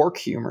loved spork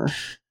humor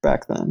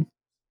back then.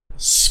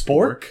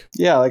 Spork?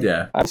 Yeah, like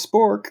Yeah. I have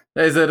spork.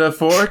 Is it a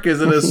fork?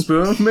 Is it a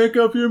spoon? Make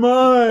up your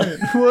mind.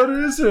 What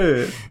is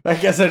it? I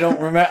guess I don't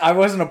remember. I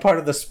wasn't a part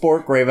of the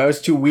spork rave. I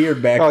was too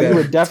weird back Oh, then. you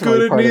were definitely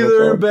Good at part of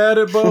neither it. and bad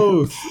at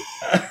both.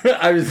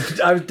 I was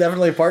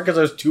definitely a part because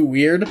I was too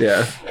weird.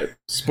 Yeah.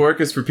 Spork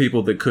is for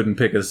people that couldn't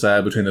pick a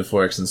side between the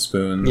forks and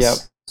spoons. Yep.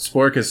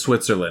 Spork is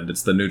Switzerland.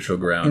 It's the neutral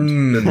ground.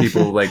 Mm. And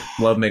people like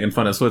love making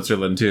fun of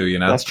Switzerland too, you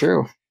know? That's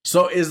true.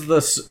 So is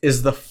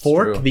the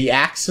fork true. the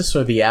Axis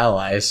or the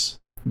Allies?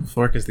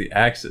 Fork is the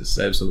axis,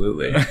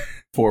 absolutely.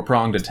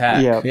 Four-pronged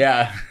attack. Yeah.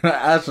 Yeah,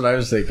 that's what I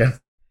was thinking.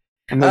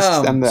 And,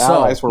 and the so,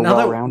 allies were now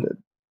that- well rounded.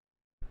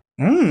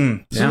 So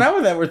Yeah. now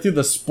that we're through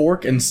the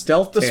spork and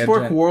stealth The tangent,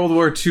 Spork World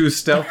War II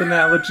stealth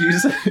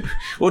analogies,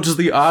 which is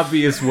the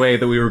obvious way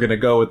that we were going to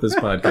go with this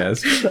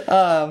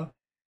podcast.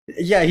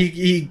 yeah,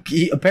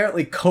 he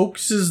apparently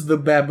coaxes the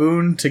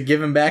baboon to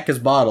give him back his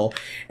bottle,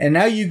 and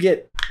now you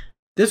get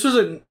this was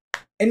an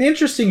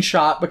interesting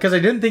shot because I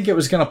didn't think it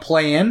was going to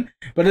play in,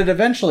 but it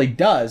eventually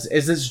does.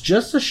 Is it's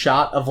just a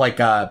shot of like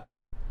a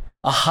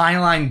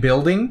highline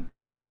building,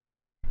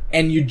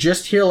 and you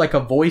just hear like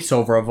a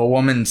voiceover of a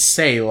woman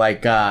say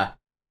like I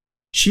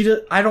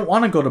don't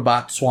want to go to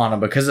Botswana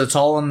because it's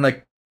all in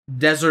the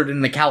desert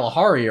in the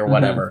Kalahari or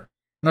whatever.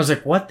 And I was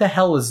like, what the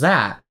hell is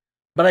that?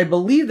 But I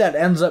believe that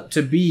ends up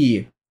to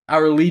be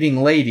our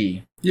leading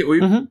lady. Yeah,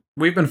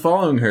 we've been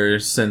following her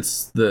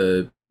since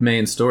the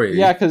main story.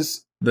 Yeah,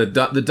 because the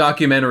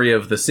documentary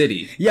of the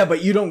city. Yeah,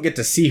 but you don't get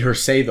to see her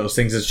say those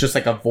things. It's just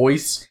like a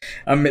voice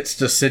amidst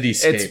a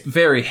cityscape. It's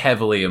very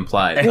heavily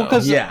implied. Well, though.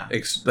 'cause- yeah.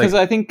 because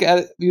I think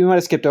you might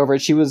have skipped over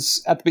it. She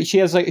was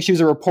she was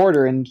a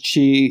reporter, and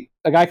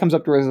a guy comes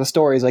up to her with a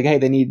story. He's like, "Hey,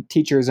 they need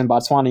teachers in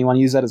Botswana. You want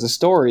to use that as a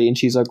story?" And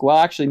she's like, "Well,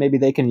 actually, maybe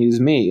they can use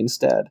me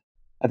instead."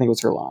 I think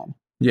was her line.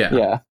 Yeah.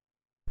 Yeah.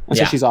 And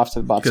Yeah. so she's off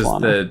to Because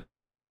Botswana.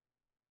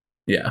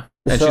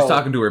 and So- she's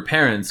talking to her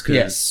parents because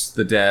Yes.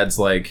 the dad's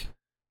like,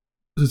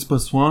 it's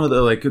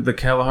Botswana, the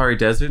Kalahari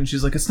Desert, and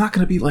she's like, it's not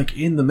gonna be like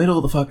in the middle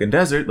of the fucking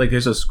desert. Like,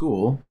 there's a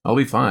school. I'll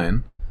be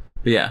fine.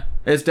 But yeah,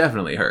 it's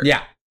definitely her.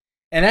 Yeah.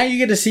 And now you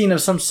get a scene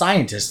of some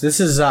scientist. This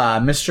is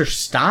Mr.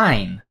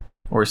 Stein.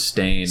 Or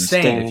Stain.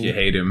 Stain. If you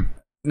hate him.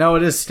 No,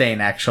 it is Stain,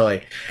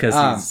 actually.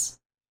 Because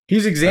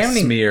he's a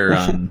examining smear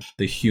on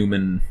the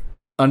human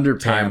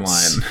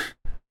underpants.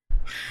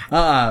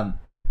 timeline.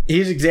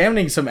 He's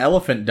examining some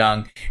elephant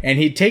dung, and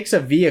he takes a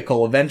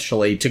vehicle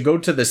eventually to go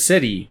to the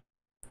city,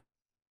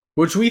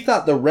 which we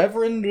thought the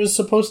Reverend was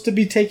supposed to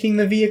be taking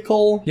the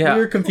vehicle. Yeah.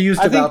 We were confused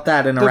I think about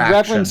that The interaction.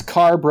 Reverend's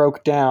car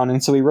broke down,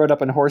 and so he rode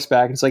up on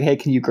horseback, and it's like, hey,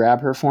 can you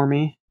grab her for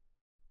me?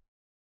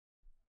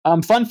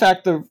 Fun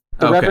fact, the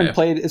Okay.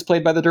 Reverend is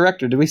played by the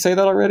director. Did we say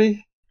that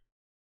already?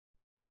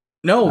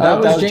 No, that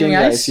was Jamie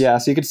Ice. Yeah,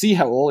 so you could see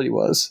how old he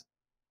was.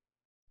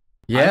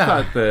 I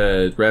thought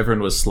the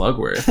Reverend was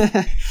Slugworth.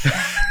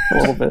 A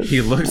little bit.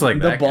 He looks like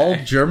the that bald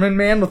guy. German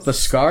man with the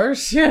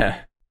scars?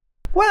 Yeah.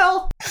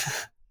 Well,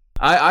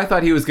 I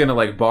thought he was gonna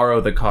like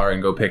borrow the car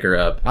and go pick her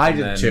up. I And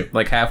did then, too.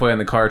 Like halfway on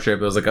the car trip,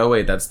 I was like, oh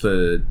wait, that's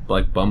the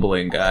like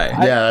bumbling guy.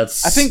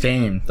 that's I think-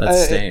 Stain.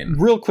 That's Stain.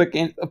 Real quick,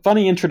 a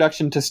funny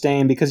introduction to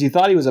Stain, because you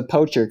thought he was a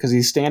poacher because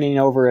he's standing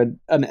over an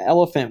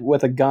elephant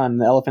with a gun.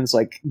 The elephant's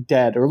like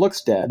dead or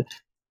looks dead.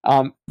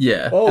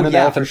 Yeah. Oh, and then the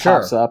yeah, elephant for sure.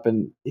 pops up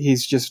and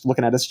he's just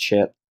looking at his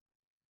shit.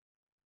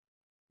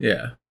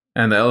 Yeah.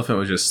 And the elephant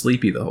was just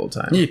sleepy the whole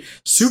time. Yeah,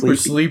 super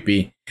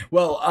sleepy.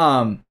 Well,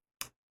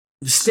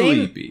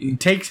 Stain Sleepy.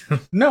 takes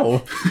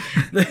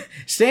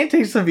Stan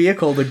takes the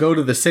vehicle to go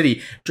to the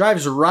city,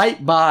 drives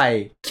right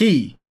by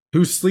Key,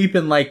 who's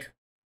sleeping like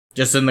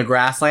just in the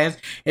grasslands.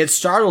 It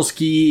startles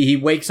Key. He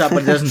wakes up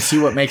and doesn't see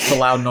what makes the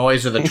loud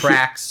noise or the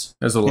tracks.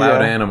 There's a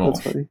loud Yeah, animal.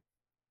 That's funny.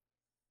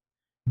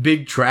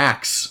 Big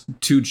tracks.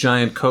 2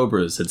 giant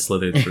cobras had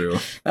slithered through.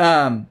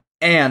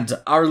 And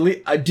our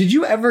did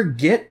you ever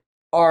get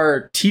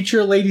our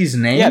teacher lady's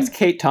name? Yeah, it's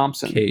Kate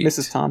Thompson. Kate.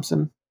 Mrs.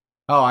 Thompson.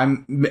 Oh, I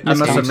must have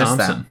Katie missed that.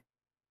 Thompson.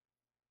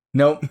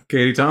 Nope,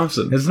 Katie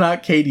Thompson. it's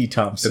not Katie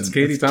Thompson. It's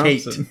Katie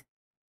Thompson. Kate.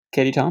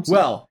 Katie Thompson.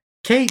 Well,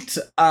 Kate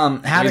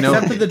had You know-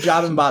 accepted the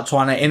job in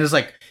Botswana and is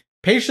like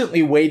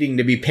patiently waiting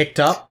to be picked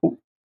up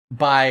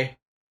by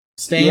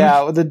Stain.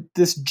 yeah,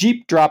 this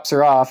Jeep drops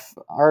her off,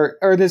 or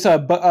this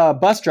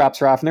bus drops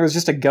her off, and there was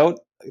just a goat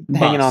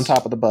hanging Bus. on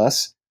top of the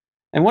bus.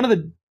 And one of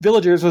the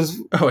villagers was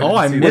I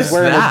didn't see missed that.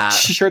 wearing that. a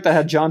shirt that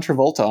had John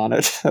Travolta on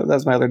it. That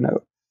was my other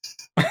note.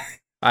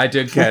 I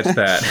did catch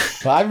that.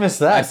 I missed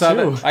that I saw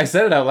too. that. I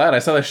said it out loud. I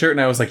saw the shirt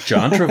and I was like,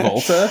 John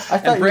Travolta? I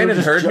thought you and Brandon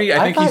were just heard me. I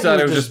think he thought thought you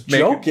I were was just just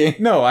joking.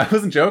 making. No, I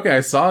wasn't joking. I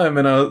saw him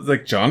and I was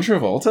like, John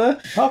Travolta?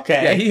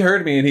 Okay. Yeah, he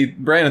heard me and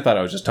Brandon thought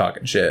I was just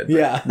talking shit.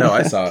 Yeah. No,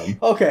 I saw him.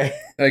 Okay.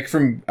 Like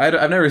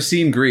I've never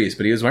seen Grease,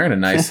 but he was wearing a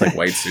nice like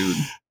white suit.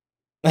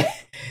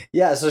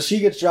 Yeah, so she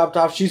gets dropped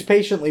off. She's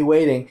patiently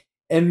waiting.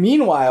 And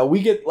meanwhile,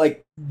 we get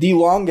like the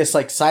longest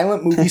like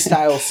silent movie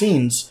style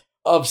scenes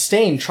of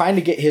Stain trying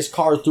to get his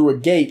car through a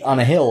gate on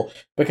a hill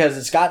because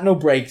it's got no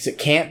brakes. It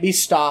can't be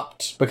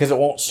stopped because it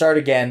won't start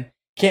again.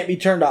 Can't be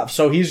turned off.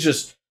 So he's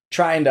just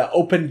trying to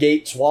open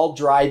gates while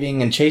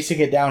driving and chasing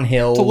it down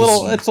hills.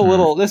 It's a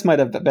little. This might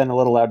have been a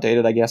little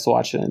outdated, I guess,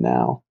 watching it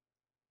now.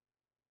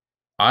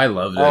 I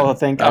loved it. Oh,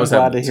 I'm I was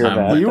glad having to the hear time of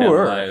that. my You damn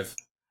were. life.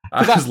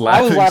 'Cause I was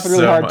laughing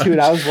really so hard much. too,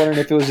 and I was wondering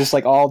if it was just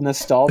like all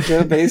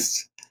nostalgia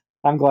based.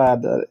 I'm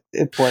glad that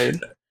it played.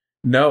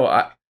 No,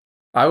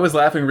 I was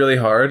laughing really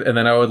hard, and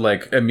then I would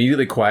like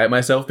immediately quiet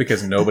myself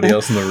because nobody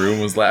else in the room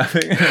was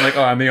laughing. I'm like,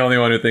 oh, I'm the only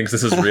one who thinks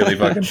this is really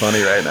fucking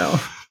funny right now.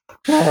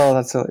 Oh,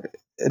 that's so.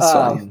 It's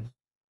funny.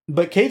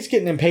 But Kate's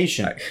getting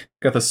impatient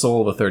Got the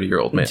soul of a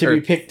 30-year-old man. to or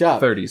be picked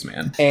up. 30s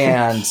man.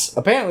 And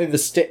apparently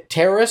the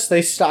terrorists,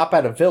 they stop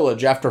at a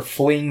village after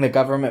fleeing the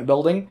government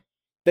building.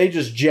 They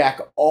just jack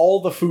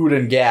all the food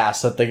and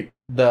gas at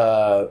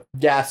the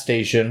gas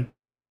station.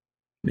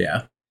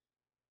 Yeah.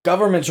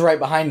 Government's right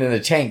behind in a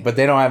tank, but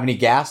they don't have any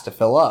gas to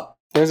fill up.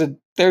 There's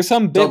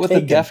some bit They'll with the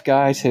take deaf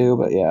guy too,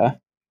 but yeah,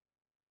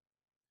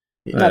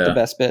 not the Yeah.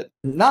 best bit.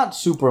 Not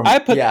super. I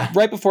put yeah.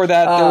 right before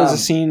that there was Um, a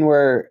scene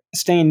where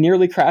Stain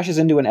nearly crashes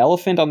into an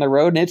elephant on the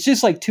road, and it's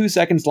just like 2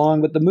 seconds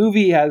long. But the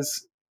movie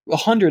has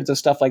hundreds of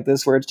stuff like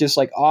this where it's just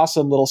like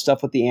awesome little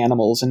stuff with the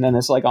animals, and then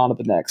it's like on to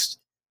the next.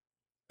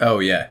 Oh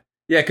yeah.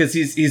 Yeah, because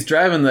he's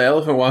driving, the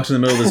elephant walks in the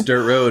middle of this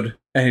dirt road,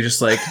 and he's just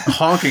like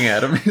honking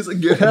at him. He's like,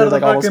 get out of the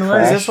Like, almost fucking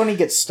crash. way. Is this when he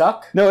gets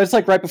stuck? No, it's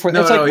like right before.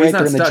 No, it's like no, right he's not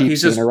during the stuck, Jeep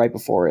he's scene just- or right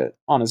before it,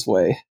 on his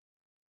way.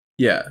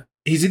 Yeah.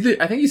 I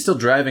think he's still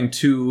driving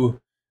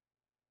to,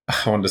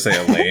 I wanted to say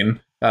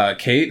Elaine,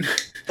 Kate.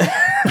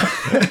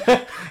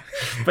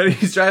 But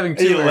he's driving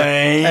to her,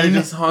 and he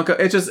just honk.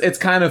 It's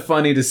kind of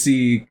funny to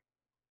see.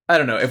 I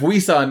don't know, if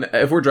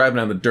we're driving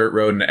down the dirt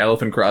road and an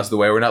elephant crosses the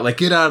way, we're not like,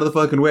 get out of the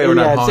fucking way. We're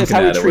Yeah, not it's honking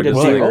how we at it. treat We're a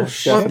just deer,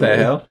 like, what the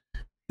definitely. hell?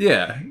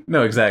 Yeah,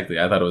 no, exactly.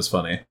 I thought it was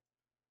funny.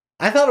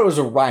 I thought it was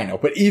a rhino,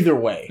 but either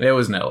way. It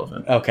was an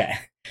elephant. Okay.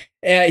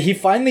 He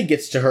finally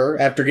gets to her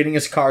after getting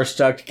his car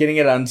stuck, getting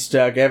it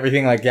unstuck,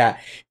 everything like that.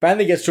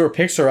 Finally gets to her,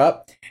 picks her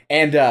up,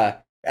 and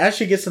as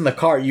she gets in the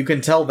car, you can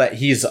tell that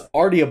he's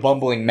already a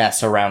bumbling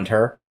mess around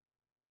her.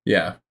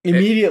 Yeah.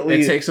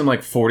 Immediately, It takes him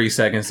like 40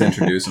 seconds to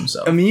introduce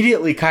himself.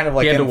 immediately kind of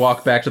like He had to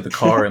walk back to the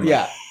car and like,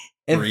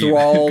 yeah, breathe,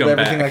 enthralled, come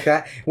everything back. like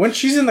that. When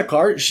she's in the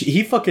car,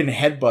 he fucking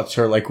headbutts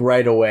her like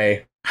right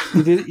away.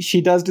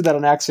 She does do that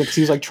on accident because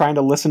he's like trying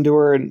to listen to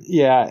her, and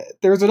yeah,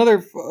 there was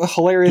another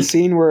hilarious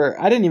scene where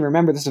I didn't even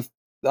remember this.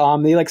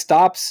 He like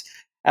stops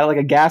at like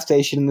a gas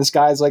station, and this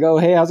guy's like, "Oh,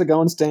 hey, how's it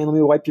going, Stain? Let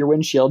me wipe your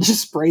windshield."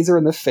 Just sprays her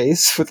in the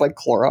face with like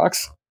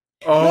Clorox.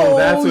 Oh,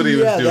 that's what he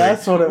was yeah, doing.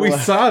 that's what it we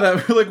was. saw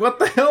that. We're like, what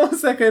the hell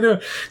is that guy doing?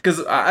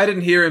 Because I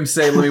didn't hear him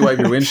say, let me wipe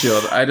your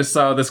windshield. I just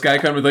saw this guy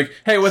come with like,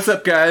 hey, what's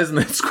up, guys? And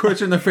then scorch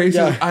her in the face.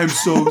 Yeah. Like, I'm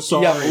so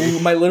sorry.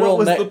 Yeah, my literal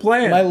what was the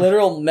plan? My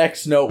literal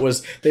next note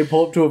was they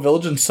pull up to a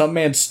village and some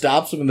man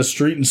stops him in the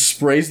street and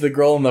sprays the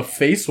girl in the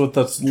face with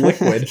this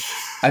liquid.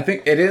 I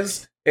think it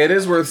is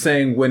worth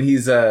saying when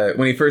he's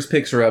when he first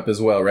picks her up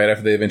as well, right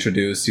after they've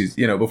introduced, he's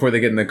before they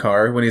get in the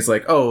car, when he's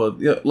like, oh,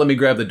 let me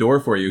grab the door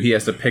for you. He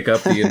has to pick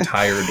up the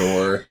entire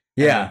door.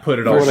 Yeah. And put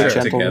it all What a back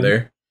gentleman.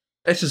 together.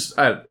 It's just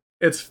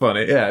it's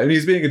funny. Yeah, and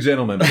he's being a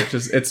gentleman, but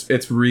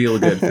it's real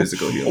good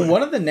physical humor.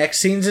 One of the next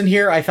scenes in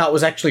here I thought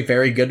was actually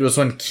very good was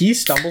when Key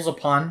stumbles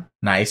upon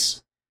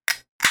nice.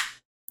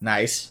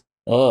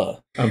 Ugh.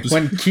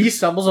 When Key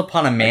stumbles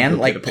upon a man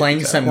like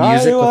playing some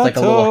music with like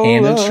a little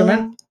hand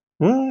instrument,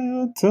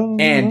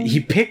 and he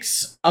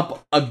picks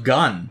up a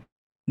gun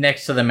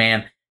next to the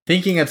man,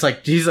 thinking it's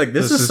like he's like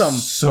this is some.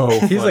 so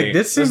He's funny. like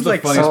this seems is the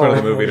like funniest so, part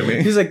of the movie to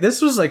me. He's like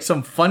this was like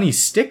some funny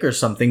stick or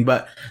something,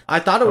 but I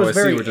thought it was I see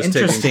very we're just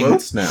taking interesting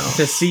quotes now.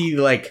 to see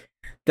like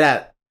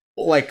that.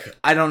 Like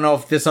I don't know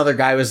if this other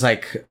guy was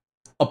like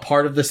a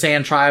part of the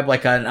Sand Tribe,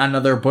 like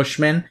another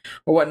Bushman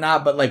or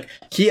whatnot, but like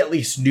he at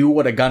least knew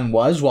what a gun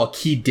was, while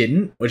Key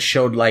didn't, which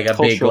showed like a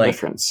Cultural big like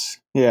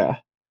difference. Yeah.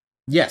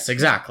 yes,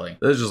 exactly.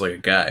 This is just like a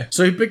guy.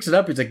 So he picks it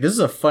up. He's like, "This is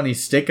a funny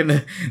stick,"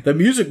 and the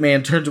music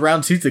man turns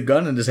around, sees the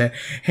gun in his hand,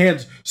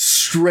 hands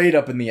straight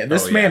up in the air.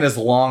 This Oh, yeah. man has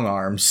long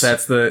arms.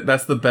 That's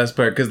the best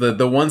part, because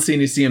the one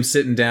scene you see him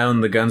sitting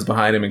down, the gun's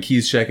behind him, and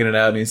Key's checking it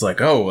out, and he's like,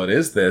 "Oh, what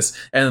is this?"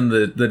 And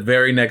the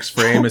very next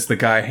frame is the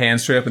guy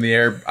hands straight up in the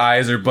air,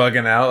 eyes are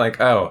bugging out, like,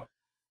 "Oh."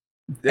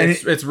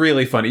 It's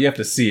really funny. You have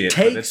to see it.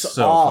 but it's takes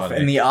so off funny.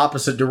 in the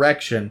opposite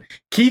direction.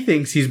 Key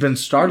thinks he's been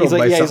startled He's like,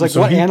 by yeah, he's something, like, so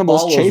what he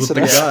animal's follows chasing with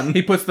the us? gun.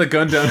 He puts the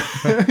gun down.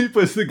 He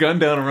puts the gun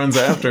down and runs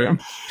after him.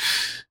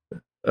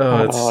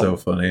 Oh, it's so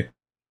funny.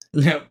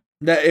 Yeah,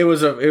 that it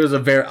was a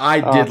very.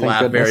 I did thank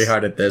laugh very goodness.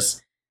 hard at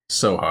this.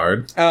 So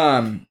hard.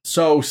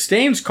 So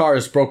Stain's car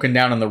is broken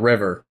down in the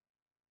river.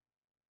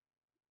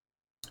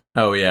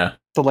 Oh yeah.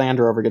 The Land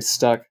Rover gets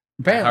stuck. I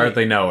Apparently,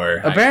 hardly know her.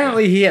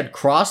 apparently he had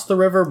crossed the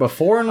river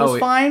before and was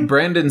fine.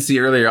 Brand didn't see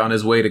earlier on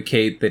his way to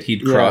Kate that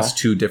he'd Yeah. crossed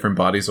two different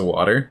bodies of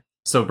water.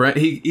 So Brand,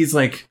 he's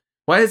like,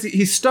 why is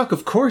he's stuck?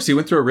 Of course, he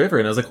went through a river,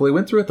 and I was like, well, he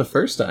went through it the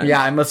first time. Yeah,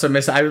 I must have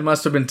missed. I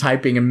must have been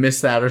typing and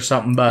missed that or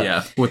something. But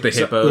yeah, with the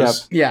So-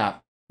 hippos. yeah.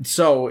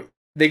 So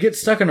they get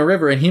stuck in a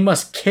river, and he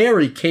must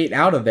carry Kate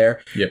out of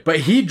there. Yep. But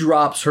he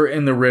drops her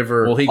in the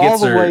river. Well, he All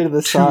gets the her way to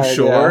the side,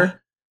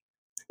 shore.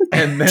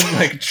 And then,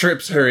 like,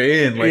 trips her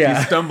in. Like, Yeah.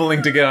 he's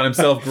stumbling to get on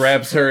himself,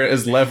 grabs her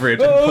as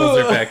leverage, and pulls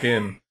her back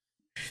in.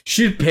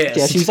 She's pissed.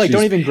 Yeah, she's like, She's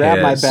don't even grab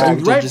my pissed.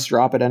 bag, Right. just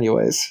drop it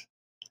anyways.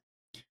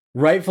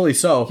 Rightfully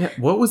so. Yeah,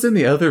 what was in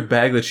the other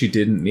bag that she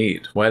didn't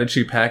need? Why did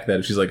she pack that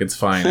if she's like, it's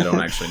fine, I don't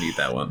actually need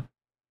that one?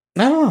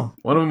 I don't know.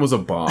 One of them was a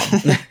bomb.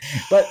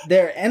 But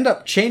they end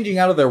up changing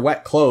out of their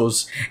wet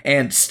clothes,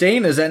 and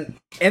Stain is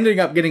ending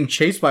up getting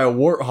chased by a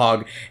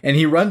warthog, and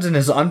he runs in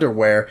his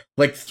underwear,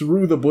 like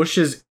through the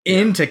bushes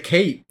into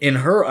Kate in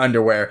her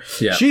underwear.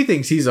 Yeah. She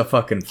thinks he's a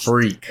fucking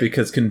freak.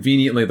 Because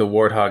conveniently the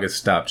warthog has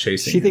stopped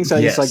chasing She him. thinks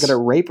I'm just like Yes. gonna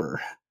rape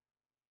her.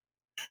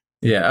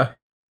 Yeah.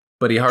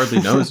 But he hardly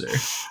knows her.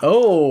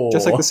 Oh,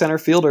 Just like the center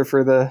fielder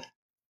for the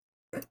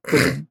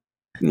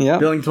yeah.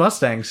 Billings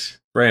Mustangs.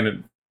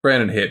 Brandon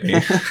hit me.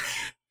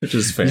 Which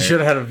is fair. You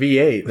should have had a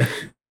V8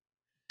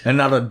 and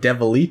not a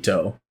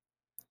Devilito.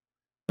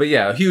 But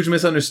yeah, a huge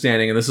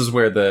misunderstanding, and this is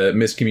where the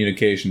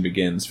miscommunication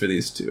begins for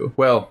these two.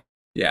 Well,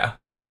 yeah.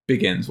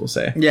 Begins, we'll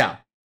say. Yeah.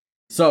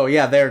 So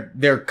yeah, they're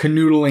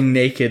canoodling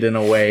naked in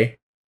a way.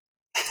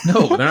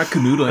 No, they're not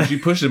canoodling. She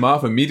pushed him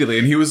off immediately,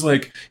 and he was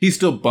like, he's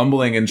still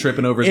bumbling and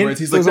tripping over his It- words.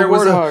 He's like, there's a there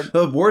was a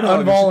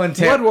warthog.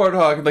 Involuntar- What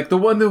warthog? Like the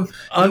one that was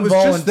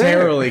just there.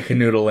 Involuntarily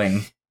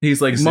canoodling.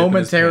 He's like zipping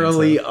his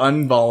Momentarily, pants up.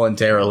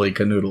 involuntarily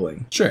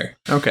canoodling. Sure.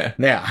 Okay.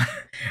 Yeah.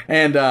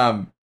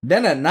 And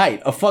then at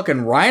night, a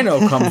fucking rhino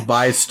comes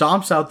by,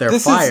 stomps out their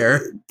fire.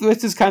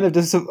 This is kind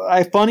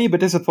of funny but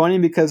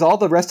disappointing because all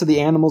the rest of the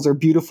animals are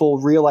beautiful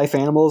real life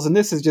animals, and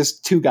this is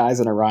just two guys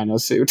in a rhino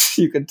suit.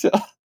 You can tell.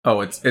 Oh,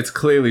 it's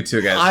clearly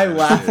two guys. I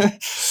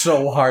laughed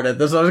so hard at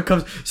this. It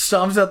comes,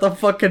 stomps out the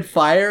fucking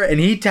fire, and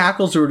he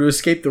tackles her to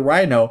escape the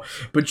rhino,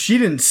 but she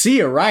didn't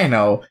see a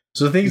rhino,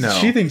 so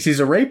she thinks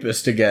he's a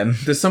rapist again.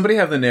 Does somebody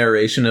have the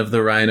narration of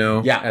the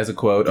rhino Yeah. as a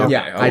quote? Okay,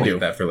 Yeah, I'll I leave do.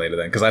 that for later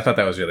then, because I thought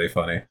that was really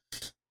funny.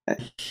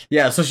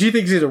 Yeah, so she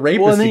thinks he's a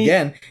rapist Well, and then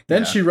again.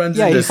 Then Yeah. she runs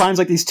Yeah, into he finds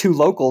like these two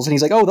locals, and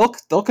he's like, "Oh,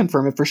 they'll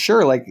confirm it for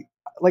sure." Like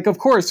of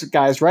course,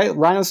 guys, right?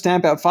 Rhinos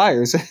stamp out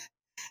fires,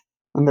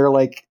 and they're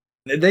like,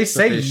 They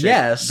say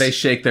yes. They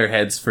shake their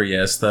heads for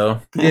yes,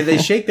 though. Yeah, they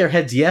shake their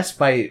heads yes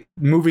by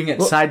moving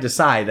it side to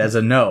side as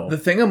a no. The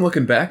thing I'm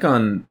looking back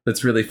on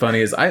that's really funny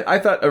is I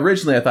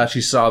thought she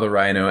saw the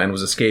rhino and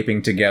was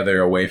escaping together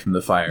away from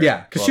the fire.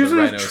 Yeah, because she was in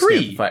a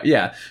tree.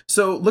 Yeah.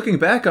 So looking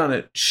back on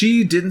it,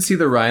 she didn't see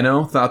the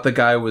rhino, thought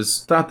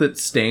that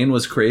Stain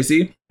was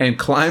crazy, and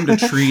climbed a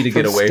tree to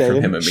get away from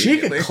him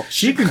immediately.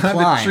 She could climbed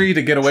climb a tree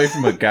to get away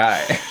from a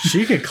guy.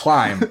 She could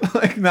climb.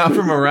 Like, not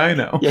from a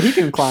rhino. Yeah, he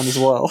can climb as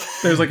well.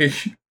 There's like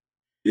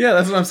yeah,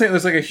 that's what I'm saying.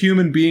 There's like a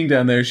human being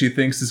down there she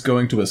thinks is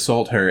going to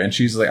assault her, and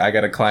she's like, I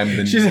gotta climb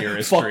the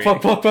nearest tree.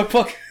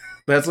 Fuck.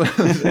 That's what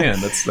I'm saying.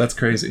 That's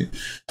crazy.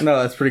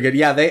 No, that's pretty good.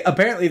 Yeah,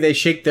 they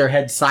shake their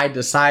head side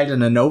to side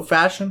in a no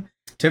fashion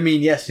to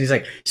mean yes. He's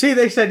like, see,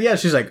 they said yes.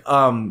 She's like,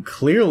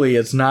 clearly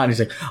it's not. And he's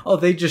like, oh,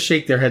 they just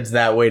shake their heads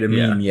that way to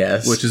mean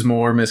yes. Which is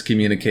more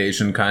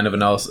miscommunication, kind of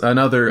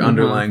another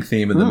underlying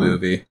theme in the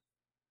movie.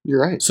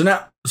 You're right. So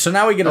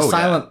now we get a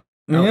silent.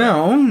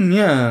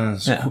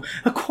 Yes.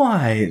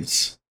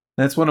 Quiet.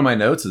 That's one of my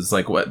notes. Is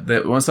like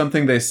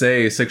something they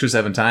say 6 or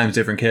 7 times,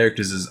 different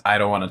characters, is I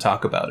don't want to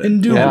talk about it.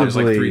 Indubitably. There's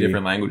like 3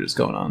 different languages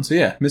going on. So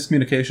yeah,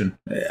 miscommunication.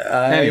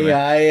 Anyway.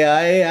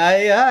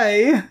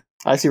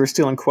 I see we're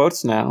stealing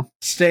quotes now.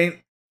 Stain.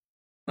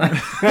 Now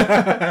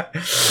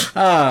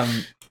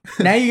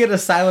you get a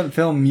silent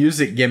film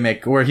music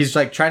gimmick where he's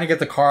like trying to get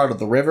the car out of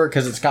the river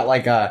because it's got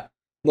like a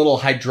little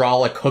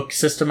hydraulic hook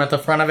system at the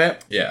front of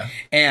it. Yeah.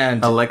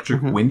 And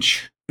electric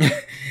winch.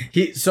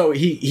 He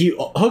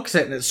hooks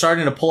it and it's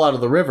starting to pull out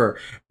of the river,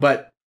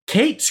 but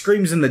Kate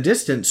screams in the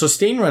distance, so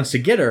Stain runs to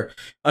get her.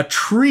 A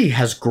tree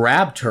has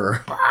grabbed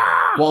her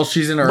while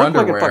she's in her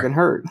underwear. Like it fucking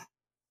hurt.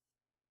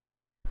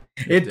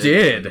 It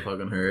did.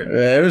 Fucking hurt.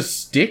 It was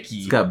sticky.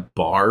 It's got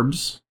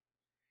barbs.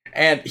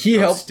 And he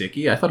helps.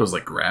 Sticky? I thought it was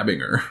like grabbing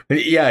her.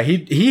 Yeah,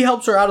 he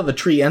helps her out of the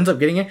tree, ends up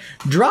getting it,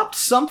 dropped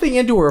something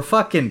into her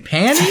fucking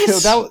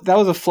panties. that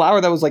was a flower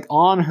that was like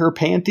on her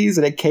panties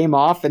and it came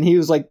off, and he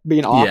was like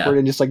being awkward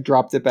and just like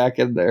dropped it back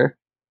in there.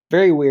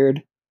 Very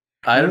weird.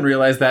 I didn't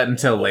realize that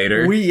until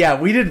later. We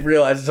didn't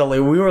realize until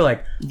later. We were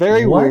like,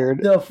 very what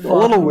weird. The fuck a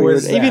little weird.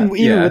 was that? Even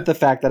with the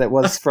fact that it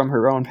was from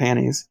her own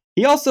panties.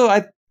 He also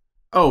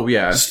Oh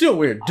yeah, still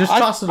weird. Just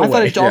toss it away. I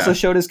thought it also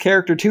showed his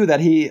character too, that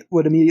he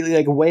would immediately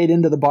like wade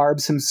into the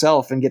barbs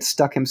himself and get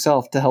stuck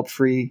himself to help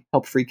free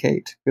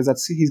Kate,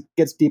 because he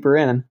gets deeper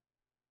in.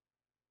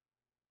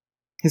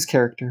 His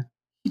character.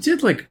 He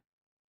did like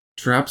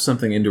drop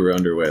something into her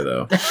underwear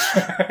though,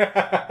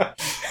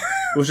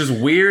 which is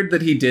weird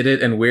that he did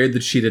it and weird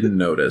that she didn't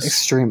notice.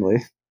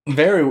 Extremely.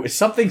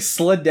 Something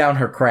slid down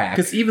her crack.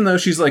 Because even though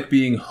she's like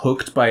being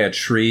hooked by a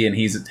tree and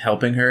he's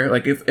helping her,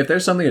 like if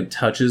there's something that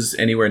touches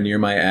anywhere near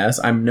my ass,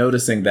 I'm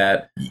noticing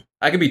that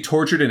I could be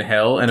tortured in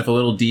hell, and if a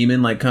little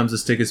demon like comes to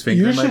stick his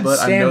finger in my butt,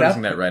 I'm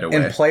noticing that right away.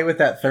 And play with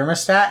that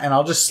thermostat, and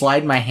I'll just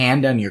slide my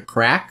hand down your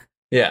crack.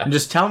 Yeah. And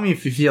just tell me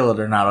if you feel it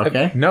or not,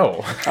 okay?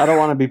 No. I don't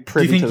want to be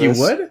privy to this. Do you think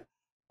you would?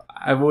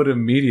 I would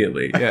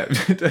immediately. Yeah.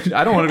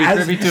 I don't want to be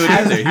privy to it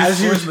either.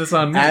 He's forcing this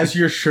on me. As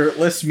you're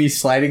shirtless, me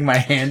sliding my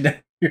hand down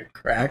your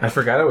crack. I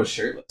forgot I was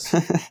shirtless.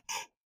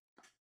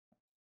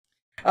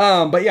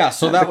 But yeah,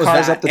 so that was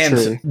car's that. Up the and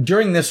tree.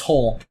 During this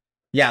whole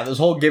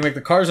gimmick,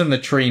 the car's in the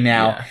tree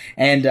now,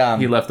 and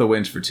he left the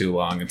winch for too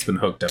long. It's been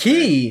hooked up.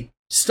 Key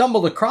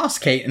stumbled across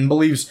Kate and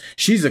believes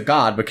she's a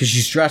god because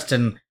she's dressed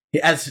in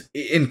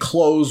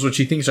clothes which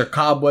he thinks are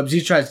cobwebs. He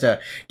tries to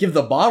give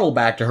the bottle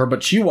back to her,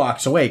 but she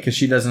walks away because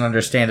she doesn't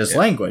understand his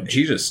language.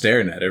 He's just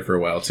staring at her for a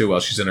while too, while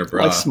she's in her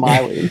bra. Like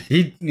smiling.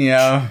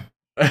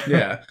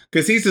 Yeah,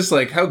 because he's just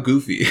like, how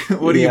goofy.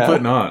 What are you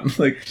putting on?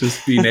 Like,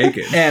 just be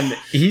naked. And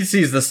he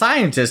sees the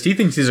scientist. He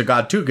thinks he's a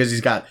god too because he's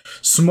got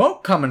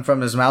smoke coming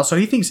from his mouth. So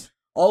he thinks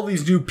all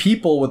these new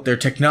people with their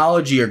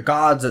technology are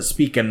gods that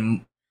speak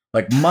in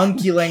like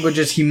monkey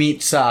languages. He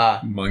meets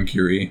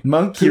Monkery,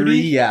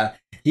 yeah.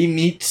 He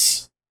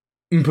meets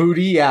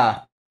Mpudi,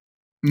 yeah.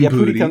 Yeah,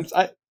 Pooty comes.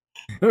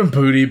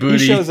 Booty. He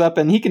shows up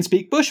and he can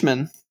speak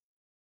Bushman.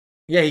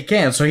 Yeah, he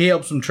can. So he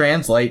helps him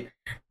translate.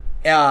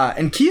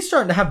 And Key's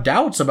starting to have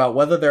doubts about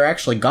whether they're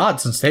actually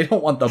gods since they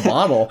don't want the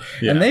bottle.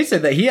 And they say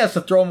that he has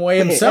to throw them away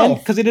himself.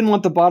 Because he didn't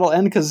want the bottle,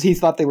 and because he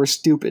thought they were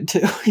stupid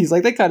too. He's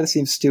like, they kind of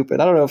seem stupid.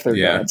 I don't know if they're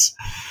gods.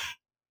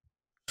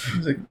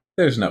 He's like,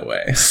 there's no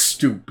way.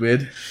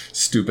 Stupid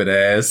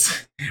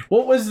ass.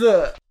 What was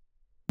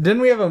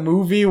didn't we have a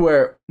movie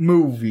where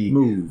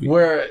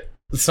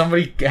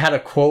somebody had a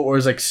quote where it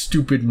was like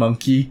stupid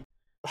monkey?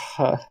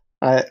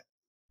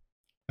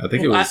 I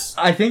think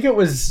it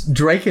was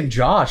Drake and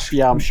Josh.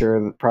 Yeah, I'm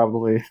sure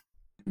probably.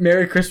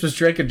 Merry Christmas,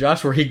 Drake and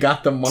Josh, where he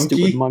got the monkey.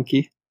 Stupid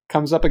monkey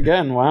comes up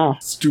again. Wow.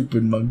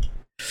 Stupid monkey.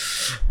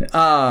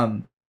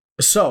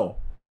 So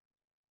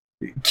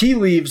Key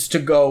leaves to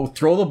go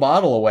throw the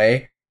bottle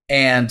away,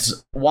 and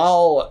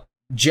while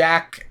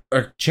Jack's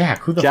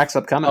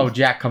upcoming. Oh,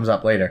 Jack comes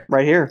up later.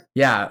 Right here.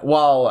 Yeah,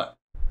 while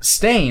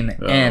Stain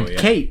and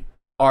Kate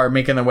are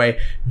making their way,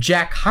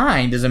 Jack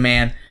Hind is a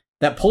man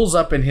that pulls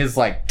up in his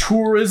like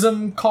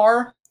tourism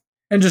car,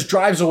 and just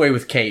drives away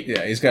with Kate.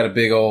 Yeah, he's got a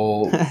big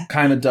old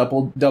kind of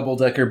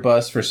double-decker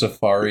bus for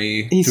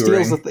safari He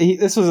touring. steals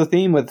this was a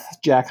theme with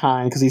Jack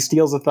Hine because he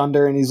steals the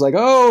thunder and he's like,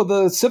 "Oh,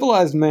 the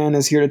civilized man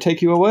is here to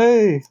take you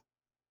away."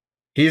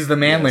 He's the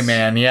manly Yes.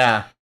 man,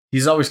 yeah.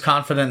 He's always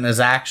confident in his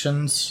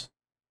actions.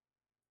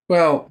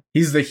 Well,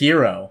 He's the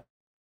hero.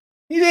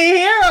 He's a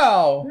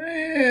hero!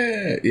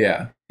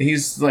 yeah.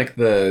 He's like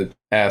the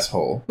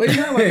asshole. But he's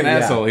not like an Yeah.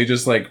 asshole. He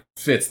just like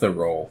fits the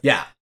role.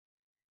 Yeah.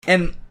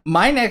 And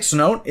my next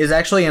note is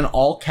actually in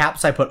all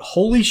caps. I put,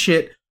 holy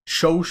shit,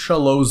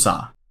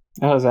 Shoshaloza.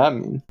 How does that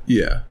mean?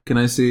 Yeah. Can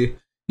I see?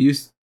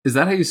 Is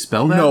that how you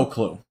spell that? No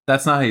clue.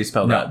 That's not how you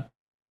spell No. that.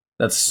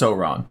 That's so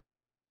wrong.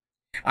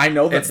 I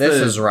know that It's this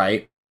the- is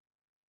right,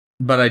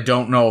 but I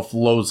don't know if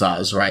Loza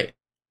is right.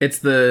 It's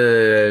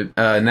the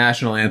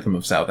national anthem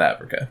of South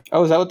Africa.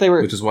 Oh, is that what they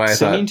were Which is why I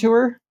singing to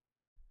her?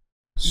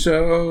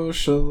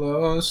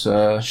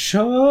 Shoshaloza,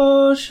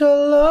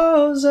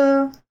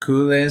 Shoshaloza,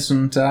 Kule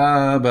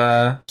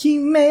Suntaba.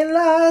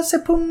 Kimela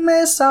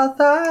Sepume South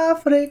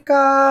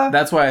Africa.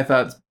 That's why I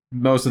thought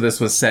most of this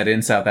was set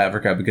in South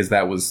Africa, because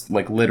that was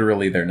like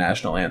literally their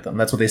national anthem.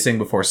 That's what they sing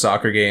before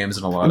soccer games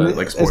and a lot of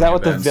like sporting Is that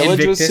what events. the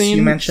village was Invictus,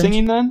 you mentioned?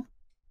 singing then?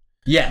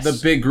 Yes. The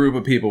big group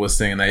of people was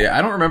singing that. Yeah,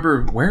 I don't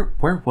remember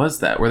where was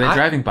that? Were they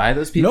driving by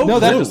those people? No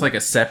Was that clue. just like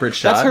a separate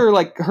shot?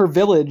 That's her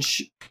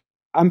village.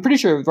 I'm pretty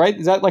sure, right?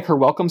 Is that like her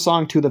welcome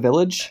song to the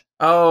village?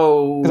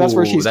 Oh, 'Cause that's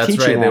where she's that's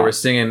teaching right. They at. were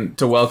singing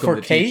to welcome For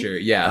the Kate? teacher.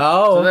 Yeah.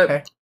 Oh, So that-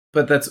 okay.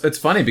 But it's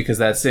funny because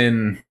that's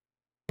in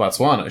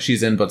Botswana.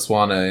 She's in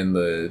Botswana in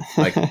the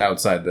like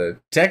outside the.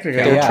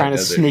 Technically, They're yeah. trying to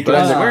does it. sneak But it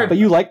that's in. weird. But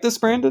you like this,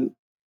 Brandon?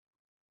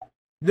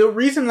 The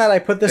reason that I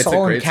put this It's a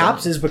all in great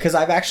caps song. is because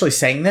I've actually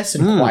sang this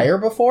in Mm. choir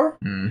before.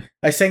 Mm.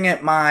 I sang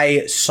it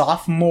my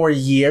sophomore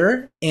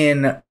year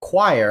in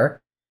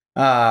choir.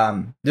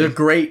 It's a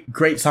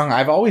great song.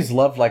 I've always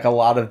loved like a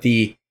lot of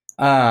the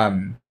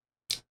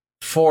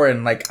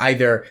foreign, like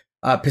either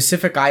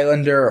Pacific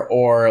Islander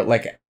or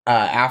like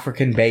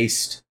African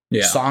based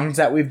Yeah. songs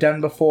that we've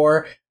done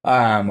before.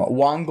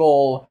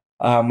 Wangol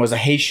was a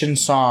Haitian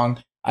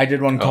song. I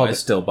did one Oh, called I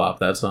still bop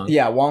that song.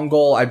 Yeah,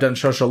 Wangol. I've done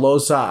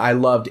Shoshaloza. I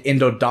loved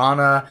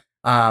Indodana.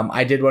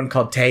 I did one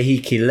called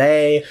Tehi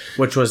Kile,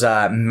 which was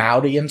a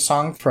Maorian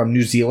song from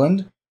New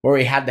Zealand, where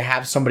we had to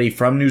have somebody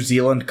from New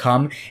Zealand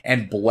come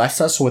and bless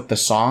us with the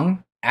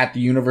song at the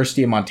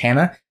University of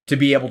Montana to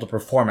be able to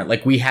perform it.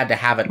 Like, we had to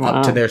have it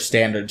up to Wow. their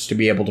standards to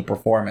be able to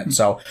perform it.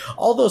 So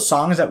all those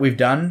songs that we've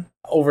done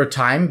over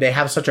time, they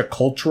have such a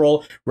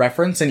cultural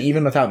reference, and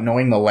even without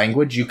knowing the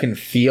language, you can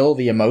feel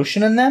the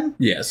emotion in them,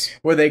 Yes.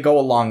 where they go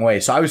a long way.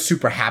 So I was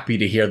super happy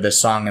to hear this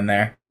song in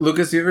there.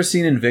 Lucas, you ever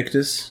seen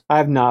Invictus? I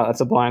have not.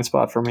 That's a blind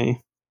spot for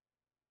me.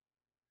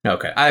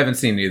 Okay, I haven't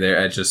seen it either.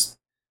 I just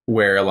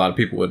where a lot of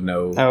people would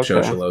know Okay.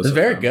 Shoshaloza. It's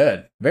very from.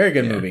 good. Very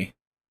good Yeah. movie.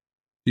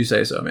 You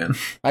say so, man.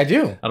 I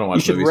do. I don't You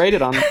watch should movies. rate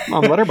it on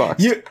Letterboxd.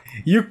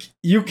 You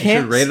You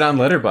can't should rate it on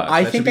Letterboxd.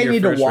 I That think should be I your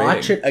need to first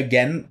watch rating. it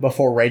again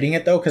before rating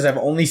it though, because I've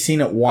only seen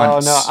it Oh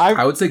once. no,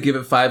 I would say give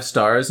it 5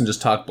 stars and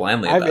just talk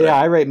blandly about it.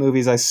 I rate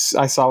movies I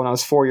saw when I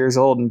was 4 years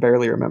old and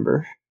barely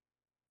remember.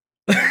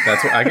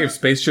 That's what I gave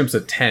Space Chimps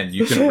a 10.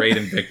 You can rate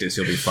Invictus,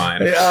 you'll be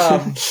fine.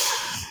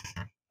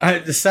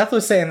 Seth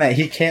was saying that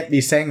he can't be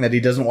saying that he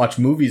doesn't watch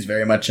movies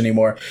very much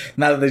anymore.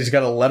 Now that he's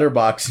got a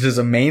letterbox as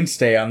a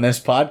mainstay on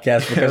this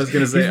podcast, because I was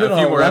going to say he's a been on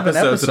few more 11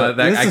 episodes, and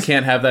This I is-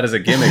 can't have that as a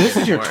gimmick. This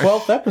is your anymore.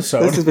 12th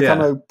episode. This has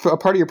become a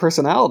part of your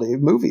personality.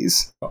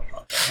 Movies.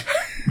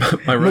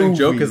 My running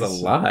joke is a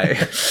Movies.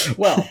 lie.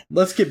 Well,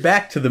 let's get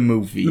back to the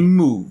movie.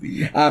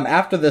 Movie.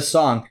 After this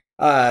song,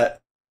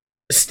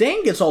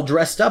 Stan gets all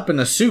dressed up in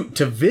a suit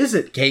to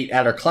visit Kate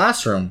at her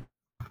classroom.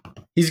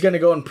 He's gonna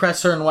go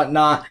impress her and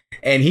whatnot,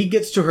 and he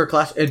gets to her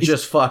class and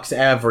just fucks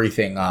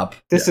everything up.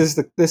 This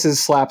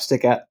is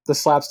slapstick at the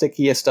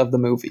slapstickiest of the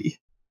movie,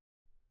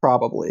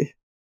 probably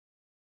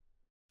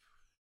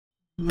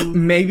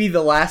Maybe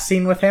the last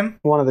scene with him.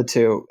 one of the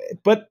two.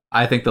 But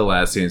I think the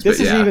last scene's this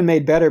but is yeah. even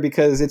made better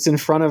because it's in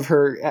front of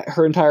her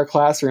entire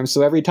classroom.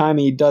 So every time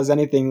he does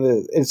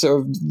anything, it's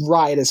a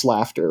riotous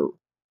laughter.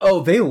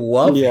 Oh, they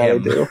love Yeah,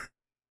 him. they do.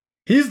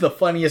 He's the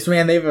funniest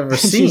man they've ever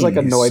She's seen. like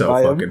He's annoyed so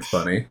by him. fucking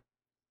funny.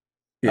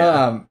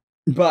 Yeah.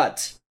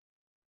 But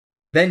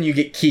then you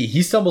get Key.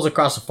 He stumbles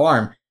across a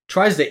farm,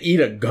 tries to eat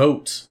a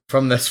goat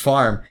from this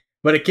farm,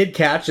 but a kid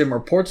catches him,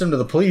 reports him to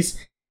the police.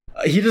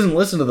 He doesn't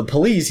listen to the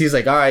police. He's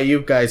like, all right,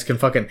 you guys can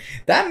fucking...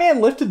 That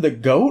man lifted the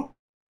goat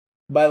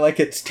by, like,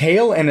 its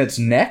tail and its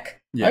neck.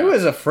 Yeah. I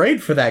was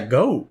afraid for that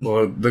goat.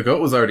 Well, the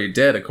goat was already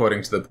dead,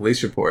 according to the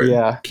police report.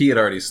 Yeah. Key had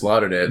already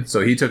slaughtered it,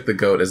 so he took the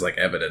goat as, like,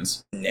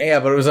 evidence.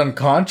 Yeah, but it was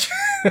unconscious.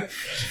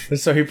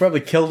 So he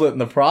probably killed it in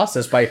the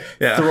process by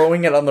Yeah.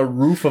 throwing it on the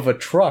roof of a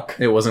truck.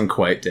 It wasn't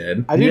quite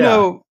dead. I do Yeah.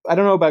 know. I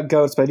don't know about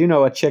goats, but I do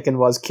know a chicken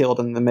was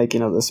killed in the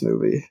making of this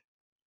movie.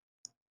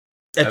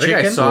 A I think I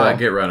chicken? saw it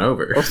get run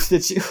over. Oh,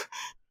 did you?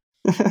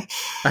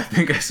 I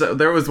think I saw...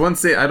 There was one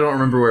scene, I don't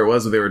remember where it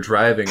was, where they were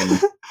driving, and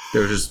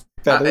there was just...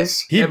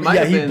 Feathers? He, It might yeah,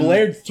 have he been-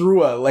 blared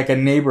through a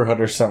neighborhood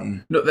or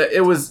something. No,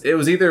 it was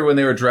either when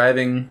they were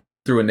driving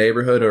through a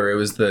neighborhood, or it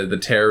was the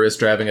terrorists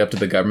driving up to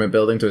the government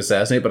building to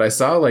assassinate. But I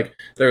saw like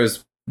there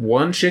was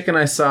one chicken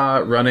I saw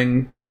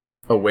running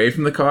away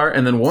from the car,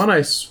 and then one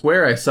I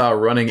swear I saw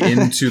running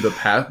into the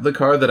path of the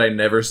car that I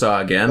never saw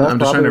again. That I'm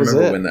just trying to probably was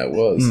remember it. when that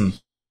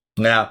was.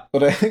 Yeah.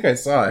 But I think I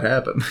saw it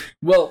happen.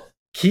 Well,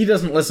 Key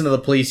doesn't listen to the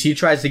police. He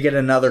tries to get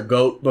another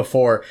goat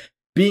before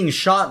being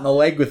shot in the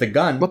leg with a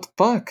gun. What the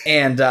fuck?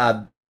 And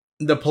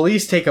the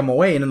police take him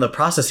away, and in the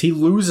process, he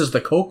loses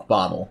the Coke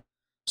bottle.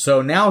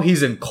 So now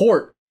he's in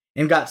court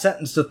and got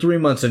sentenced to 3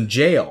 months in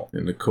jail.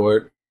 In the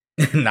court.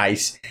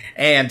 Nice.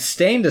 And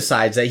Stain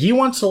decides that he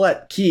wants to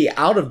let Key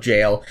out of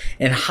jail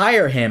and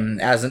hire him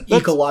as an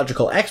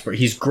ecological expert.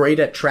 He's great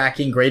at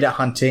tracking, great at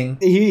hunting.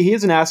 He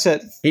is an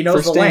asset. He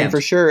knows for the Stain land.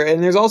 for sure.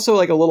 And there's also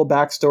like a little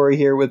backstory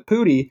here with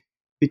Pootie,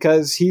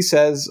 because he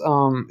says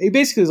he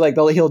basically is like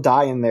he'll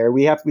die in there.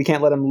 We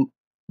can't let him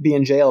be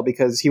in jail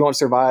because he won't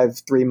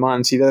survive 3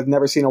 months. He'd have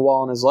never seen a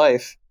wall in his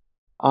life.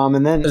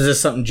 And then Is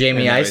this something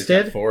Jamie And now Ice he's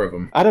got did? 4 of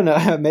them. I don't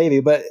know, maybe,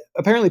 but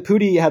apparently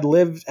Pootie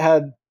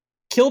had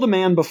killed a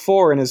man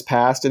before in his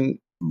past and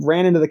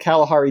ran into the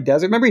Kalahari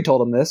Desert. Remember he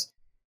told him this?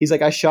 He's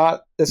like, I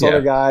shot this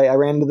other guy, I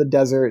ran into the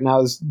desert, and I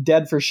was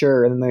dead for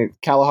sure, and then the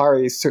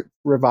Kalahari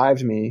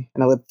revived me,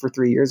 and I lived for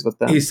 3 years with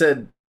them. He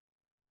said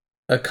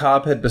a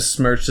cop had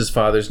besmirched his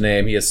father's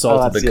name. He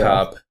assaulted the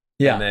cop.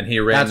 Yeah. And then he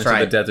ran That's into right.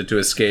 the desert to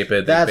escape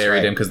it. They That's buried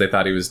right. him because they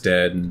thought he was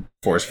dead and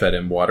force fed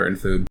him water and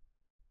food.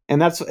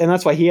 And that's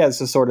why he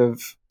has a sort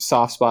of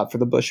soft spot for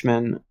the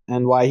Bushmen,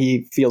 and why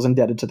he feels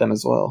indebted to them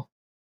as well.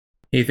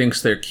 He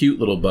thinks they're cute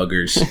little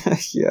buggers.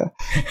 Yeah.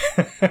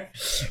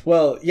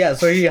 Well, yeah,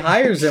 so he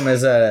hires him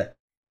as a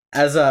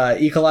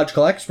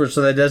ecological expert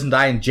so that he doesn't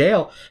die in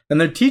jail.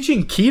 And they're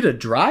teaching Key to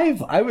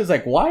drive. I was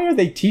like, why are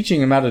they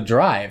teaching him how to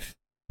drive?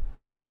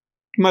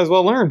 Might as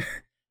well learn.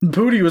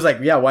 Pootie was like,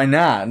 yeah, why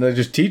not? And they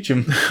just teach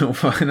him.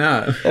 Why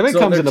not? That So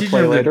comes they're into teaching play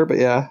him to- later, but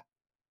yeah.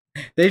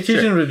 They teach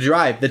him to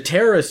drive. The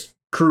terrorist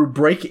crew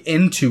break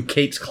into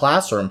Kate's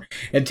classroom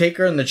and take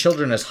her and the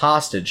children as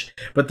hostage.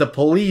 But the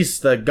police,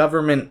 the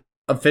government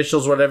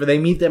officials, whatever, they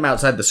meet them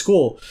outside the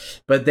school.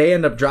 But they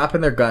end up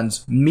dropping their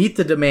guns, meet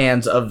the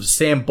demands of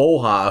Sam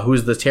Boha,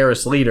 who's the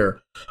terrorist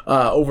leader,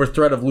 over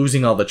threat of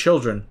losing all the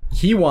children.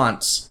 He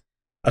wants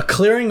a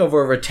clearing of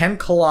over 10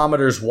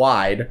 kilometers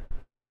wide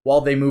while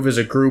they move as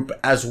a group,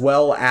 as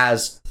well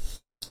as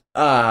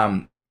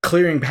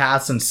clearing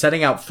paths and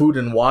setting out food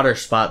and water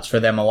spots for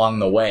them along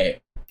the way.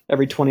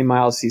 Every 20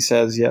 miles, he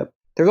says, yep.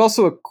 There's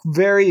also a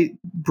very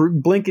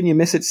blink and you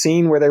miss it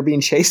scene where they're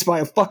being chased by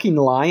a fucking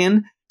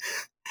lion.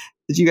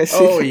 Did you guys see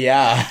Oh, that?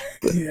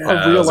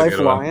 yeah. A real life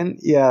lion?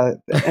 Yeah.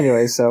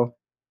 Anyway, so,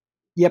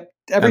 yep.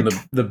 And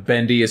the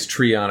bendiest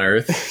tree on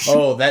earth.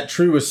 Oh, that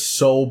tree was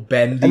so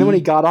bendy. And then when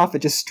he got off, it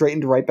just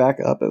straightened right back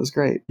up. It was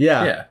great.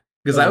 Yeah. Yeah.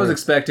 Because I was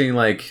expecting,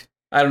 like,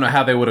 I don't know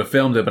how they would have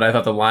filmed it, but I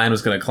thought the lion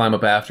was going to climb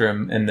up after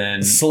him and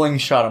then...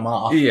 Slingshot him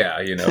off. Yeah,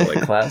 you know,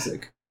 like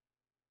classic.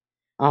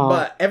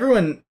 But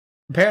everyone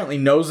apparently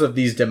knows of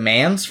these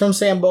demands from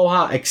Sam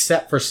Boha,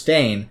 except for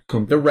Stain,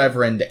 the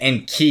Reverend,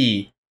 and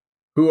Key,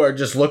 who are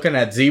just looking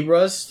at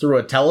zebras through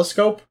a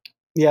telescope.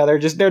 Yeah, they're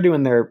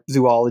doing their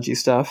zoology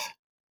stuff.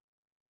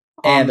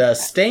 And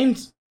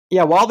Stain's...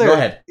 Yeah, while they're... Go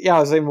ahead. Yeah, I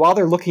was saying, while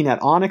they're looking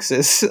at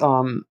onyxes,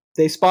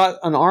 they spot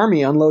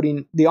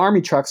the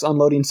army trucks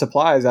unloading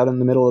supplies out in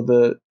the middle of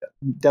the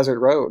desert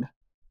road.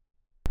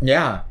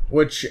 Yeah,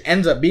 which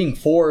ends up being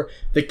for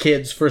the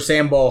kids, for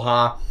Sam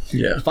Boha.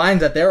 Yeah.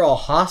 Finds that they're all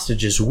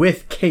hostages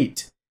with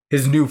Kate,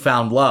 his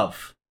newfound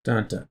love.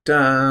 Dun, dun,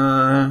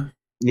 dun.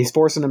 He's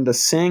forcing them to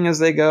sing as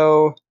they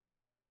go.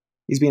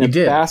 He's being a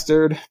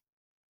bastard.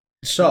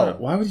 So,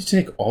 why would you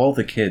take all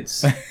the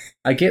kids?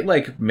 I get,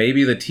 like,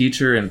 maybe the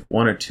teacher and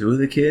 1 or 2 of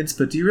the kids,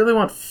 but do you really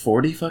want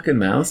 40 fucking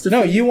mouths to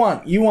no, feed? you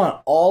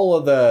want all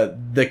of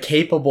the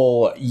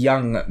capable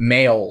young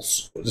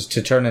males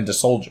to turn into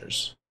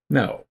soldiers.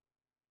 No.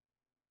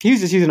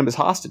 He's just using them as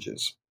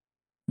hostages.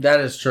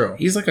 That is true.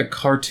 He's like a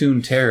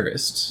cartoon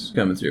terrorist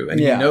coming through, and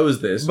Yeah. he knows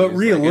this. But He's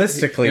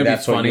realistically, it'd be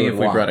that's what funny you if would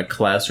we want. brought a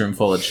classroom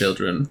full of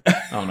children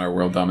on our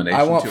world domination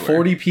I want tour.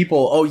 40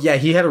 people. Oh, yeah,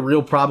 he had a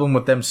real problem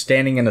with them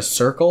standing in a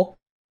circle,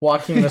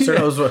 walking in a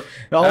circle. It was always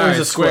Alright,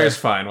 a square. square's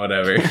fine,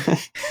 whatever.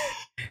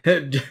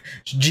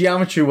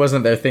 Geometry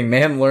wasn't their thing. They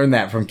hadn't learned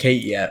that from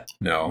Kate yet.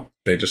 No,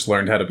 they just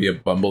learned how to be a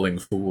bumbling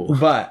fool.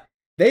 But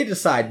they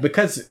decide,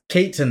 because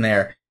Kate's in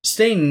there,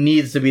 Stain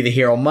needs to be the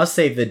hero, must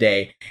save the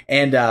day.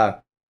 And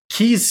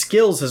Key's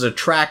skills as a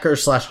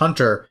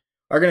tracker/hunter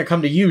are going to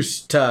come to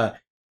use to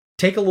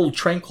take a little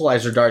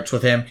tranquilizer darts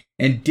with him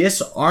and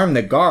disarm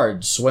the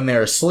guards when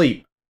they're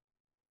asleep.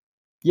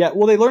 Yeah,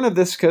 well, they learn of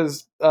this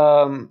because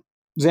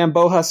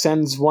Zamboha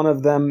sends one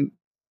of them,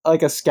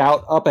 like a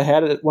scout, up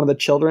ahead at one of the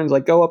children's,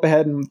 like, go up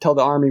ahead and tell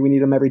the army we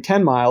need them every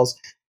 10 miles.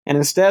 And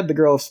instead, the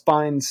girl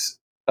finds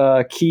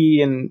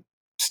Key and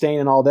Stain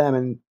and all them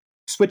and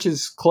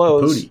switches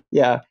clothes. Pootie.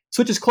 Yeah,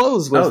 switches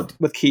clothes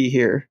with Key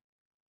here.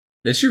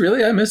 Did she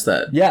really? I missed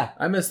that. Yeah.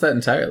 I missed that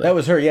entirely. That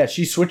was her, yeah.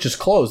 She switches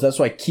clothes. That's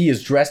why Key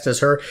is dressed as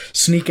her,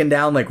 sneaking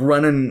down, like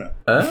running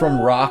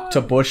from rock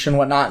to bush and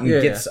whatnot, and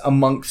gets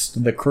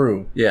amongst the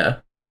crew. Yeah.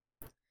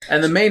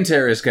 And the main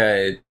terrorist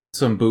guy,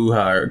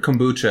 Sambuha or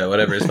Kombucha,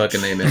 whatever his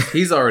fucking name is,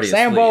 he's already asleep.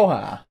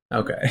 Samboha.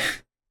 Okay.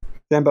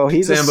 Sambo,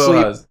 he's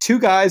Sambo asleep. Two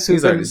guys who've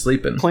He's already been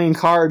sleeping. playing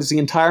cards the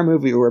entire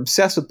movie were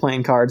obsessed with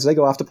playing cards. They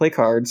go off to play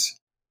cards.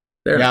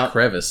 They're in a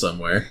crevice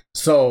somewhere.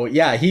 So,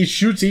 yeah, he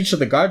shoots each of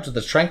the guards with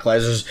the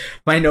tranquilizers.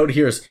 My note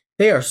here is,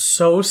 they are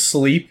so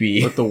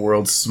sleepy. With the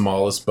world's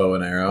smallest bow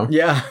and arrow.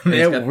 Yeah,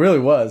 it really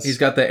was. He's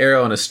got the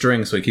arrow on a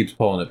string, so he keeps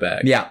pulling it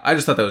back. Yeah. I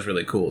just thought that was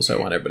really cool, so I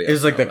want everybody else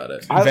It's like to know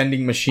the about it.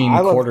 vending machine I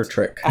loved quarter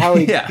trick. How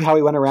he how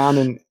he went around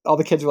and all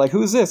the kids were like,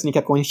 "Who's this?" And he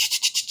kept going.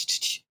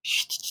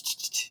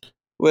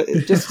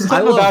 Just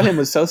something about him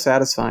was so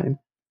satisfying.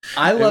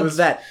 I love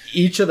that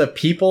each of the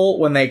people,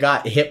 when they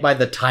got hit by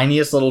the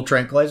tiniest little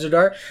tranquilizer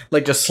dart,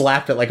 like just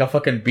slapped it like a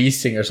fucking bee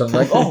sting or something.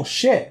 Like, oh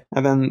shit!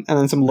 And then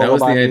some That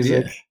was lullaby the music,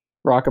 idea.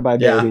 Rockabye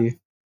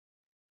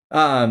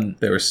Baby.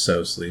 They were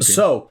so sleepy.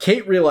 So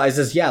Kate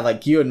realizes, yeah,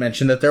 like you had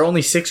mentioned, that there are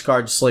only 6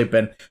 guards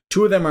sleeping.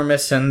 2 of them are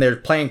missing. They're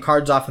playing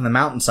cards off in the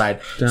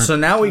mountainside. So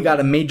now we got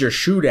a major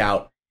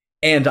shootout.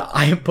 And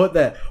I put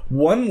that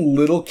one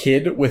little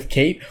kid with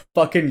Kate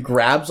fucking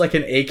grabs like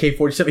an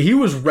AK-47. He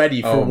was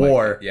ready for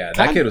war. Yeah,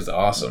 that kid was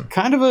awesome.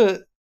 Kind of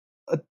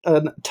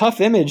a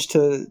tough image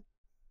to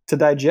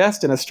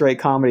digest in a straight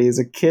comedy is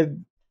a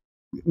kid,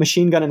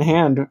 machine gun in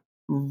hand,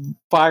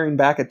 firing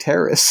back at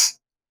terrorists.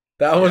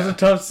 That was a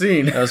tough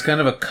scene. That was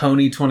kind of a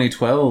Coney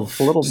 2012.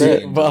 A little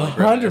bit.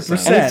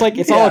 100%. And it's like,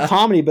 it's all a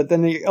comedy, but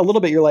then a little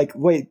bit you're like,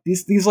 wait,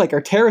 these like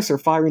our terrorists are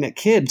firing at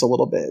kids a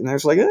little bit. And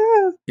there's like,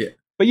 yeah.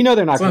 But you know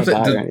they're not going to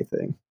Sometimes die or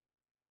anything.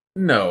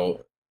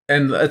 No.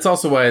 And it's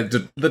also why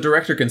the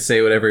director can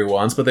say whatever he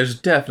wants, but there's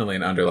definitely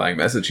an underlying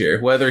message here.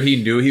 Whether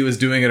he knew he was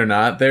doing it or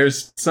not,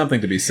 there's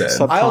something to be said.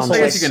 I also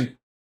guess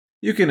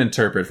you can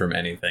interpret from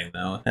anything,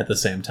 though, at the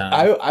same time.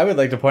 I would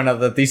like to point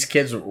out that these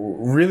kids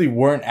really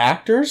weren't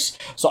actors,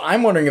 so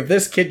I'm wondering if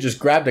this kid just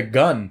grabbed a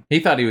gun. He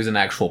thought he was in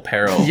actual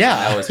peril. Yeah.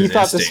 That was He his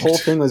thought instinct. this whole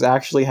thing was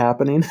actually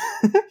happening.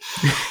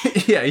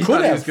 Yeah, he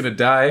thought he was going to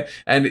die.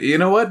 And you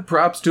know what?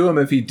 Props to him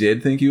if he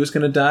did think he was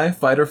going to die.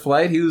 Fight or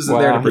flight. He was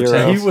there to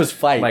protect. He was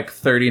fighting. Like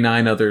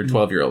 39 other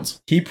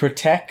 12-year-olds. He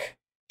protect,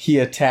 he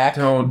attack,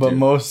 but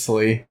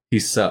mostly he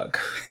suck.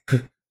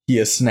 He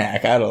a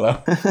snack. I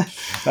don't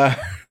know.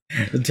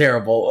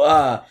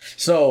 Terrible.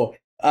 So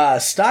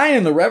Stein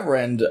and the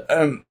Reverend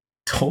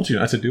told you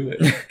not to do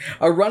it.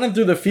 Are running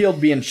through the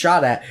field being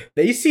shot at.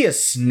 They see a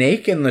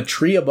snake in the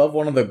tree above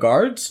one of the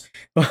guards.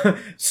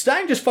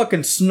 Stein just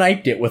fucking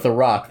sniped it with a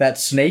rock. That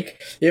snake,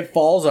 it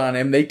falls on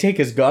him. They take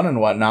his gun and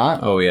whatnot.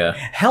 Oh, yeah.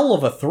 Hell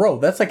of a throw.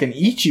 That's like an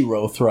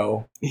Ichiro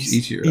throw.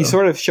 He's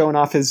sort of showing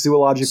off his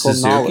zoological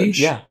Suzuki?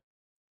 knowledge. Yeah.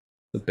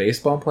 The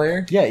baseball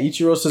player? Yeah,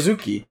 Ichiro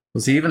Suzuki.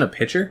 Was he even a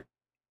pitcher?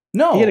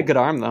 No. He had a good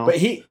arm, though. But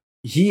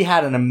he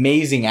had an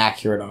amazing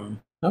accurate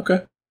arm.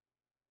 Okay.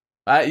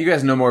 You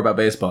guys know more about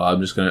baseball. I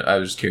was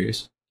just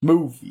curious.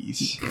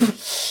 Movies.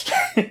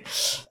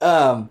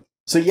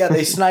 So yeah,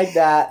 they snipe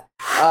that.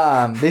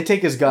 They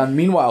take his gun.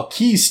 Meanwhile,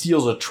 Key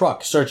steals a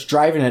truck, starts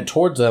driving it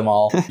towards them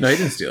all. No, he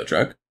didn't steal a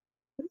truck.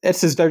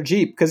 It's their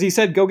Jeep, because he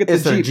said, go get the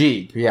It's their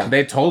Jeep. Jeep, yeah.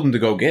 They told him to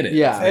go get it.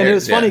 Yeah. And it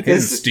was funny he didn't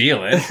because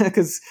steal it.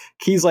 because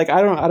Key's like,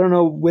 I don't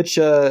know which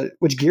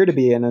gear to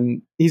be in,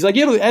 and he's like,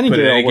 yeah, any Put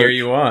it gear in any will gear work.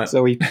 you want.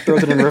 So he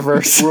throws it in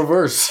reverse.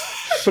 Reverse.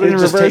 Put it in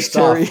just reverse, takes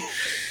off. Terry.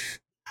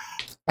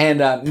 And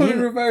Put it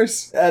in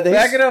reverse. they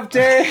Back it up,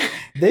 Terry.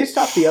 They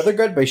stop the other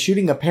guard by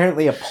shooting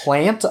apparently a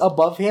plant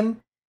above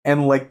him,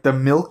 and like the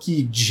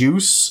milky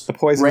juice The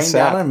poison rained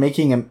sap. down and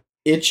making him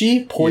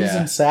itchy. Poison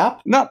Yeah.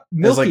 sap. Not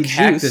It was milky like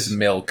cactus juice.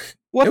 milk.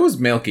 What? It was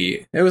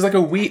milky. It was like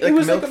a wheat. Like It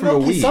was milk like a from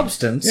milky a weed.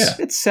 substance. Yeah.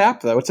 It's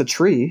sap, though. It's a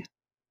tree.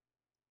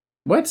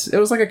 What? It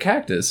was like a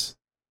cactus.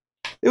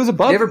 It was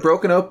above. You ever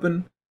broken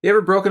open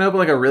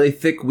like a really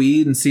thick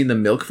weed and seen the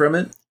milk from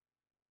it?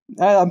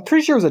 I'm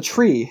pretty sure it was a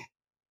tree.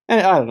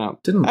 And I don't know.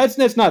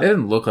 It's not. It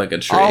didn't look like a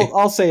tree.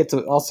 I'll say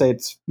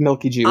it's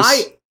milky juice.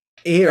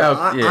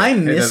 I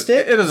missed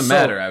it. It doesn't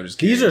matter. I was just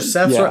These are kidding.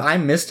 Seth's. Yeah. I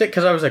missed it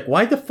because I was like,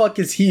 why the fuck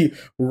is he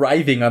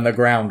writhing on the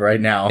ground right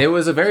now? It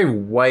was a very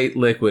white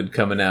liquid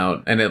coming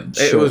out, and it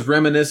Sure. was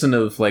reminiscent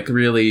of like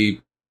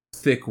really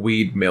thick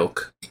weed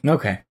milk,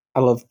 Okay. I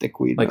love thick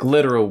weed. like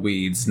literal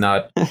weeds,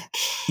 not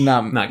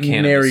Not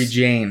cannabis. Mary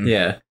Jane.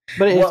 Yeah.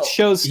 But it Well,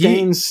 shows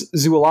Stain's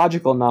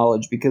zoological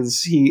knowledge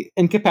because he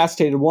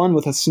incapacitated one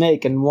with a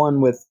snake and one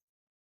with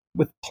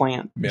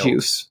plant Milk.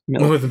 juice.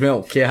 Milk. With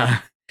milk, yeah.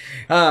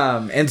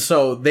 And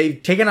so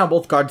they've taken out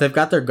both guards, they've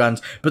got their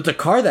guns, but the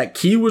car that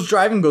Key was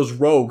driving goes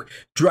rogue,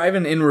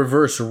 driving in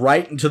reverse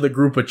right into the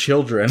group of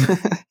children.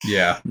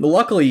 Yeah.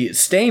 Luckily,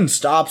 Stain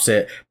stops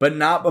it, but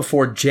not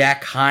before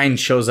Jack Hines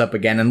shows up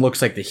again and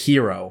looks like the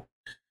hero.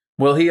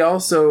 Well, he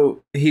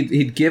also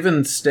he'd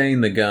given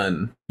Stain the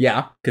gun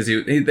Yeah. because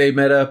they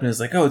met up and it's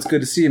like, oh, it's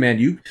good to see you, man.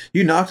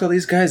 You knocked all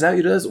these guys out.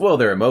 You does well.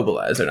 They're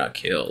immobilized. They're not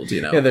killed.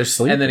 You know. Yeah, they're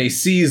sleeping. And then he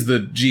sees the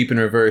Jeep in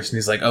reverse and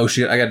he's like, oh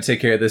shit, I got to take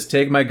care of this.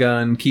 Take my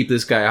gun. Keep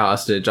this guy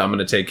hostage. I'm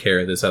gonna take care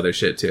of this other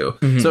shit too.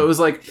 Mhm. So it was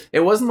like it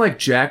wasn't like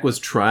Jack was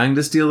trying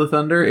to steal the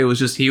thunder. It was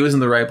just he was in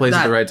the right place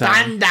at the right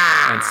time.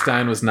 And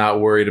Stein was not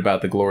worried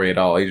about the glory at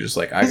all. He was just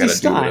like, I 'Cause gotta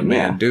he's do what a Stein,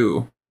 man yeah.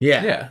 do.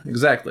 Yeah. Yeah,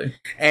 exactly.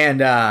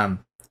 And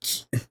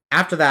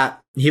after that,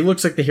 he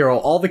looks like the hero.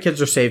 All the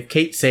kids are saved.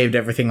 Kate saved,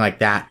 everything like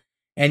that.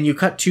 And you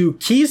cut to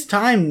Key's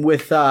time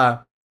with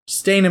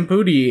Stain and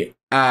Pooty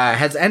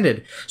has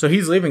ended. So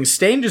he's leaving.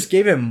 Stain just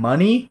gave him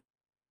money.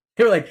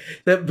 They were like,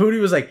 that Pooty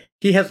was like,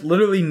 he has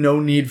literally no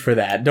need for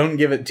that. Don't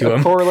give it to A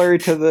him. corollary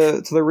to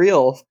the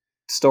real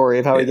story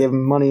of how he gave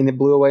him money and it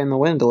blew away in the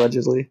wind,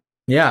 allegedly.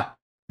 Yeah.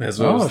 That's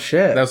what I was,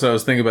 shit. That's what I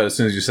was thinking about as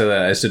soon as you said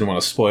that. I just didn't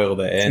want to spoil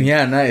the end.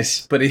 Yeah,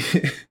 nice. But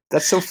he,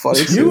 That's so funny.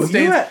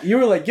 You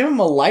were like, give him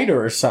a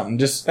lighter or something.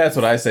 Just that's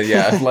what I said.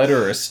 Yeah, a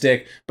lighter or a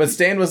stick. But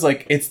Stan was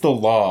like, it's the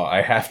law.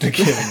 I have to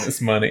give him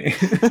this money.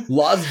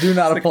 laws do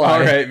not Like, apply. all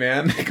right,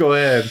 man. Go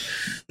ahead.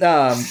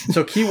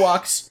 So Key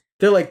walks.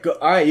 They're like, all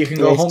right, you can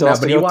Yeah, go he home still now. has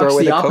to But he go throw walks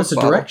away the the Coke opposite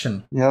bottle.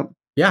 direction. Yep.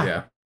 Yeah.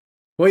 Yeah.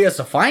 Well, he has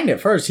to find it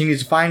first. He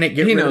needs to find it.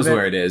 Get He rid knows of it.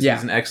 where it is. Yeah.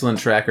 He's an excellent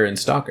tracker and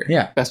stalker.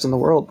 Yeah. Best in the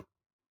world.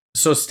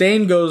 So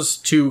Stain goes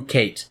to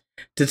Kate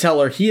to tell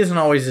her he isn't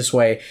always this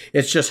way.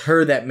 It's just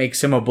her that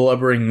makes him a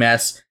blubbering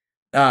mess.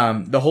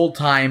 The whole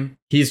time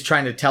he's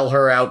trying to tell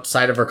her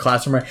outside of her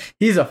classroom,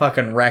 he's a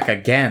fucking wreck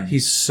again.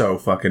 He's so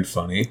fucking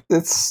funny.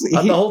 It's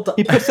The whole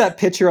he puts that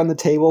picture on the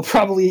table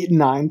probably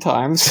 9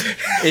 times.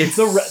 It's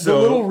the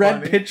so little red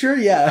funny. picture,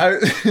 yeah.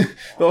 The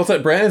whole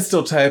time, Brandon's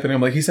still typing.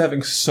 I'm like, he's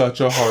having such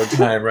a hard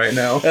time right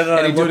now. And then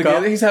I he do it look again.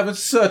 up. He's having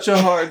such a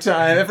hard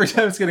time. Every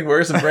time it's getting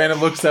worse, and Brandon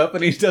looks up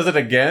and he does it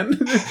again.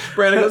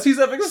 Brandon goes, he's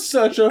having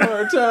such a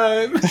hard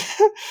time.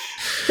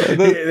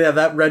 Yeah,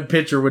 that red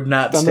picture would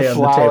not Then stay the on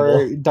flour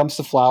the table. dumps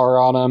the flour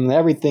on him.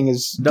 Everything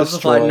is Dumps the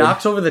fly, destroyed.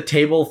 knocks over the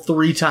table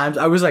 3 times.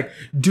 I was like,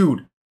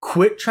 dude,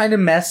 quit trying to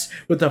mess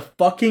with the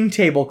fucking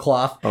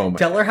tablecloth. Oh my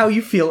Tell her how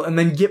you feel, and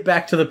then get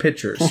back to the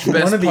pictures.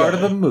 Best part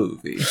of the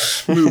movie.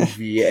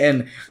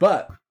 movie.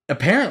 But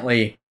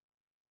apparently,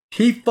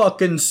 he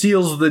fucking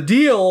seals the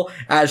deal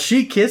as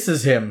she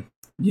kisses him.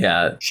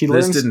 Yeah, She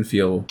this learns- didn't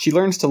feel. She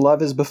learns to love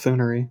his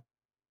buffoonery.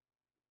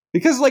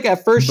 Because, like,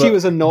 at first she Bu-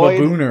 was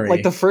annoyed. baboonery.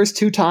 Like, the first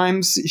 2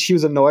 times she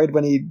was annoyed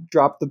when he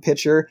dropped the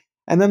pitcher.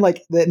 And then,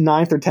 like, the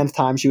 9th or 10th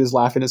time she was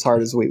laughing as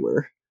hard as we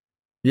were.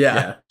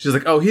 Yeah. She's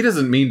like, oh, he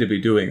doesn't mean to be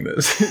doing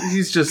this.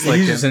 He's just like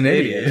He's just an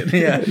idiot.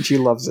 Yeah. And she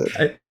loves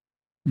it.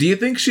 Do you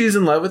think she's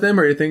in love with him,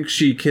 or do you think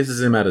she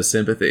kisses him out of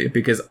sympathy?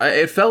 Because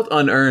it felt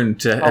unearned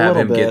to have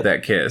little him bit. get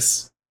that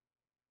kiss.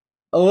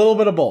 A little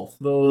bit of both.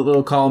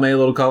 Little column A,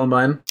 little column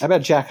B. I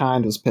bet Jack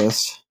Hind was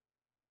pissed.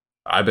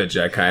 I bet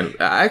Jack Kine.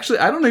 Actually,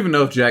 I don't even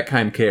know if Jack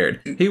Kine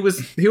cared. He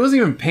wasn't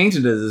even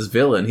painted as this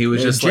villain. He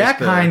was just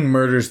Jack like Hind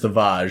murders the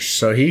Vaj,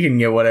 so he can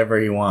get whatever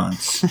he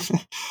wants.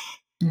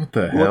 What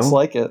the hell? Looks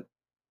like it.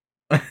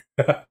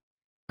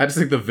 I just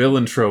think the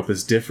villain trope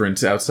is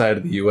different outside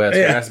of the U.S. It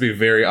Yeah. has to be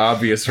very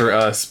obvious for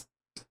us.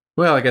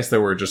 Well, I guess there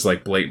were just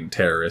like blatant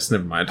terrorists.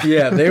 Never mind.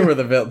 Yeah, they were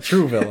the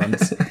true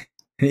villains.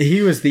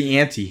 He was the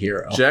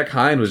anti-hero. Jack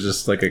Hind was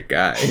just like a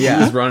guy. Yeah.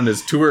 He was running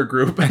his tour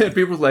group, and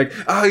people were like,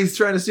 "Oh, he's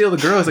trying to steal the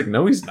girl." I was like,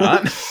 "No, he's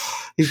not."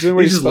 He's doing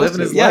what He's he's just supposed living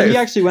to. his Yeah, life. he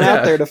actually went Yeah.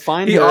 out there to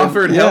find He her.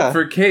 offered Yeah. help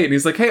for Kate, and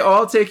he's like, "Hey,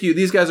 I'll take you.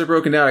 These guys are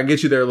broken down. I can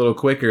get you there a little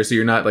quicker, so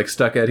you're not like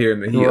stuck out here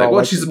in the heat." We're Like, all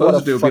what's like, she supposed what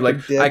to do? a Be like,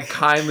 fucking "I dick."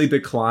 kindly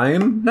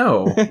decline."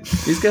 No,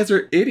 these guys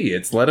are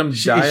idiots. Let them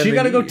die. in She the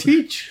got to go heat.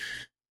 teach.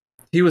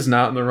 He was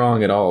not in the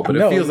wrong at all, but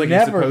No, it feels like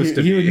never. he's supposed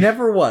to He be.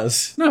 never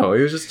was. No,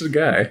 he was just a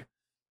guy.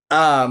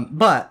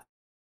 But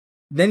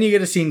then you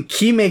get a scene.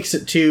 Key makes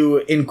it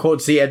to, in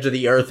quotes, the edge of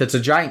the earth. It's a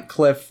giant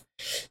cliff,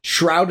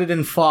 shrouded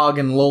in fog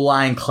and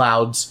low-lying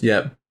clouds.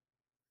 Yep.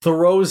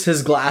 Throws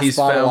his glass He's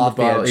bottle found off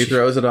the bottle. the He edge.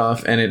 throws it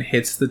off, and it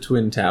hits the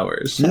Twin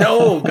Towers.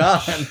 No,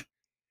 God.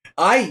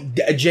 I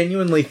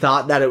genuinely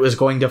thought that it was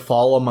going to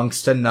fall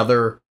amongst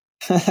another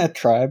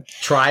Tribe.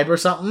 tribe or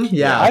something.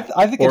 Yeah.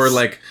 I think Or it's...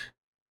 like,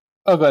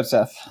 Oh, go ahead,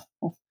 Seth.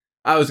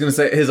 I was gonna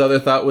say, his other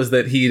thought was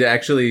that he'd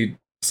actually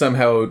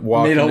somehow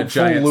walked Made in a a full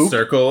giant loop.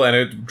 circle, and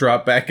it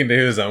dropped back into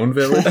his own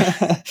village.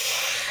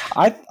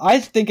 I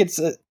think it's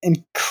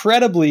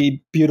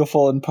incredibly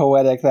beautiful and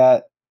poetic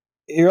that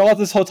you're all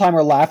this whole time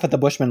we're laughing at the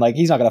Bushman like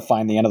he's not gonna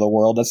find the end of the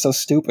world. That's so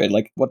stupid.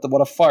 Like what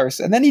a farce.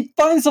 And then he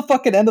finds the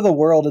fucking end of the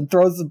world and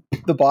throws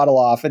the bottle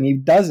off, and he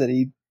does it.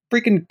 He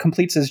freaking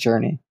completes his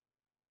journey.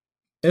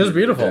 It was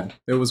beautiful.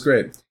 It was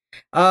great.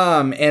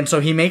 And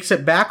so he makes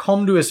it back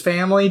home to his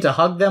family to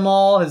hug them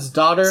all. His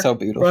daughter So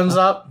beautiful. runs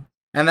up,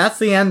 and that's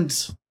the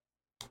end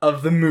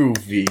of the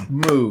movie.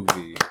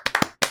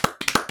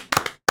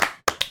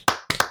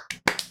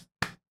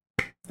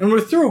 And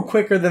we're through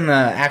quicker than the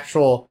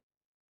actual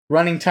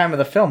running time of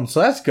the film, so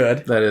that's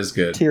good. That is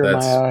good. Tear in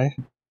That's my eye.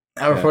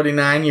 Hour Yeah.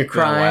 49, you're been a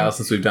crying. while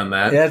since we've done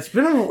that. Yeah,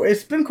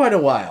 it's been quite a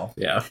while.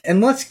 Yeah.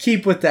 And let's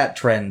keep with that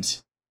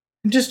trend.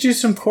 And just do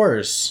some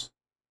chorus.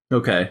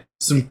 Okay.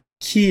 Some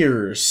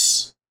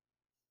Keers.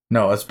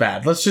 No, that's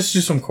bad. Let's just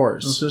do some Let's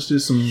Coors. just do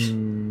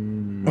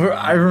some.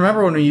 I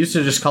remember when we used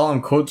to just call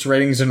them quotes,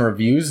 ratings, and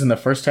reviews, and the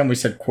first time we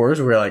said Coors,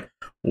 we were like,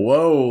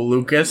 whoa,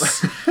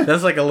 Lucas.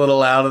 That's like a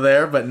little out of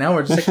there, but now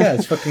we're just like, yeah,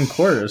 it's fucking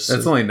Coors.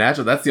 That's only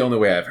natural. That's the only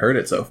way I've heard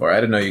it so far. I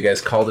didn't know you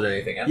guys called it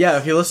anything else. Yeah,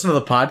 if you listen to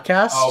the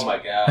podcast. Oh my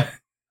god.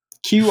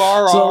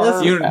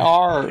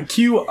 QRR.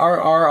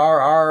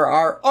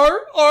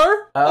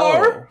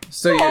 QRRRRRR.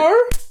 So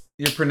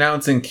you're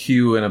pronouncing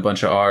Q and a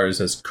bunch of R's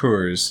as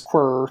Coors.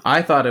 Quir.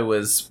 I thought it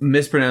was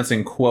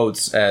mispronouncing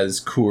quotes as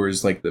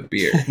Coors, like the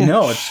beer.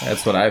 No, it's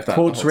That's what I thought.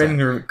 quotes the whole time.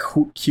 rating or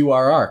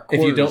QRR.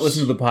 If you don't Coors.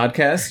 listen to the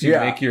podcast, you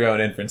Yeah. make your own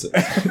inferences.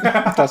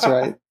 That's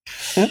right.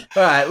 All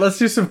right, let's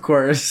do some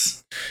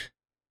Coors.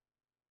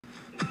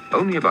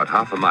 Only about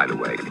half a mile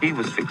away, he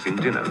was fixing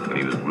dinner when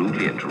he was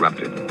rudely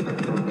interrupted.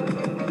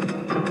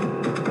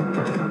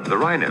 The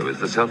Rhino is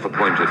the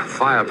self-appointed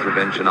fire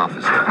prevention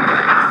officer.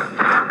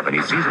 When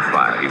he sees a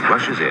fire, he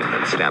rushes in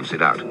and stamps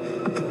it out.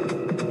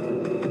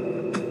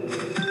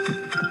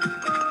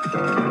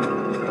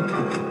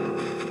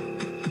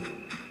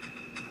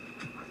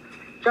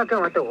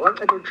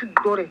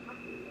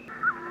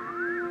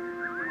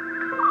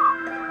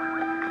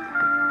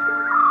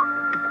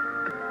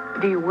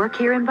 Do you work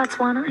here in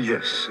Botswana?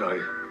 Yes.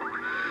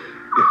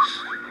 Yes.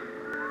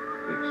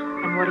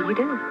 And what do you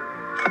do?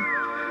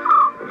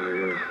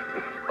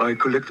 I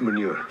collect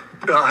manure.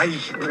 Get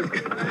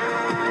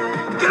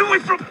away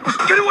from!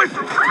 Get away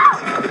from!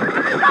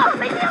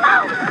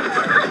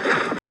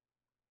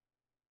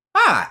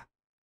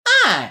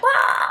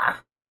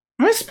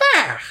 Miss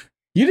Bear.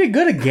 You did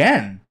good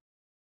again.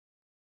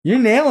 You're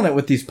nailing it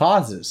with these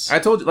pauses. I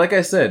told you, like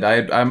I said,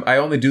 I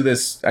only do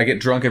this. I get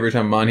drunk every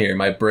time I'm on here.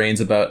 My brain's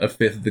about a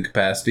fifth of the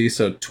capacity,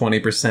 so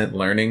 20%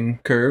 learning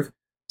curve.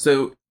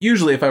 So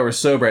usually, if I were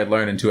sober, I'd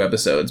learn in 2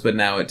 episodes, but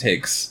now it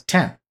takes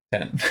 10.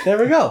 10. There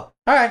we go.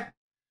 All right.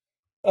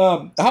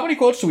 How many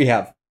quotes do we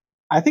have?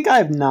 I think I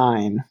have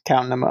 9,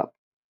 counting them up.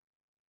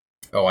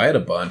 Oh, I had a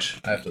bunch.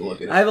 I have to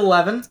look at it. I have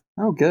 11.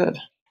 Oh, good.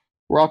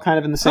 We're all kind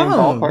of in the same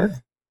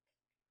ballpark.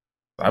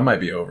 I might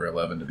be over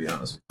 11, to be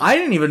honest. I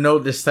didn't even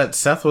notice that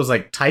Seth was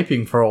like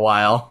typing for a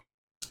while.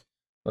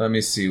 Let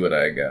me see what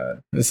I got.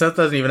 Seth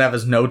doesn't even have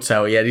his notes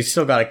out yet. He's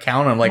still got to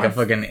count him like My a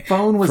fucking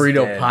phone was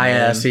Frito dead, pie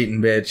man. ass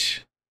eating bitch.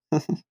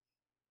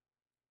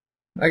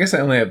 I guess I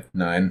only have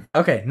 9.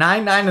 Okay,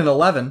 9, 9, and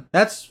 11.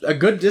 That's a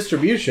good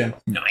distribution.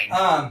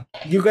 9.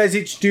 You guys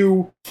each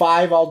do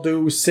 5. I'll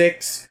do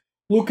 6.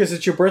 Lucas,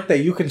 it's your birthday.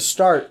 You can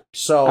start.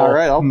 So All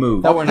right, I'll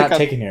move. that we're not pick out-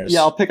 taking yours. Yeah,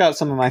 I'll pick out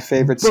some of my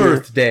favorites here.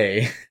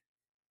 Birthday.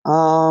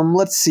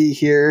 Let's see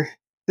here.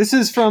 This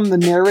is from the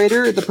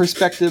narrator, the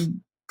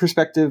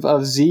perspective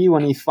of Z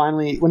when he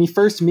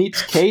first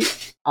meets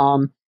Kate.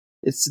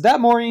 It's that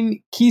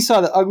morning Key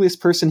saw the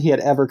ugliest person he had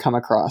ever come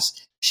across.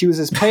 She was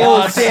as pale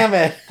Oh, as damn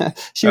it.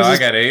 she was I as,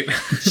 got 8.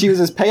 she was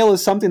as pale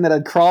as something that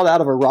had crawled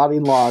out of a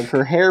rotting log.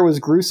 Her hair was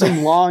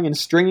gruesome, long and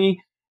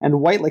stringy,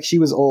 and white like she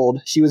was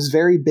old. She was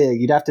very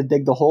big. You'd have to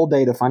dig the whole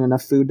day to find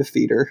enough food to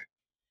feed her.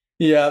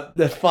 Yeah,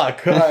 the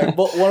fuck. All right,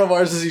 well, one of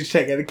ours is each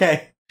taken.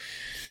 Okay.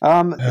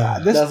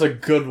 This That's a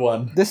good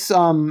one. this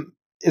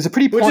is a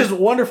pretty Which point- is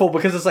wonderful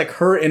because it's like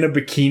her in a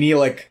bikini,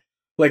 like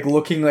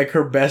looking like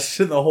her best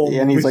in the whole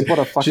Yeah, and movie. he's like, what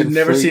a fucking She's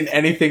never freak. seen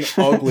anything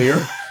uglier.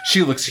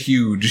 She looks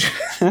huge.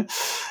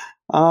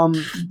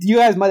 You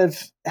guys might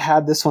have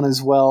had this one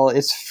as well.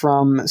 It's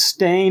from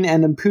Stain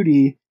and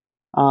Mpudi.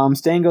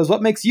 Stain goes,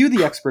 "What makes you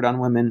the expert on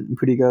women?"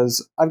 Mpudi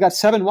goes, "I've got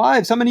 7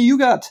 wives. How many you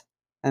got?"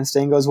 And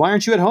Stain goes, "Why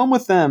aren't you at home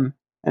with them?"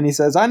 And he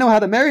says, "I know how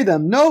to marry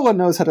them. No one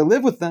knows how to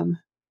live with them."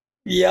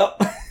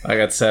 Yep. I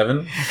got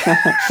 7.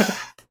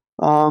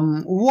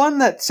 One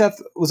that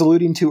Seth was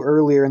alluding to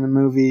earlier in the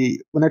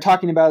movie, when they're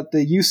talking about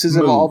the uses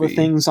of all the Movie.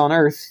 things on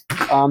Earth,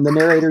 the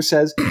narrator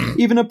says,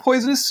 "Even a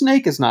poisonous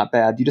snake is not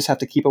bad. You just have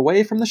to keep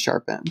away from the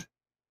sharp end."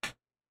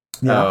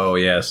 Yeah. Oh,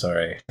 yeah,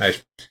 sorry.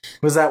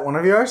 Was that one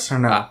of yours or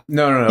no?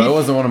 No. It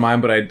wasn't one of mine,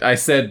 but I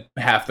said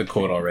half the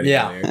quote already.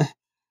 Yeah. earlier.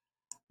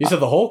 You said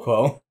the whole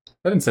quote.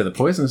 I didn't say the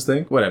poisonous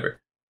thing. Whatever.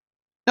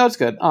 No, it's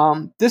good.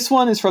 This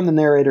one is from the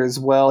narrator as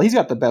well. He's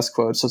got the best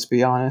quotes, let's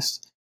be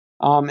honest.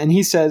 And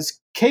he says,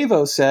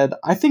 "Cavo said,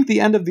 I think the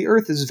end of the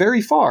earth is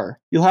very far.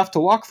 You'll have to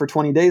walk for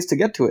 20 days to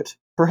get to it.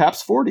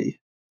 Perhaps 40.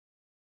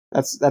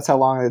 That's how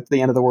long the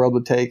end of the world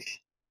would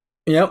take."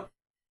 Yep.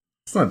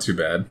 It's not too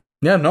bad.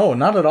 Yeah, no,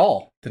 not at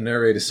all. The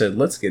narrator said,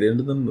 "Let's get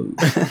into the movie."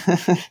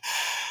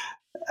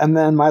 And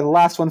then my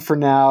last one for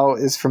now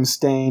is from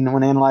Stain.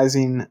 When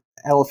analyzing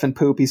elephant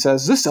poop, he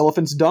says, "This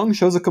elephant's dung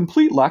shows a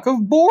complete lack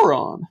of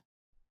boron."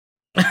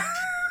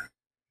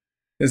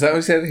 Is that what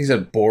he said? He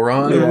said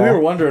boron? We were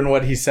wondering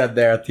what he said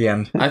there at the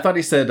end. I thought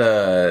he said,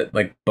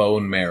 like,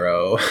 bone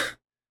marrow.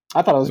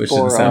 I thought it was Which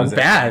didn't sound boron.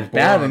 as-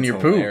 Bad in your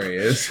Boron's poop.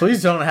 hilarious.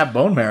 Please don't have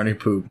bone marrow in your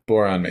poop.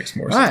 Boron makes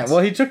more All right, sense. well,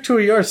 he took 2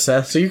 of yours,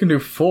 Seth, so you can do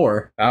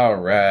 4. All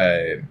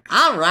right.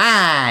 All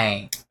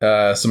right.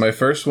 So my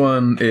first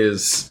one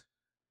is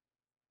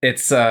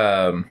it's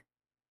right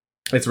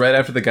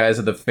after the guys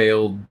at the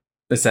failed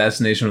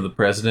assassination of the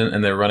president,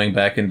 and they're running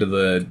back into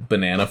the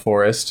banana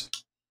forest.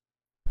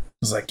 I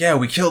was like, yeah,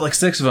 we killed like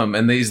 6 of them,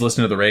 and he's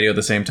listening to the radio at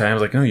the same time. I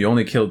was like, no, you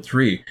only killed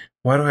 3.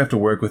 Why do I have to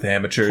work with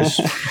amateurs?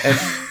 And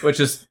which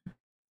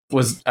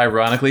was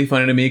ironically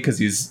funny to me because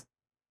he's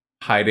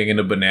hiding in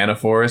a banana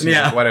forest.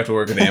 Yeah. Like, why do I have to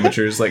work with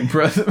amateurs? Like,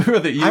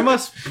 brother,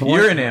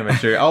 you're an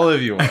amateur. All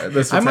of you are.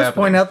 That's I must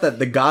point out that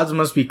the gods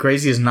must be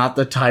crazy is not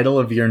the title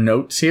of your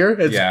notes here.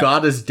 It's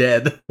God is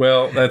dead.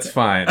 Well, that's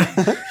fine.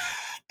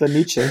 The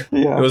Nietzsche.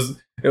 Yeah.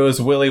 It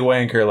was Willy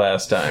Wanker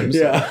last time.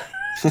 So.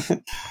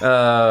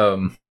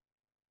 Yeah.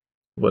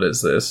 What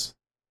is this?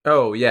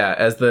 Oh yeah,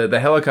 as the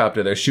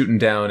helicopter, they're shooting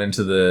down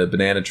into the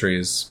banana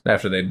trees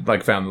after they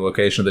like found the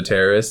location of the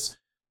terrorists.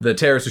 The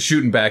terrorists are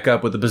shooting back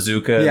up with the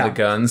bazooka and the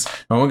guns.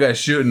 And one guy's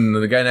shooting,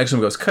 and the guy next to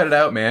him goes, "Cut it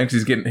out, man," because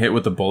he's getting hit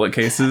with the bullet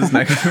cases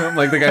next to him.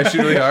 Like the guy's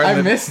shooting really hard.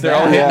 I missed they're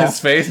that. all hitting his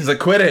face. He's like,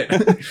 "Quit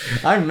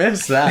it!" I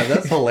missed that.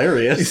 That's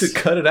hilarious. He said,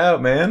 "Cut it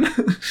out, man."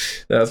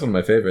 That's one of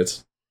my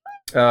favorites.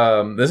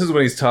 This is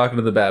when he's talking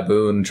to the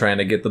baboon, trying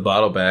to get the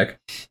bottle back.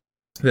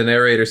 The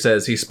narrator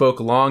says he spoke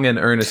long and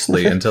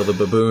earnestly until the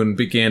baboon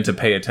began to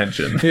pay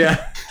attention.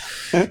 Yeah.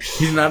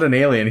 He's not an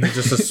alien. He's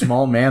just a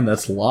small man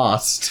that's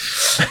lost.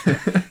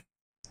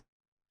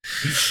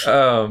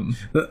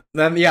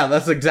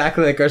 That's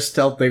exactly like our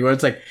stealth thing where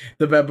it's like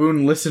the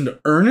baboon listened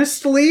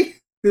earnestly.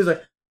 He was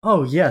like,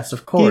 "Oh yes,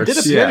 of course. He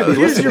did appear to be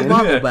Here's your listening.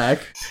 bottle back."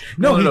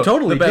 No, he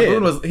totally the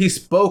baboon did. he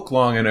spoke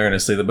long and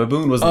earnestly. The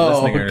baboon wasn't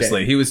listening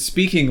earnestly. He was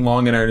speaking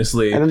long and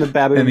earnestly, And then the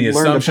baboon and the learned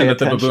to assumption pay that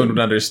the baboon attention. would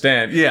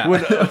understand. Yeah,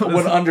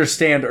 would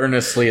understand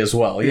earnestly as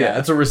well. Yeah, Yeah.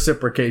 it's a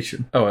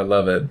reciprocation. Oh, I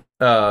love it.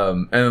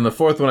 And then the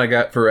fourth one I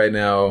got for right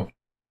now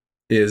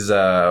is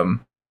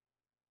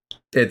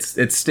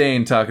it's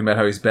Stain talking about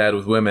how he's bad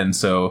with women.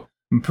 So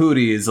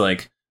Pooty is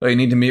like, "Oh, you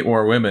need to meet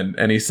more women,"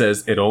 and he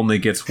says, "It only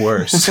gets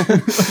worse."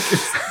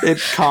 It Like,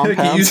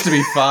 compounds. he used to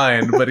be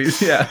fine, but he's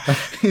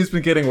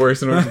been getting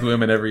worse and worse with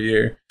women every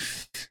year.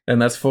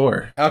 And that's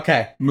 4.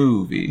 Okay.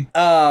 Movie.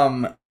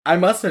 I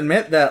must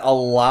admit that a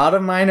lot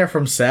of mine are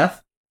from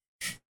Seth.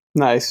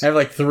 Nice. I have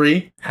like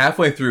 3.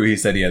 Halfway through, he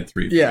said he had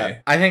 3 for me.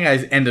 I think I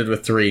ended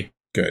with 3.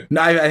 Good.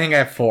 No, I think I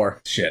have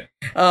 4. Shit.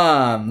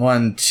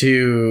 1,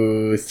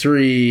 2,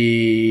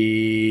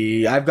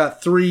 3. I've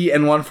got 3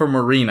 and 1 for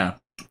Marina.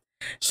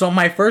 So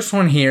my first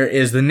one here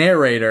is the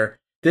narrator.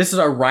 This is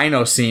our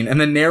rhino scene, and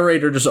the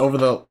narrator just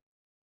over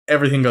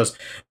everything goes,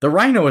 "The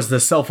rhino is the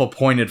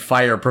self-appointed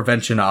fire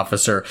prevention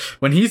officer.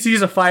 When he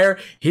sees a fire,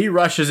 he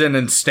rushes in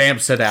and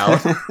stamps it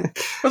out." I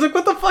was like,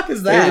 what the fuck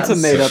is that? It's a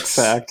made-up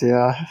fact,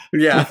 yeah.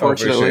 Yeah.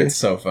 Unfortunately. It's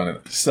so funny.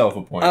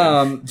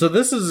 Self-appointed. So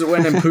this is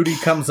when Pooty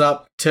comes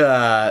up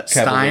to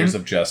Stein. Cavaliers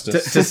of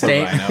Justice. To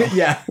Stain. Rhino.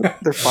 Yeah.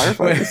 They're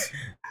firefighters.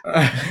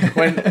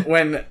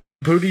 when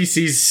Pooty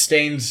sees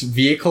Stain's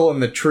vehicle in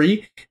the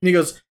tree, and he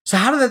goes, "So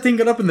how did that thing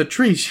get up in the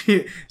tree?"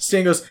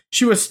 Stain goes,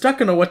 "She was stuck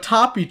in a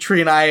watapie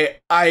tree, and I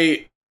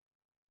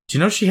do you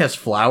know she has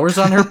flowers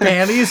on her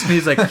panties?" And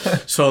he's like,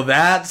 "So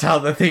that's how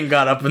the thing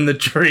got up in the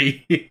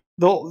tree."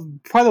 Probably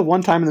the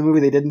one time in the movie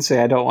they didn't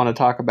say, "I don't want to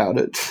talk about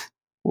it,"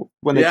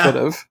 when they Yeah. could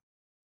have.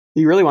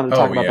 He really wanted to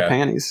talk about yeah. the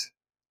panties.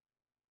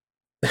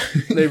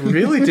 They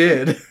really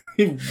did.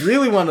 He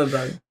really wanted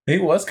to. He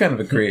was kind of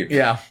a creep.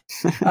 Yeah.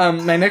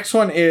 My next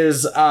one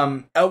is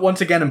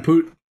once again in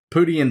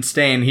Pooty and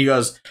Stain. He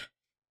goes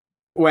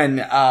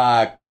when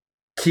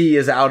Key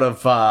is out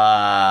of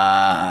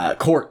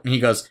court, and he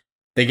goes,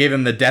 they gave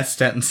him the death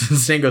sentence, and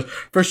Stain goes,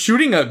 "For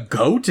shooting a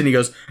goat?" And he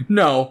goes,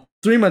 "No,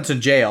 3 months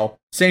in jail.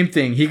 Same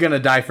thing. He gonna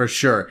die for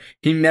sure.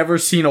 He never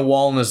seen a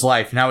wall in his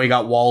life. Now he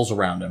got walls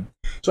around him."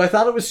 So I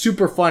thought it was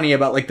super funny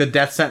about like the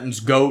death sentence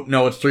goat.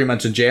 No, it's 3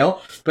 months in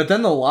jail. But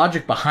then the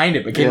logic behind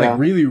it became like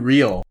really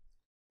real.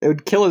 It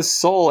would kill his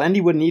soul, and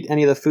he wouldn't eat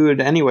any of the food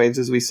anyways,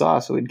 as we saw,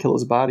 so he'd kill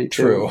his body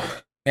too. True.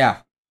 Yeah.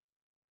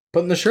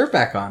 Putting the shirt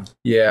back on.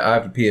 Yeah, I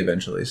have to pee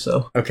eventually,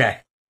 so. Okay.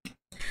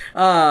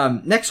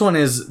 Next one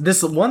is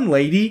this one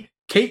lady.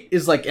 Kate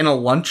is like in a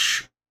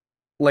lunch,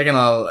 like in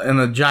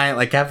a giant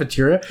like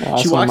cafeteria.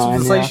 She walks up to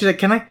this lady. She's like,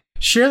 "Can I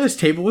share this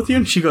table with you?"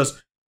 And she goes,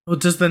 "Well,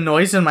 does the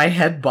noise in my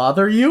head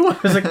bother you?" I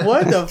was like,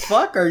 "What the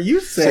fuck are you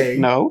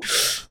saying?" No.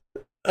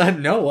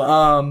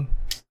 No.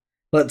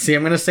 Let's see.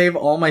 I'm gonna save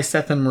all my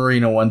Seth and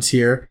Marina ones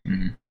here.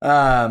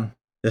 Mm-hmm.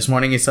 This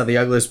morning he saw the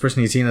ugliest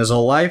person he's seen in his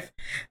whole life.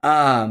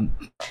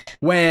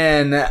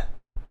 When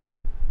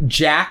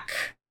Jack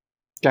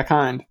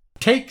Hind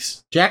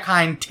takes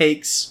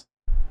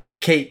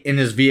Kate in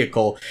his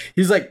vehicle,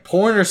 he's like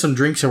pouring her some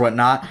drinks or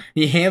whatnot.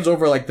 He hands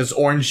over like this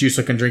orange juice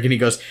looking drink, and he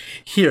goes,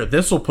 "Here,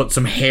 this will put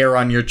some hair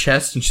on your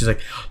chest." And she's like,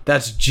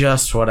 "That's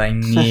just what I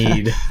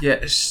need."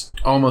 Yeah, she's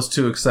almost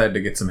too excited to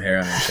get some hair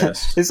on her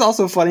chest. It's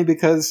also funny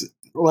because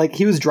like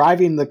he was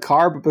driving the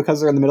car, but because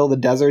they're in the middle of the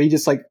desert, he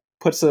just like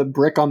puts a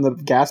brick on the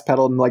gas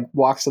pedal and like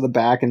walks to the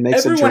back and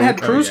makes Everyone a drink.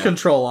 had cruise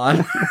control on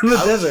in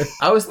the desert.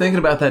 I was thinking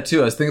about that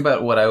too. I was thinking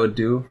about what I would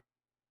do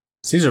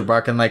Caesar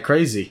barking like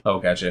crazy. Oh,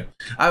 gotcha.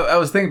 I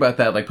was thinking about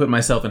that, like putting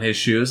myself in his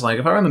shoes. Like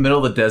if I were in the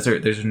middle of the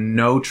desert, there's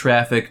no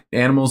traffic,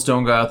 animals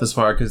don't go out this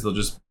far because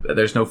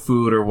there's no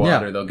food or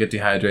water, they'll get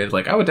dehydrated.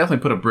 Like I would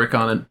definitely put a brick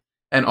on it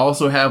and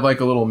also have like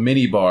a little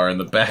mini bar in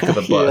the back of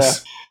the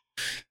bus.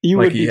 You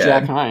like would be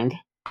Jack Hind.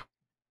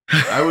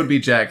 I would be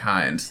Jack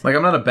Hind. Like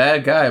I'm not a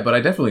bad guy, but I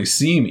definitely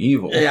seem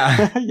evil.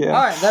 Yeah. Yeah.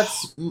 All right,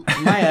 that's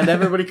my end.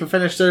 Everybody can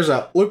finish theirs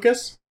up.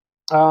 Lucas?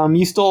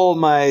 You stole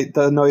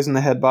the noise in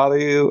the head bother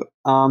you.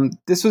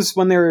 This was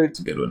when they were It's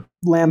a good one.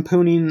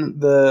 lampooning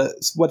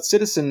what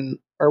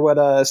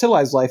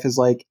civilized life is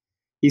like.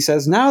 He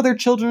says now their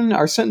children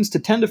are sentenced to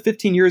 10 to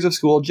 15 years of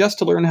school just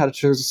to learn how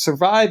to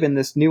survive in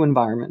this new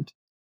environment.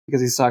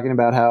 Because he's talking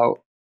about how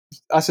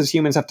us as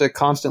humans have to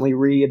constantly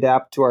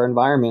readapt to our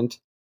environment,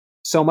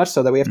 so much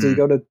so that we have to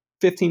go to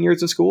 15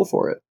 years of school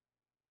for it.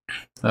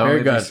 That Very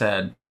would be good.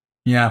 sad.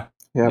 Yeah.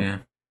 Yep. Yeah.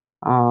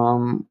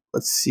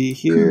 Let's see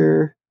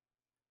here.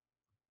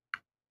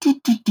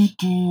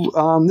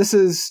 This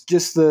is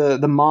just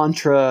the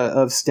mantra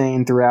of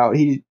Stain throughout.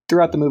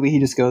 Throughout the movie, he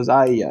just goes,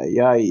 ay, ay,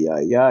 ay,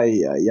 ay,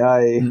 ay, ay,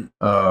 ay.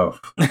 Oh.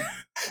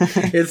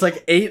 It's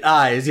like 8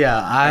 eyes. Yeah.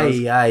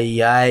 Ay,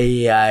 ay,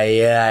 ay,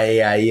 ay,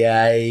 ay, ay,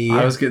 ay.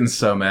 I was getting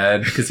so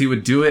mad because he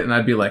would do it and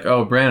I'd be like,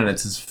 oh, Brandon,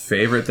 it's his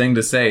favorite thing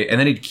to say. And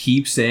then he'd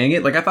keep saying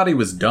it. Like, I thought he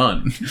was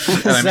done.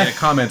 And I made a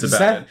comment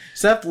about it.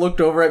 Seth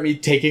looked over at me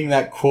taking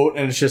that quote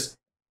and it's just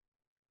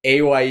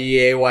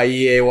A-Y-E,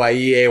 A-Y-E,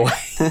 A-Y-E,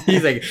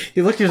 A-Y-E.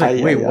 He looked, he was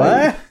like, wait,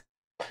 what?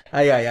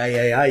 Ay, ay, ay,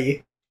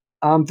 ay,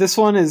 ay. This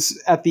one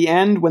is at the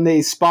end when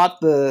they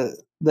spot the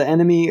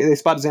enemy, they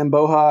spot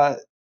Zamboja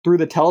through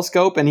the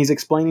telescope, and he's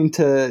explaining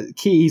to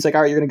Key, he's like,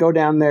 all right, you're going to go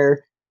down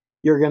there,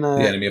 you're going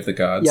to... The enemy of the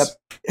gods. Yep.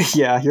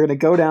 Yeah, you're going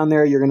to go down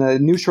there, you're going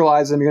to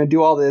neutralize them, you're going to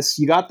do all this.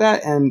 You got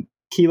that? And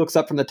Key looks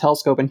up from the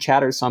telescope and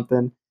chatters something.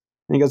 And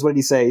he goes, what did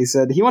he say? He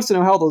said, he wants to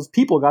know how those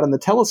people got in the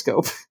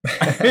telescope.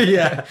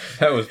 Yeah.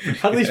 That was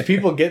how do these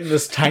people get in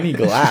this tiny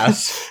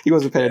glass? He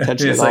wasn't paying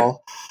attention at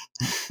all.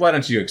 Why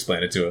don't you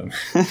explain it to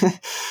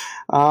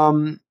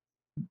him?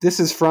 This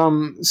is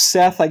from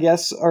Seth, I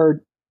guess,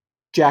 or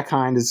Jack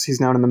Hind, as he's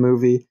known in the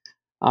movie.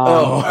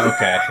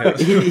 Okay.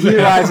 he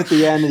arrives at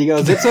the end and he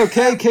goes, it's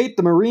okay, Kate,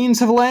 the Marines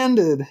have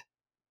landed.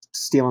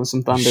 Stealing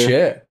some thunder.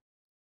 Shit.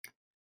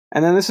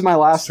 And then this is my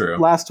last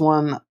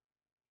one.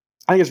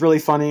 I think it's really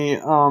funny.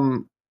 It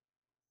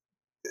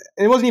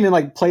wasn't even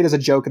like played as a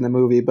joke in the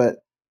movie,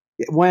 but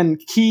when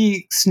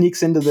Key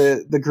sneaks into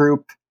the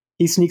group,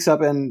 he sneaks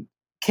up and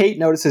Kate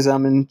notices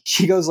him and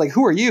she goes like,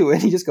 who are you?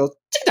 And he just goes,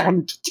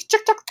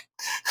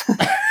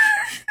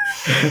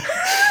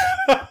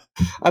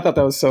 I thought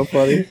that was so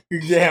funny.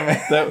 Damn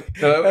it.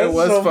 It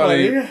was so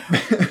funny.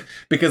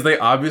 Because they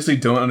obviously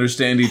don't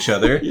understand each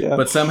other,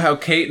 but somehow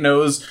Kate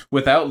knows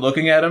without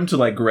looking at him to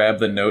like grab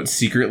the note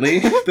secretly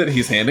that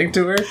he's handing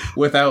to her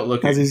without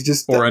looking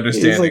or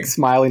understanding. He's like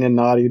smiling and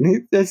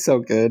nodding. It's so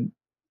good.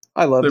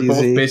 I love They're DZ.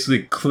 both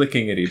basically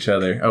clicking at each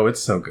other. Oh, it's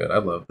so good. I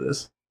love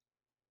this.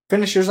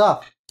 Finish yours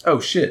off.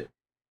 Oh, shit.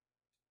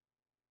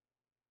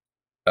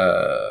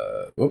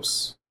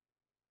 Whoops.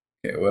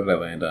 Okay, what did I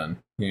land on?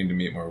 You need to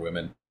meet more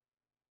women.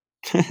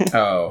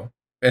 Oh.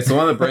 It's the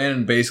one that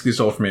Brandon basically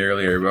stole from me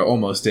earlier, but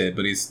almost did.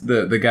 But he's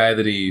the guy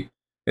that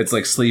it's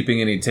like sleeping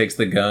and he takes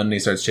the gun and he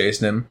starts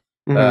chasing him.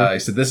 Mm-hmm. He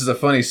said, this is a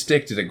funny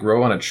stick. Did it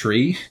grow on a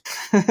tree?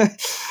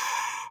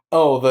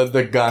 Oh,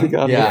 the gun.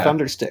 The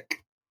thunder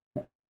stick.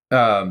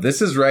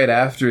 This is right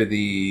after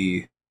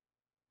the,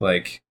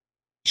 like,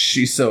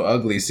 she's so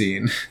ugly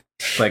scene.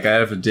 Like, I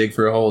have to dig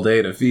for a whole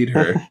day to feed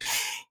her.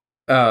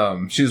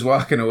 She's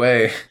walking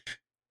away.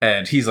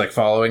 And he's like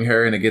following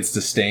her, and it gets to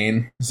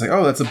Stain. He's like,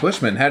 "Oh, that's a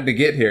Bushman. How did he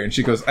get here?" And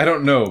she goes, "I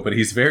don't know, but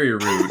he's very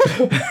rude."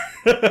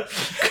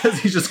 Because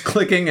he's just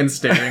clicking and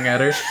staring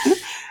at her.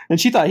 And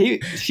she thought he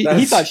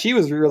thought she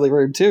was really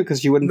rude too,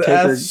 because she wouldn't take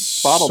her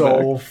bottle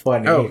back. So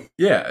funny. Oh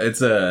yeah,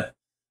 it's a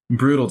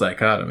brutal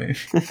dichotomy.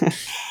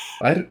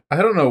 I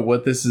don't know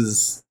what this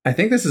is. I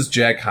think this is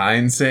Jack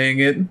Hind saying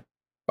it.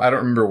 I don't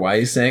remember why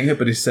he's saying it,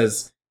 but he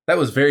says, "That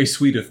was very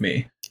sweet of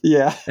me."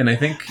 Yeah, and I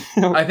think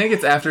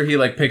it's after he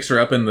like picks her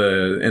up in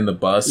the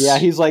bus. Yeah,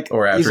 he's like,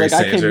 or after he I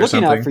saves came her or looking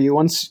something. out for you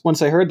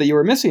once I heard that you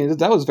were missing.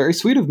 That was very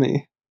sweet of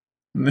me.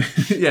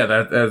 Yeah,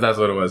 that's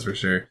what it was for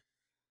sure.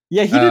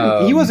 Yeah,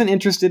 he wasn't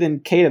interested in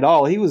Kate at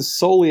all. He was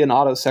solely an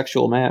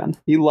autosexual man.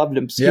 He loved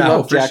him. He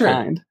loved Jack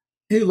Hind.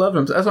 He loved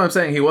him. That's what I'm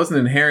saying. He wasn't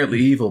inherently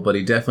evil, but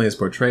he definitely is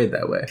portrayed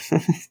that way.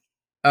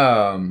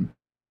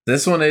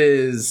 This one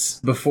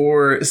is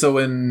before. So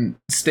when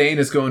Stain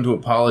is going to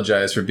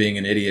apologize for being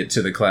an idiot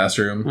to the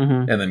classroom,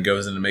 and then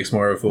goes in and makes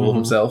more of a fool of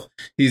himself,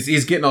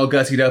 he's getting all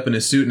gussied up in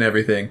his suit and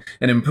everything.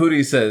 And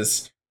Impudi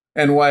says,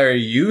 "And why are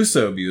you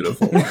so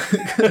beautiful?"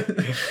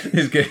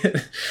 he's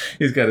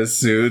got his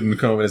suit and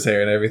combing his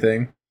hair and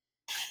everything.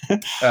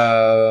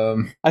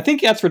 I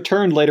think that's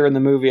returned later in the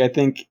movie. I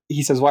think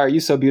he says, "Why are you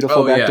so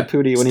beautiful?" back to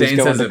Pootie when Stain he's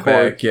going says to it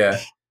court. back, yeah.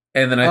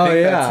 And then I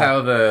think that's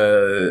how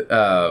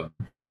the.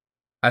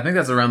 I think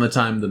that's around the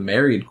time the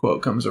married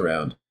quote comes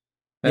around.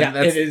 And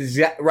it is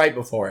right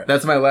before it.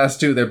 That's my last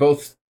two. They're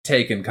both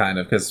Taken, kind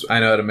of, because I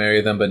know how to marry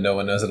them, but no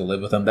one knows how to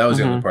live with them. That was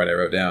the only part I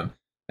wrote down.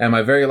 And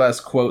my very last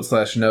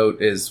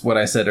quote/note is what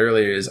I said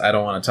earlier: is I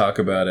don't want to talk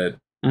about it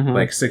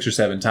like 6 or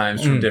 7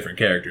 times from different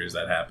characters.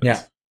 That happens.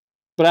 Yeah.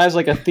 But as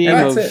like a theme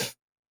And that's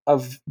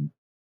of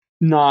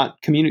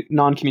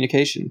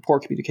non-communication, poor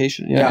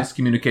communication. Yeah.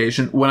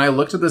 Miscommunication. When I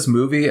looked at this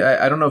movie,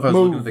 I don't know if I was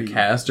looking at the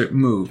cast or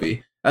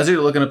movie. As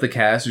you're looking up the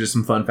cast, there's just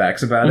some fun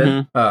facts about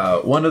it.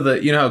 One of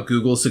the, you know how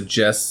Google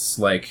suggests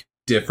like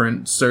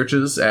different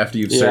searches after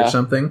you've searched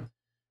something?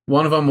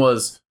 One of them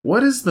was,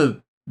 what is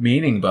the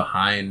meaning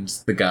behind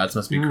the gods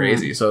must be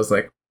crazy? So I was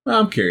like, well,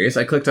 I'm curious.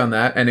 I clicked on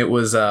that, and it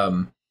was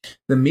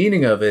the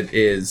meaning of it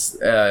is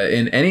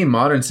in any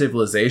modern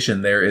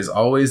civilization there is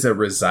always a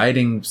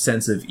residing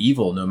sense of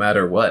evil no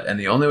matter what, and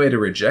the only way to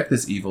reject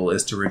this evil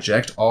is to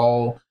reject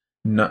all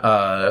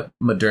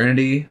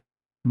modernity.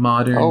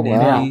 Oh,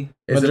 wow.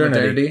 Is it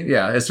modernity?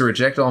 Yeah, it's to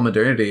reject all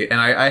modernity. And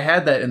I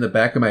had that in the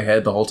back of my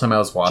head the whole time I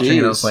was watching,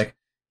 and I was like,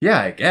 yeah,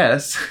 I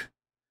guess.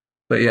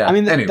 But yeah, I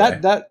mean, anyway.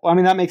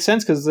 that makes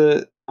sense, because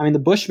the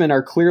Bushmen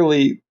are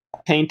clearly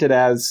painted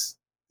as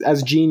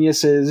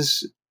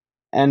geniuses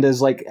and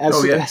as like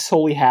as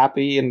wholly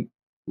happy, and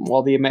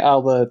while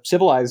the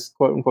civilized,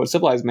 quote unquote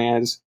civilized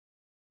man is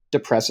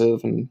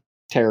depressive and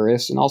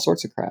terrorist and all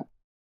sorts of crap.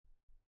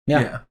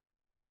 Yeah.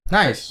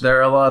 Nice. There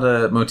are a lot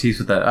of motifs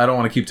with that. I don't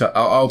want to keep talking.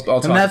 I'll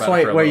talk and that's about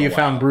it for a where little you while.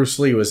 found Bruce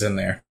Lee was in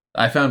there.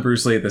 I found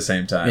Bruce Lee at the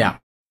same time. Yeah.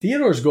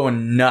 Theodore's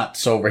going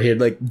nuts over here,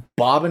 like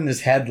bobbing his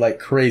head like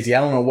crazy.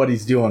 I don't know what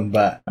he's doing,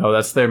 but Oh,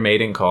 that's their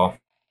mating call.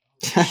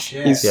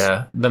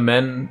 Yeah, the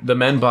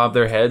men bob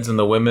their heads and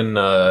the women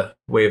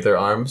wave their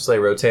arms. They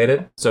rotate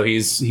it. So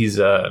he's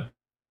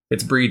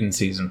it's breeding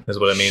season is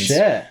what it means.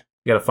 Shit.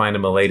 You gotta find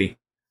him a lady.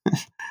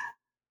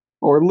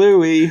 Or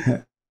Louis.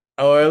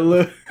 Or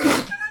Lou.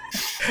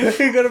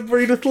 You gotta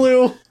breed with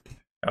Lou.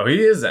 Oh,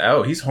 he is.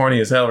 Oh, he's horny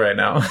as hell right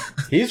now.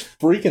 He's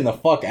freaking the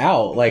fuck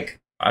out. Like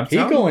he's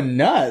going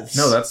nuts.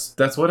 No,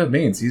 that's what it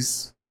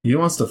means. He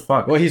wants to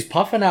fuck. Well, he's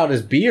puffing out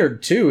his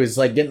beard too. He's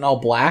like getting all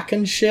black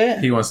and shit.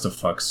 He wants to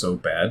fuck so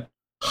bad.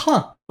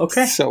 Huh.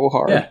 Okay. So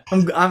hard. Yeah.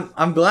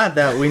 I'm glad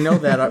that we know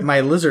that my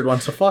lizard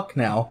wants to fuck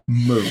now.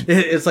 Move.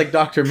 It's like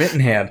Dr.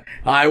 Mittenhand.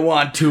 I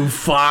want to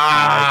fuck.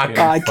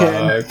 I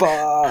can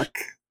fuck.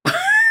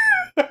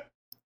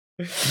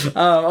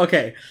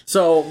 Okay.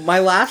 So my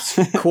last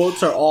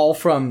quotes are all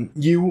from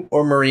you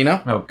or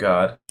Marina. Oh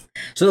God.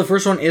 So the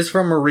first one is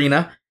from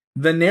Marina.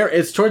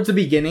 It's towards the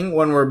beginning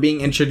when we're being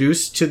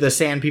introduced to the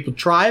Sand People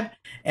tribe,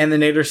 and the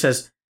narrator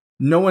says,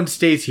 "No one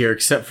stays here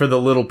except for the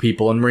little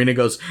people." And Marina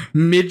goes,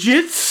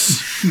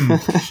 "Midgets?"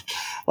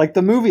 Like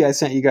the movie I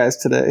sent you guys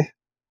today.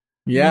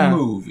 Yeah.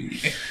 Movie.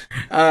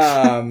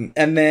 And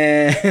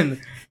then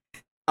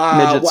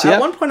Midgets, at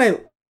one point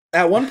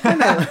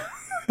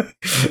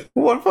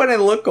I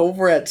look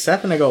over at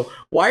Seth and I go,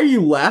 "Why are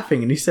you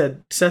laughing?" And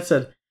Seth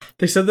said,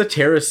 "They said the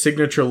terrorist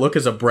signature look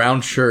is a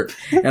brown shirt,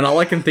 and all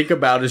I can think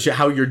about is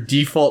how your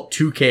default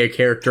 2K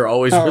character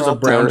always wears a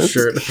brown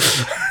shirt."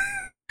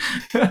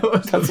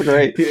 That's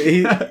great.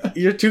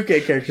 Your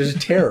 2K character is a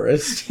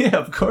terrorist. Yeah,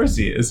 of course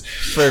he is.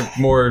 For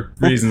more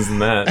reasons than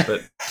that,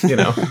 but you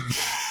know.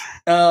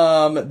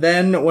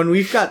 Then when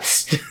we've got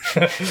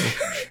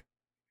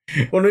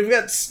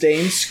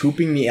Stain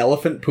scooping the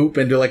elephant poop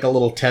into like a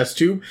little test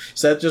tube,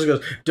 Seth just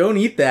goes, "Don't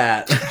eat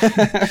that."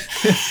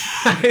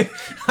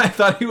 I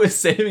thought he was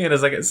saving it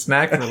as like a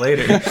snack for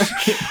later.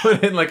 He put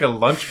it in like a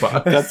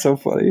lunchbox. That's so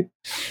funny.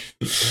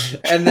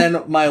 And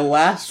then my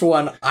last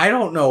one, I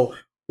don't know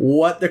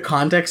what the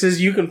context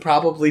is. You can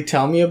probably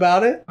tell me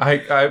about it. I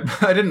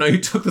didn't know you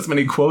took this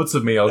many quotes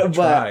of me. I'll try.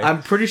 But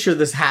I'm pretty sure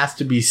this has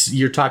to be,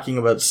 you're talking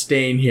about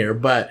Stain here,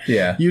 but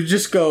yeah. You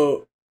just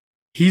go,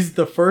 "He's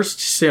the first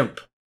simp."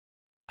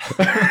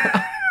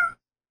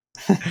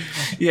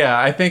 Yeah,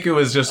 I think it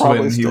was just Probably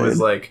when he Stain. was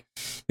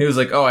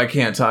like, "Oh, I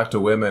can't talk to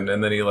women,"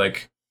 and then he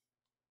like,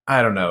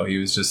 I don't know, he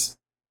was just,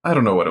 I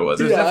don't know what it was.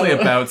 It was definitely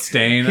about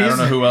Stain. I don't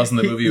know who else in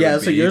the movie. Yeah,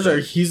 would so be, yours but- are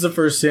 "He's the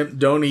first simp,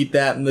 don't eat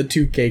that," and the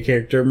 2K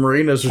character.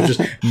 Marina's was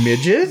just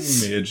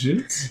midgets.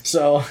 Midgets.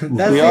 So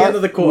that's the end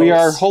of the quotes. We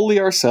are wholly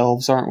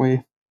ourselves, aren't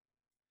we?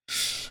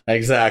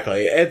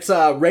 Exactly. It's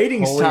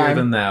ratings Holier time.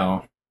 than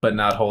thou, but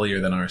not holier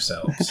than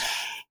ourselves.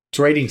 It's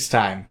ratings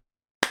time.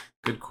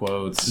 Good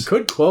quotes.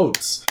 Good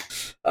quotes.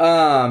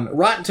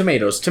 Rotten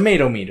Tomatoes,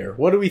 tomato meter.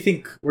 What do we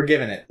think we're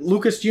giving it?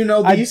 Lucas, do you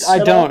know these? I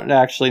at don't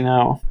actually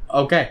know.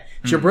 all? Okay.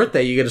 It's your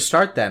birthday. You get to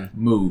start then.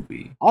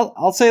 Movie.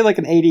 I'll say like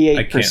an I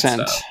can't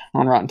 88% stop.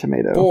 on Rotten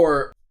Tomato.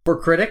 For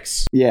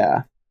critics.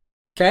 Yeah.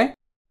 Okay.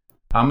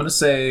 I'm gonna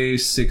say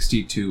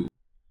 62.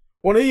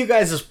 One of you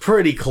guys is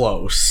pretty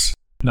close.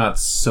 Not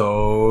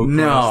so close,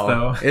 No,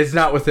 though. it's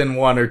not within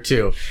 1 or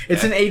 2.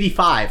 It's an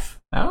 85.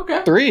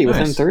 Okay. 3 Nice.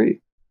 within 3.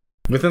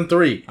 Within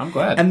 3. I'm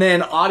glad. And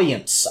then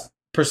audience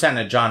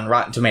percentage on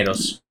Rotten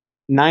Tomatoes.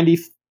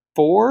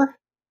 94?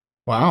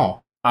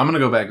 Wow. I'm gonna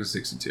go back to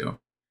 62.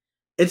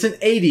 It's an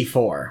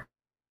 84.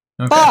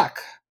 Okay. Fuck!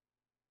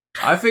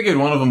 I figured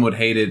one of them would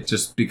hate it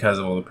just because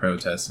of all the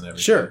protests and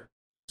everything. Sure.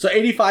 So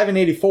 85 and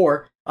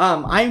 84.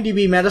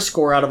 IMDb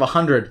Metascore out of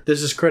 100.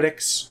 This is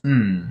critics.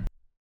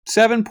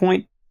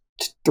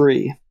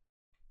 7.3.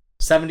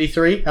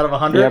 73 out of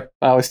 100. Yep,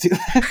 I always do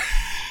that.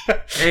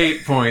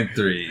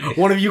 8.3.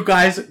 One of you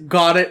guys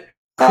got it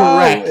Oh,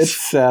 correct. it's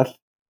Seth.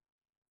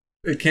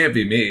 It can't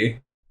be me.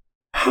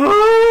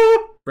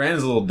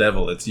 Brandon's a little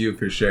devil. It's you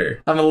for sure.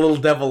 I'm a little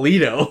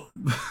devilito.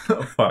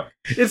 Oh, fuck.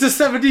 It's a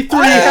 73.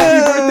 Oh! Happy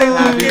birthday, Lucas.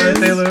 Happy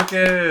birthday,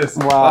 Lucas.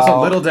 Wow, Also,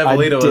 little I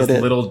devilito did is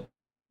it. little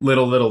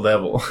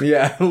devil.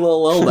 Yeah, a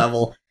little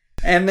devil.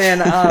 And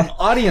then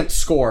audience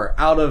score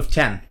out of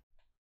 10.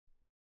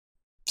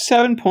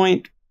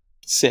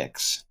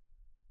 7.6.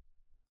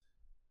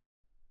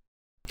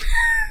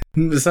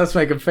 Seth's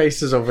making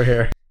faces over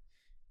here.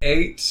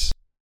 8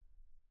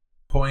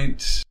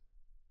 point.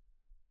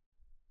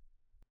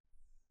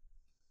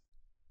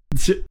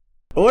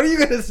 What are you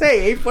gonna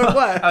say? 8 point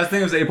what? I was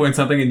thinking it was 8 point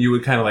something, and you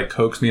would kind of like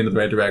coax me into the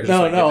right direction.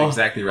 so I get it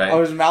exactly right. I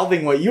was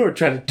mouthing what you were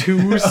trying to.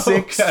 2,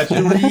 6, 3.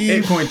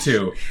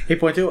 8.2.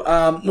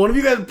 8.2. One of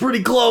you guys are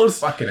pretty close.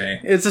 Fucking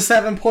A. It's a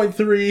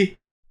 7.3.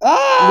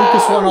 Ah!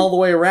 Lucas won all the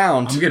way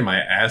around. I'm getting my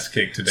ass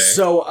kicked today.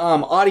 So,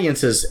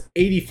 audiences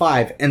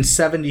 85 and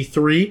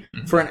 73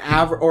 for an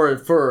average, or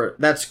for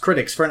that's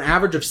critics for an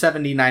average of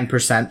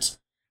 79%.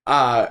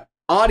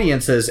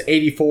 Audiences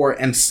 84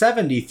 and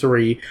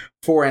 73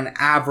 for an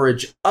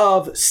average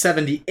of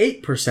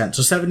 78%.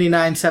 So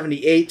 79,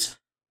 78.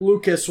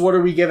 Lucas, what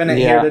are we giving it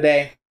here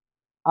today?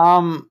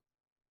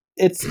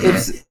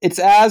 It's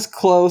as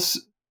close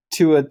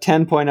to a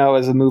 10.0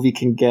 as a movie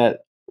can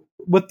get.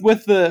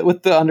 With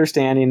the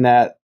understanding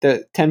that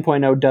the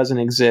 10.0 doesn't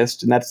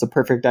exist, and that's the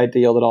perfect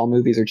ideal that all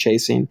movies are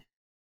chasing.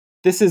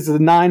 This is the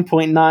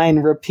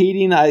 9.9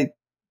 repeating.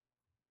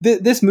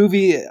 This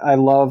movie I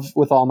love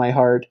with all my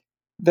heart.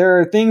 There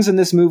are things in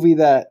this movie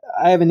that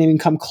I haven't even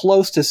come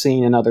close to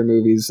seeing in other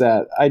movies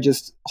that I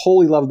just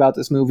wholly love about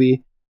this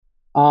movie.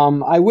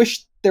 I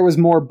wish there was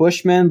more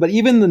Bushmen, but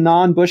even the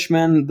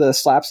non-Bushmen, the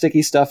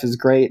slapsticky stuff is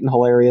great and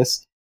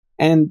hilarious.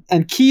 And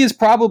Key is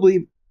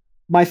probably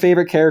my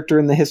favorite character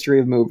in the history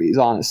of movies,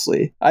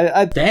 honestly.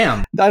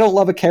 Damn. I don't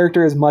love a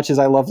character as much as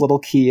I love Little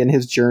Key and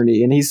his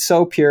journey. And he's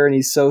so pure and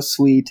he's so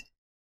sweet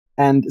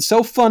and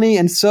so funny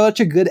and such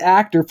a good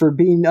actor for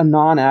being a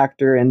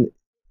non-actor. And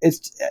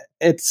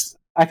it's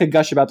I could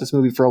gush about this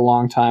movie for a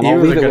long time. He I'll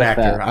was leave a it good with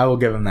actor. that. I will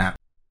give him that.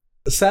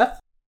 Seth?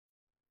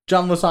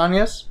 John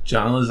Lasagnas?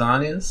 John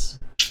Lasagnas.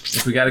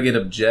 If we got to get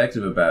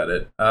objective about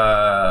it,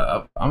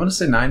 I'm gonna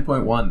say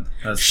 9.1.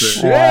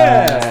 That's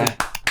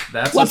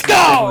Let's what's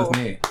go! with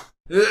me.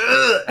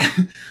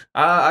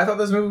 I thought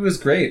this movie was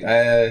great.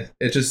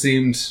 It just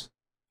seemed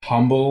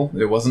humble.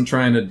 It wasn't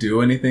trying to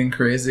do anything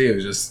crazy. It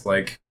was just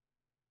like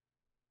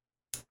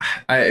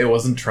it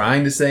wasn't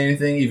trying to say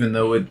anything, even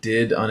though it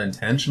did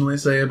unintentionally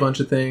say a bunch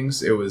of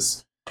things. It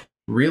was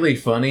really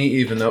funny,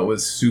 even though it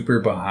was super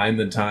behind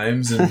the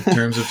times in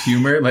terms of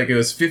humor. Like, it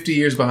was 50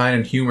 years behind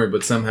in humor,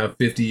 but somehow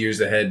 50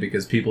 years ahead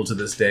because people to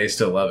this day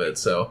still love it.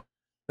 So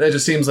that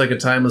just seems like a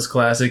timeless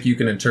classic. You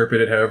can interpret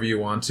it however you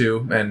want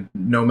to, and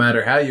no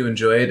matter how you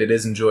enjoy it, it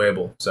is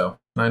enjoyable. So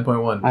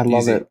 9.1. I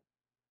love it.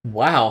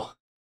 Wow.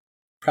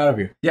 Proud of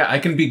you. Yeah, I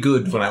can be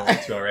good when I want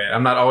to, alright?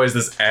 I'm not always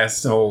this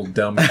asshole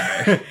dumb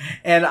guy.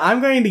 And I'm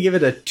going to give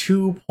it a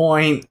 2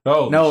 point...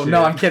 Oh, no, shit.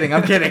 no, I'm kidding.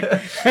 I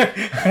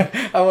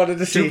wanted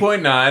to see...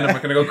 2.9, I'm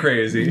not going to go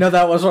crazy. No,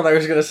 that was what I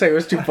was going to say. It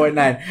was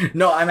 2.9.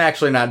 No, I'm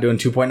actually not doing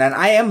 2.9.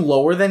 I am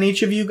lower than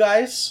each of you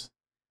guys.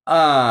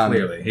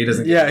 Clearly, he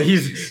doesn't. Yeah,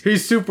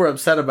 he's super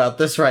upset about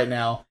this right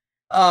now.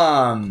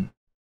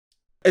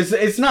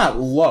 It's not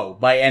low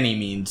by any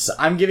means.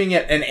 I'm giving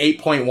it an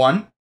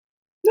 8.1.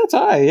 That's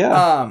high,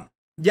 yeah.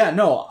 Yeah,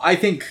 no, I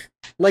think,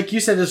 like you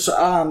said, it's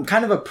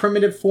kind of a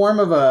primitive form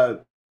of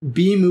a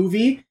B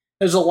movie.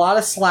 There's a lot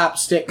of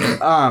slapstick.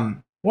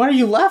 Why are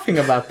you laughing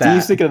about that?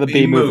 He's thinking of the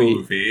B movie. B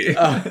movie.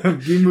 I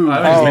was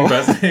thinking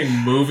about saying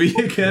movie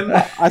again.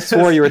 I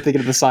swore you were thinking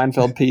of the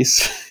Seinfeld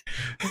piece.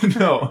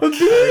 No,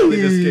 I really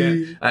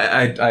just can't.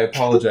 I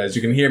apologize.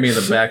 You can hear me in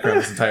the background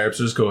this entire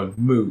episode just going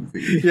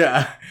movie.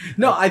 Yeah.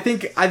 No, I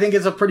think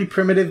it's a pretty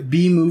primitive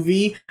B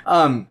movie.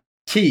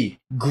 Key,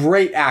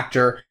 great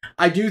actor.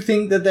 I do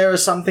think that there are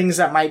some things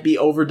that might be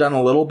overdone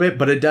a little bit,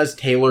 but it does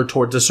tailor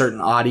towards a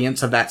certain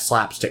audience of that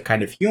slapstick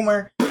kind of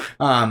humor.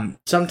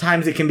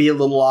 Sometimes it can be a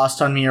little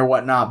lost on me or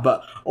whatnot,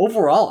 but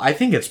overall, I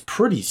think it's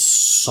pretty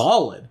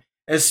solid,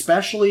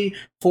 especially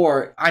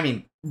for,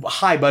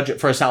 high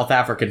budget for a South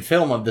African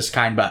film of this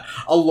kind, but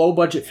a low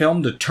budget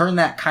film to turn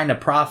that kind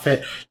of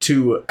profit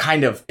to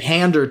kind of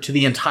pander to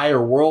the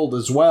entire world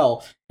as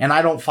well. And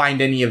I don't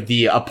find any of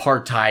the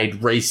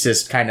apartheid,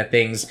 racist kind of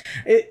things.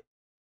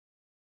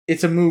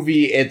 It's a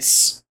movie.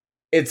 It's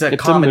a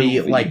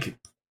comedy.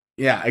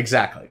 Yeah,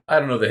 exactly. I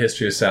don't know the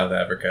history of South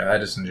Africa. I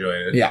just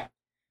enjoyed it. Yeah.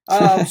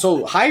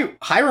 So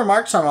high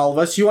remarks on all of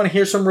us. You want to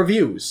hear some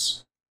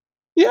reviews?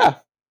 Yeah.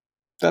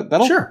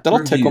 That'll Sure.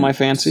 tickle my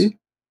fancy.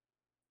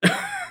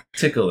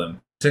 Tickle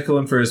him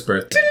for his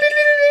birthday.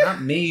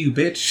 Not me, you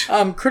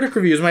bitch. Critic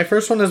reviews. My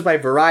first one is by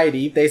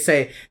Variety. They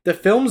say, the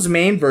film's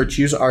main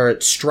virtues are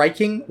its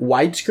striking,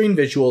 widescreen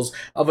visuals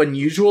of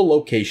unusual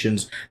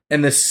locations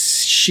and the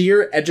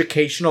sheer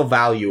educational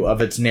value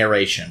of its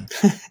narration.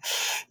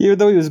 Even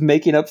though he was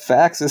making up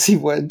facts as he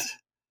went.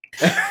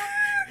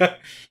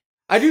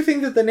 I do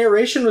think that the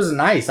narration was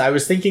nice. I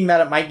was thinking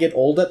that it might get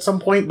old at some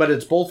point, but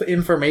it's both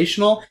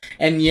informational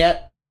and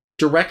yet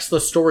directs the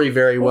story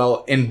very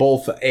well in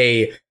both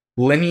a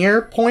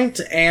linear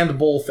point and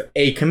both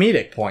a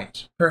comedic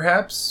point.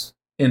 Perhaps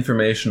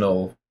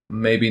informational,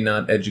 maybe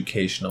not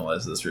educational,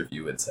 as this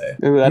review would say.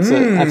 Ooh,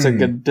 that's a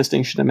good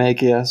distinction to make,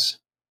 yes.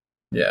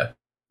 Yeah.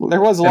 Well,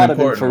 there was a lot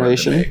of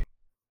information.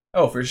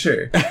 Oh, for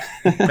sure.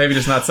 Maybe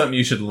just not something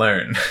you should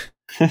learn.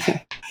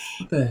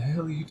 What the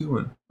hell are you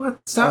doing? What?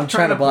 Stop I'm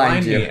trying to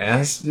blind you. Me,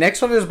 ass.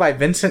 Next one is by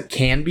Vincent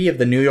Canby of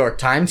the New York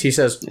Times. He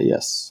says,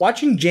 yes.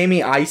 Watching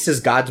Jamie Ice's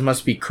Gods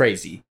Must Be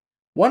Crazy.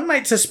 One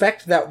might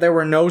suspect that there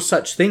were no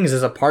such things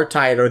as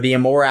apartheid or the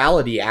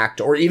Immorality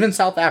Act or even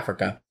South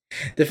Africa.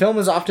 The film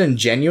is often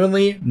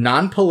genuinely,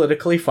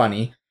 non-politically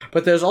funny,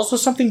 but there's also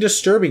something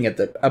disturbing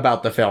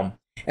about the film,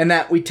 and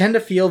that we tend to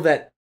feel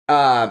that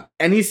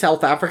any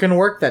South African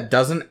work that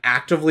doesn't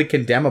actively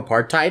condemn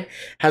apartheid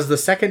has the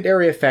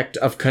secondary effect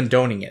of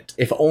condoning it,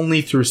 if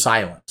only through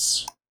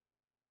silence.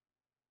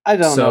 I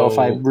don't know if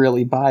I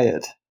really buy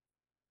it.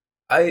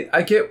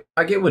 I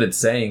get what it's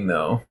saying,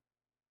 though.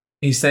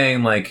 He's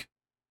saying, like,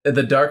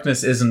 the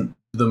darkness isn't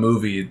the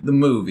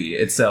movie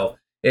itself.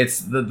 It's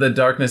the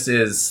darkness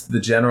is the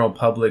general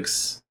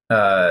public's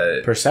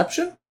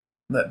perception?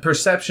 The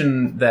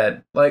perception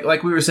that,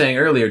 like we were saying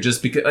earlier,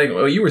 just because, like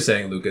what you were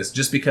saying, Lucas,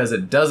 just because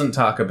it doesn't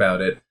talk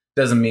about it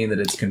doesn't mean that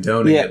it's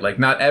condoning it. Like,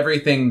 not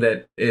everything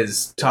that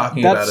is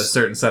talking about a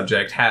certain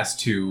subject has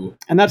to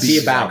be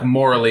about, like,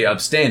 morally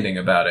upstanding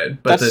about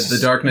it. But the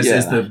darkness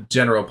is the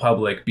general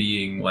public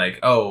being like,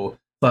 oh,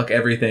 fuck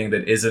everything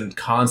that isn't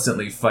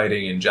constantly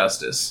fighting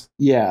injustice.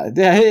 Yeah,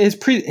 his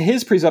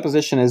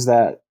presupposition is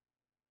that.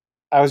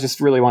 I was just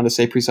really wanting to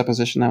say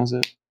presupposition. That was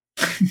it.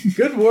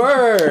 Good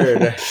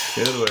word.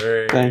 Good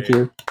word. Thank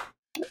you.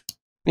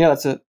 Yeah,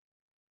 that's it.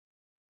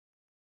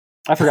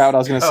 I forgot what I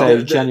was going to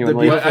say.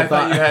 Genuinely, I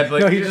thought you had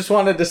like. No, you just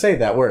wanted to say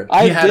that word.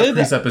 I had did a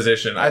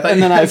presupposition. I thought and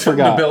you then had I something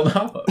forgot. to build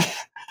off of.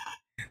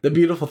 The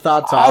beautiful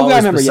thoughts are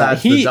always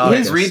besides the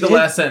darkness. Read the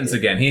last sentence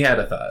again. He had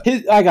a thought.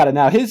 I got it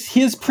now.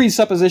 His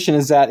presupposition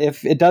is that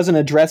if it doesn't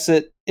address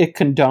it, it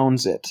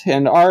condones it,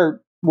 and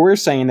we're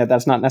saying that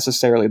that's not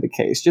necessarily the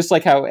case. Just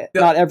like how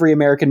not every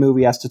American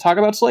movie has to talk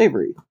about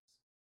slavery.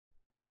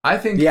 I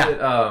think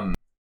that,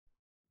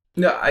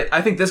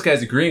 I think this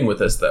guy's agreeing with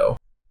us, though.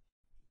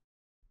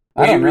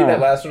 Will you read that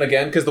last one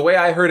again? Because the way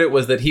I heard it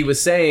was that he was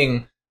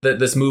saying that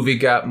this movie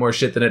got more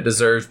shit than it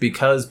deserves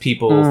because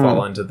people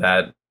fall into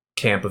that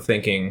camp of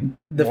thinking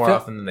more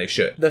often than they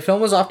should. The film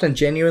was often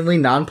genuinely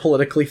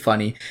non-politically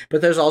funny,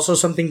 but there's also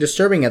something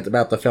disturbing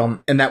about the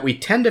film in that we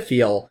tend to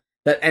feel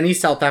that any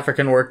South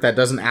African work that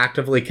doesn't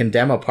actively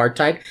condemn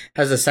apartheid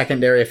has a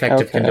secondary effect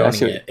of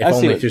condoning it, if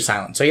only through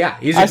silence. So yeah,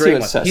 he's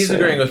agreeing with us. He's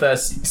agreeing with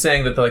us,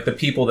 saying that the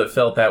people that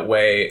felt that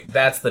way,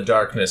 that's the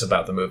darkness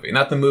about the movie.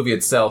 Not the movie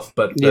itself,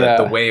 but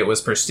the way it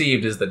was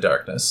perceived is the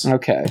darkness.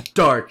 Okay.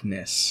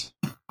 Darkness.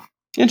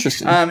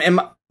 Interesting. And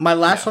my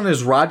last one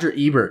is Roger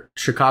Ebert,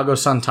 Chicago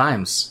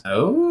Sun-Times.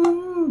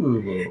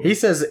 Oh. He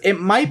says, it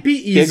might be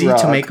easy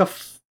to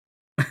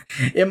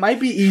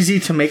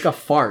make a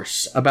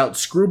farce about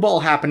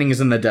screwball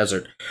happenings in the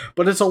desert,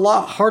 but it's a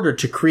lot harder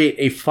to create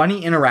a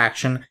funny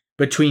interaction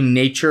between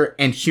nature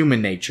and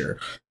human nature.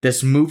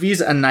 This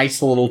movie's a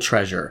nice little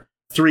treasure.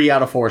 3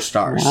 out of 4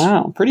 stars.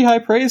 Wow, pretty high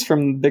praise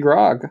from Big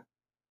Rog.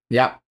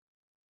 Yeah.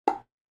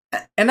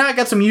 And now I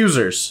got some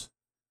users.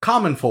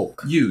 Common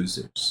folk.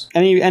 Users.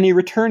 Any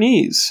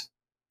returnees?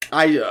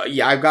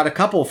 I've got a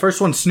couple.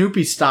 First one,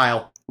 Snoopy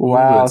Style.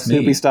 Wow,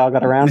 Snoopy Style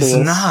got around to this.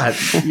 It's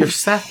not. You're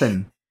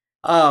Sethin.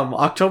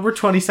 October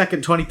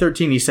 22nd,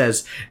 2013, he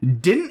says,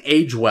 didn't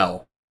age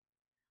well.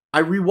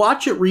 I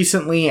rewatched it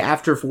recently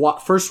after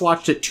first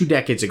watched it 2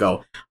 decades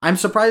ago. I'm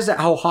surprised at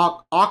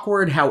how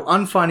awkward, how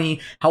unfunny,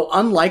 how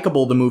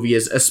unlikable the movie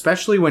is,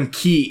 especially when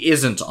Key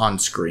isn't on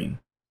screen.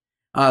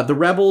 The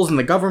rebels and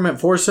the government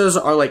forces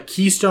are like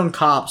Keystone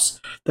Cops.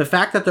 The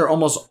fact that they're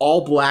almost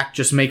all black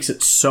just makes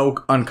it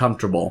so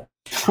uncomfortable.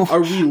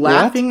 Are we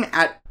laughing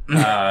at...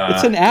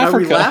 it's in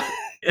Africa.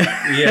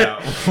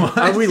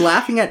 Are we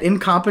laughing at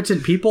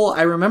incompetent people?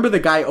 I remember the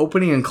guy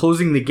opening and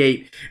closing the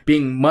gate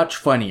being much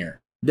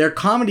funnier. Their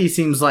comedy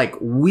seems like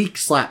weak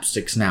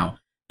slapsticks now.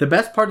 The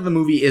best part of the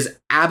movie is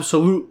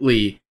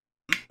absolutely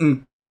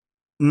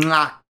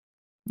not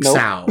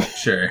sound.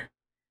 Sure.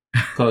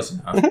 Close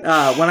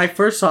enough. When I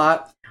first saw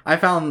it, I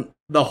found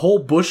the whole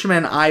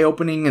Bushman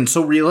eye-opening and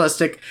so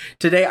realistic.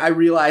 Today, I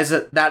realized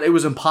that it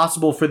was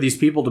impossible for these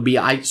people to be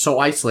so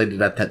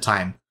isolated at that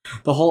time.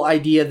 The whole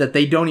idea that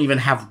they don't even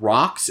have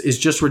rocks is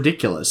just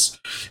ridiculous.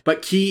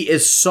 But Key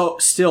is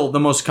still the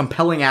most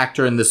compelling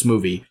actor in this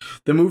movie.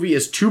 The movie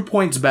is 2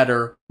 points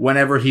better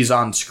whenever he's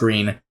on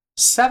screen.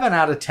 7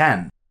 out of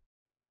 10.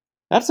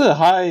 That's a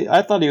high...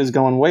 I thought he was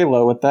going way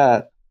low with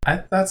that. I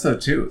thought so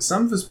too.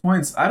 Some of his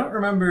points, I don't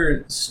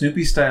remember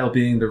Snoopy Style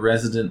being the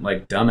resident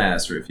like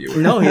dumbass reviewer.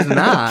 No, he's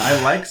not.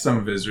 I like some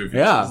of his reviews.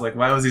 Yeah. Like,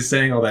 why was he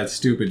saying all that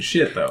stupid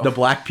shit though? The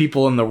black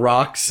people and the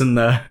rocks and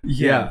the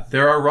yeah,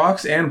 there are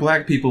rocks and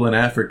black people in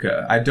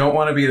Africa. I don't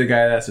want to be the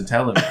guy that's to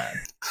tell him that.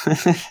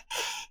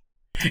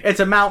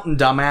 It's a mountain,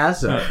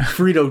 dumbass.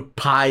 Frito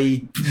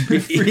pie.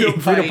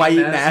 Frito pie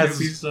eating ass.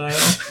 Snoopy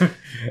Style.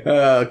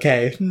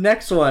 Okay,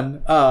 next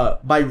one.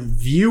 By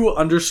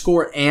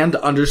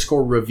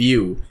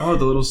view_and_review. Oh,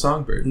 the little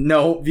songbird.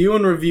 No, view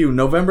and review.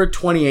 November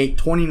 28,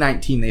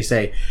 2019. They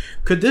say,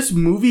 could this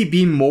movie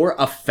be more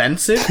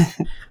offensive?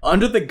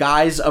 Under the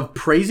guise of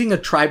praising a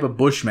tribe of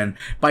Bushmen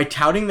by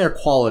touting their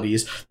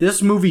qualities,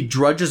 this movie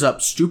drudges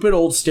up stupid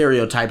old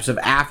stereotypes of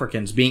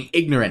Africans being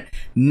ignorant,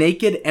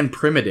 naked, and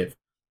primitive.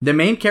 The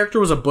main character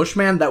was a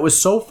bushman that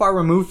was so far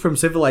removed from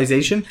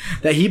civilization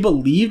that he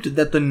believed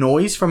that the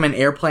noise from an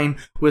airplane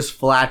was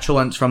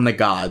flatulence from the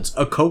gods.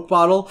 A Coke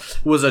bottle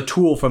was a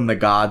tool from the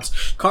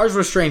gods. Cars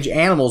were strange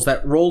animals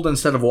that rolled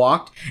instead of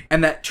walked,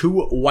 and that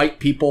 2 white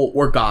people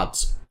were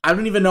gods. I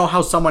don't even know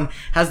how someone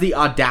has the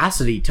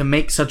audacity to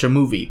make such a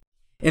movie.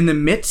 In the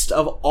midst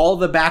of all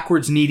the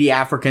backwards needy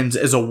Africans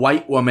is a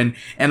white woman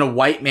and a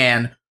white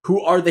man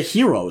who are the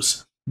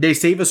heroes. They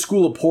save a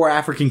school of poor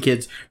African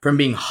kids from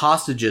being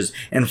hostages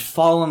and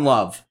fall in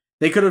love.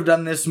 They could have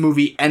done this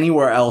movie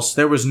anywhere else.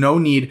 There was no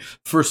need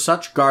for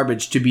such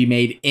garbage to be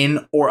made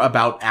in or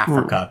about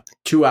Africa.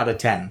 2 out of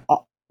 10.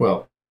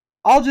 Well,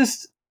 I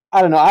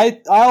don't know.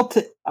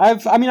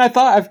 I've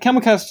come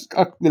across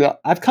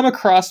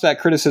that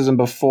criticism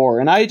before,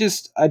 and I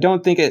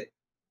don't think it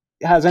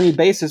has any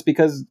basis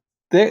because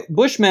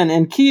Bushmen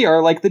and Key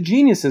are like the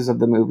geniuses of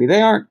the movie.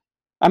 They aren't.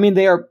 I mean,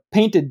 they are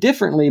painted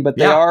differently, but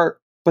they are.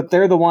 But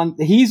they're the one.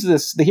 He's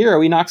the hero.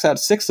 He knocks out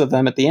 6 of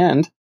them at the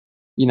end.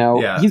 You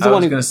know, he's the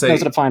one who knows how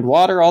to find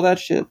water, all that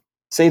shit.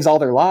 Saves all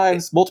their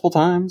lives multiple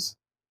times.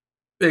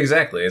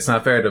 Exactly. It's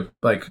not fair to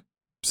like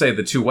say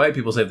the 2 white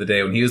people saved the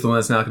day when he was the one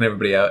that's knocking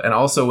everybody out. And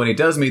also when he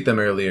does meet them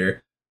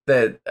earlier,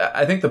 that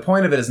I think the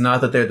point of it is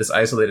not that they're this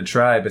isolated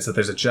tribe. It's that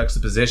there's a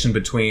juxtaposition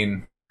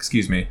between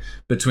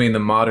the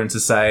modern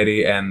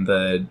society and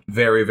the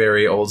very,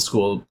 very old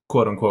school,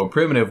 quote unquote,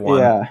 primitive one.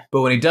 Yeah.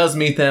 But when he does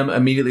meet them,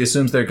 immediately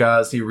assumes they're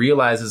gods. He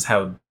realizes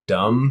how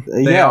dumb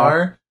they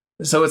are.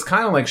 So it's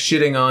kind of like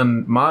shitting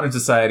on modern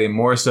society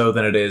more so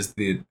than it is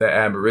the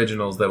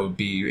Aboriginals that would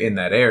be in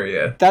that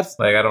area. That's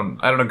like I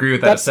don't agree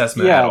with that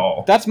assessment at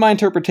all. That's my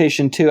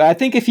interpretation too. I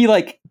think if he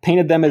like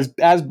painted them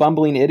as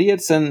bumbling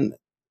idiots and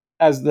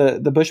as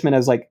the Bushmen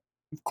as like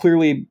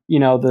clearly, you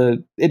know,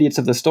 the idiots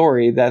of the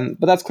story, then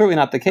but that's clearly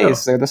not the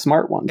case. They're the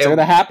smart ones. They're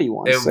the happy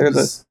ones.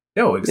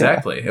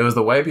 Exactly. It was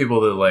the white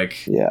people that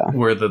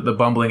were the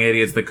bumbling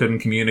idiots that couldn't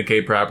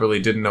communicate properly,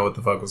 didn't know what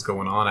the fuck was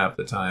going on half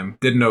the time,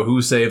 didn't know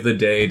who saved the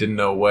day, didn't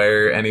know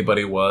where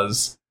anybody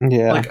was.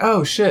 Yeah. Like,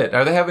 oh shit,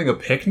 are they having a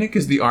picnic?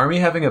 Is the army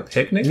having a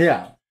picnic?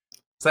 Yeah.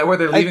 Is that where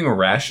they're leaving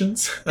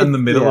rations in the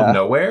middle of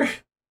nowhere?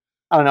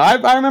 I don't know.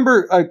 I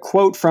remember a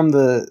quote from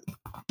the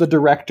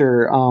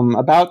director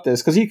about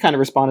this because he kind of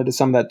responded to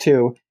some of that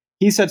too.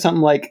 He said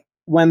something like,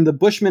 when the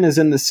Bushman is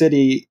in the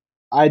city,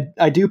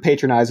 I do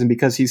patronize him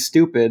because he's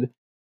stupid,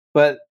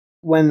 but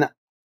when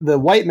the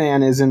white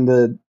man is in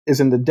the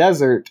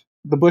desert,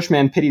 the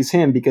Bushman pities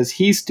him because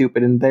he's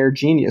stupid and they're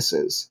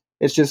geniuses.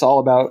 It's just all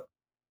about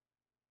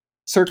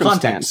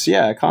circumstance. Context.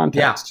 Yeah,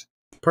 context.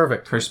 Yeah.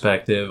 Perfect.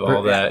 Perspective,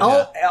 all that.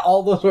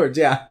 All those words,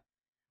 yeah.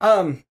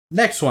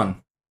 Next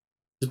one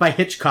is by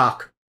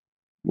Hitchcock.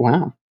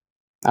 Wow.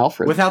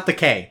 Alfred. Without the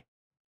K.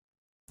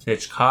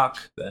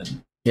 Hitchcock,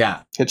 then.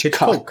 Yeah.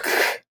 Hitchcock.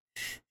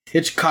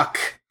 Hitchcock.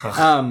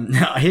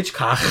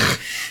 Hitchcock.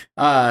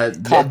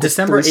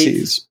 December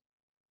 8th.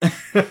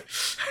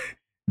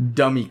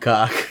 Dummy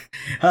cock.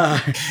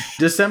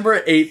 December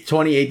 8th,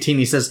 2018,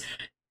 he says,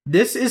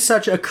 this is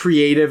such a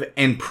creative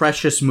and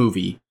precious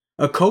movie.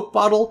 A Coke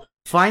bottle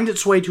finds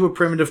its way to a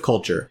primitive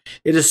culture.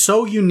 It is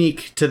so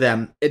unique to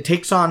them, it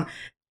takes on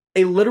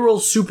a literal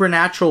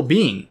supernatural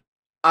being.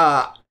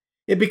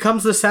 It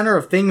becomes the center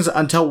of things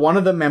until one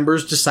of the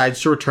members decides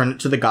to return it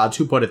to the gods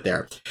who put it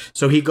there.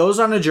 So he goes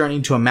on a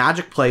journey to a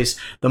magic place,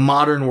 the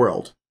modern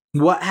world.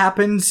 What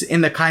happens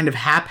in the kind of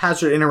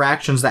haphazard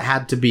interactions that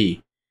had to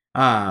be?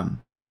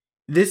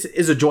 This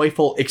is a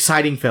joyful,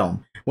 exciting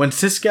film. When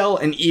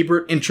Siskel and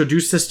Ebert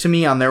introduced this to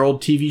me on their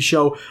old TV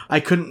show, I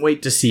couldn't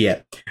wait to see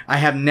it. I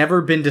have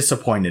never been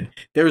disappointed.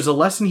 There is a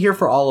lesson here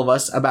for all of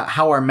us about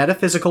how our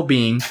metaphysical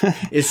being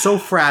is so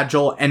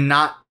fragile and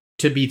not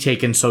to be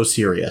taken so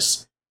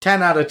serious.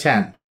 10 out of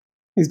 10.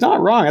 He's not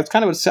wrong. That's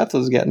kind of what Seth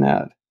was getting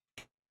at.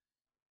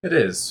 It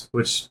is,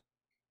 which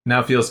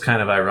now feels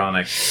kind of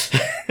ironic.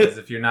 Because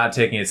if you're not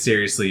taking it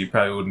seriously, you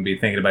probably wouldn't be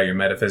thinking about your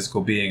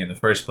metaphysical being in the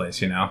first place,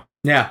 you know?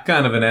 Yeah.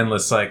 Kind of an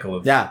endless cycle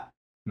of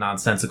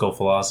nonsensical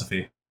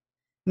philosophy.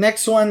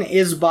 Next one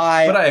is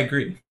by... But I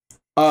agree.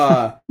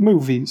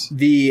 Movies.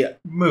 The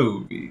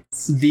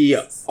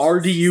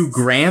RDU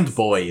Grand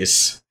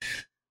Boys.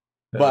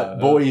 But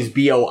boys,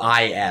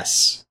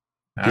 B-O-I-S.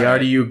 The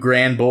RDU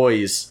Grand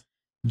Boys.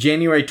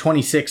 January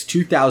 26,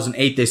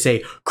 2008, they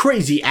say,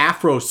 crazy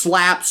Afro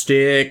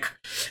slapstick.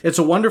 It's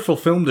a wonderful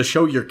film to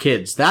show your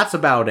kids. That's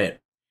about it.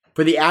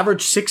 For the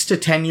average 6 to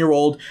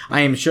 10-year-old,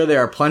 I am sure there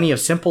are plenty of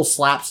simple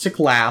slapstick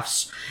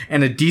laughs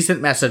and a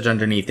decent message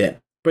underneath it.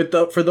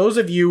 But for those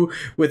of you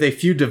with a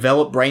few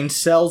developed brain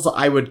cells,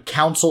 I would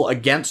counsel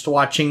against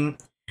watching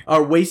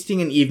or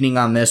wasting an evening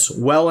on this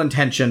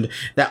well-intentioned,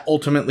 that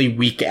ultimately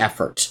weak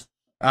effort.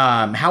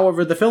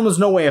 However, the film is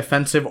no way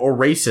offensive or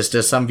racist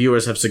as some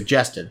viewers have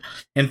suggested.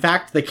 In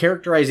fact, the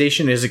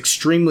characterization is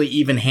extremely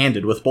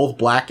even-handed with both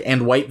black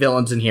and white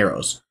villains and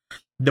heroes.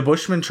 The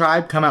Bushman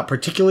tribe come out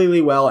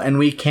particularly well, and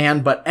we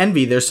can but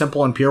envy their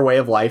simple and pure way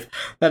of life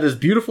that is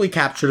beautifully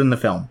captured in the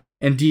film.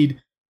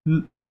 Indeed,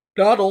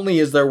 not only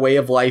is their way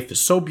of life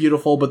so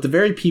beautiful, but the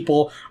very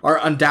people are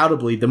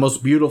undoubtedly the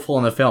most beautiful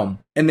in the film,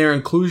 and their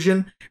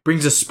inclusion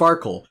brings a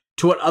sparkle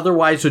to what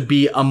otherwise would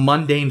be a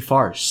mundane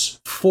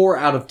farce. 4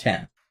 out of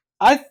 10.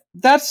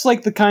 That's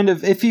like the kind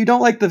of, if you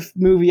don't like the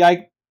movie,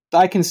 I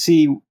can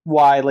see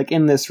why, like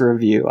in this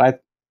review,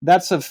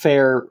 that's a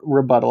fair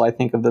rebuttal, I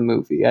think, of the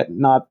movie,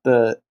 not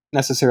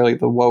necessarily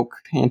the woke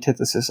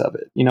antithesis of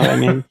it. You know what I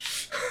mean?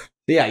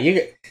 Yeah,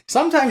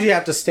 sometimes you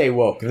have to stay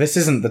woke. This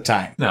isn't the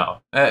time.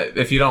 No.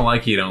 If you don't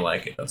like it, you don't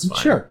like it. That's fine.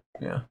 Sure.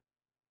 Yeah.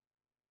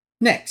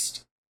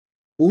 Next.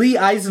 Lee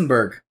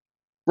Eisenberg.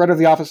 Writer of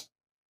The Office.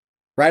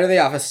 Writer of The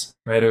Office.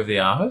 Writer of The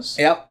Office?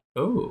 Yep.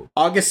 Oh.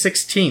 August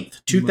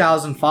 16th,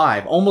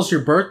 2005. Almost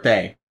your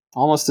birthday.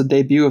 Almost the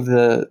debut of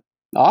The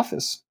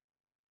Office.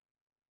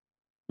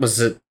 Was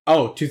it?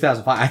 Oh,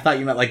 2005. I thought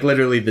you meant like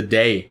literally the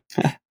day.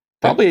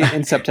 Probably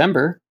in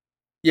September.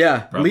 Yeah.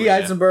 Probably, Lee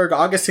Eisenberg,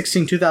 August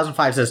 16,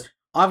 2005 says,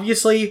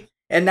 obviously,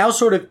 it now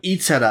sort of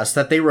eats at us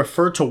that they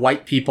refer to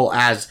white people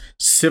as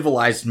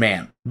civilized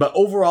man. But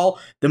overall,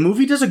 the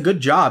movie does a good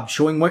job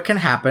showing what can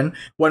happen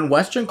when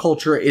Western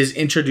culture is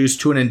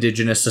introduced to an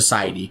indigenous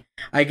society.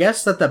 I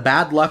guess that the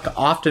bad luck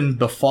often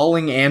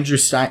befalling Andrew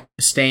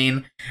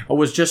Stane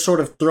was just sort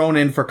of thrown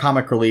in for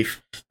comic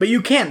relief. But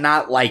you can't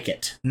not like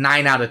it.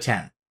 9 out of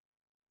 10.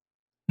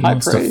 He High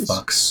wants praise. to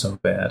fuck so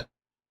bad.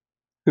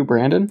 Who,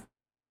 Brandon?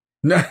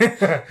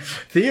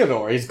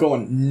 Theodore, he's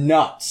going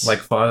nuts. Like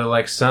father,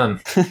 like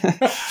son.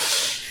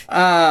 The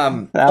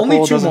only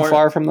apple 2 doesn't more.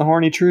 far from the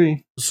horny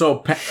tree. So,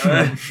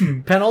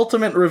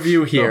 penultimate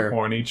review here. The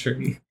horny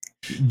tree.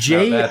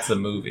 J Now that's a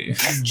movie.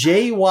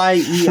 JYERFEJ.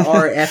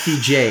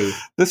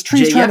 This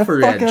tree's trying to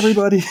Jefferidge. fuck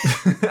everybody.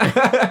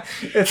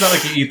 It's not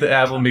like you eat the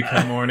apple and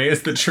become horny.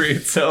 It's the tree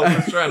itself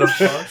that's trying to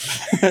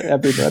fuck.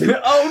 Everybody.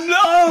 Oh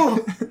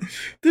no!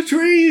 The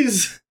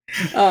trees!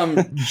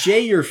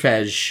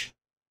 Jayerfej.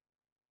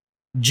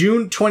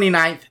 June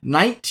 29th,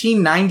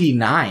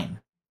 1999.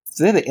 Is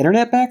they the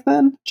internet back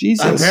then?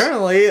 Jesus.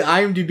 Apparently,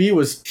 IMDb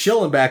was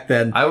chilling back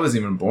then. I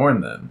wasn't even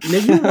born then.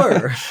 You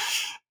were.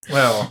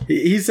 Well,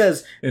 He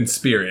says, in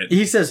spirit.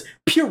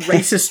 pure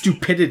racist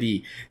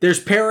stupidity. There's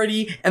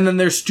parody, and then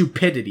there's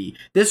stupidity.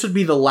 This would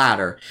be the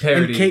latter.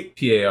 Parody,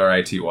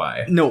 Parity.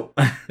 No.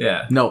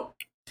 Yeah. No.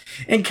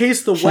 In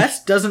case the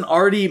West doesn't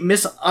already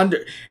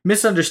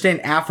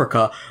misunderstand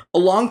Africa,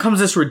 along comes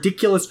this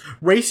ridiculous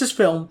racist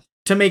film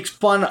to make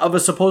fun of a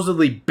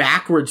supposedly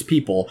backwards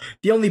people.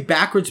 The only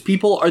backwards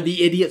people are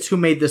the idiots who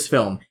made this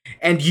film,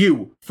 and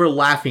you for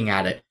laughing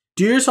at it.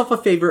 Do yourself a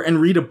favor and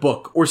read a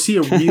book or see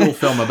a real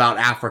film about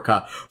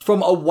Africa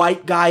from a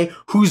white guy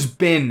who's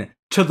been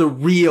to the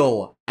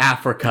real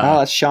Africa. Oh,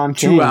 that's Sean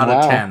King. 2 out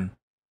of Wow. 10.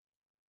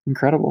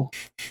 Incredible.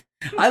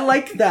 I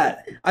like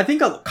that. I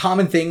think a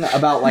common thing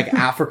about like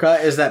Africa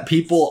is that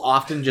people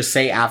often just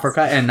say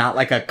Africa and not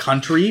like a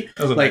country.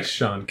 That was like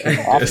Sean King.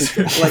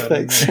 Often-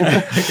 I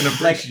can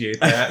appreciate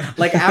that.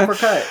 Like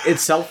Africa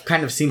itself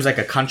kind of seems like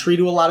a country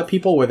to a lot of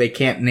people where they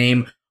can't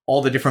name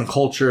all the different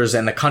cultures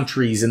and the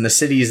countries and the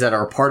cities that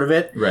are a part of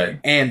it. Right.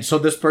 And so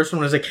this person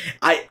was like,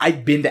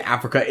 I've been to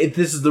Africa.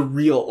 This is the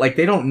real, like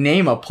they don't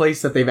name a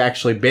place that they've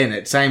actually been.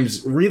 It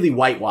seems really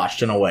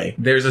whitewashed in a way.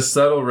 There's a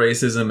subtle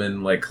racism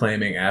in like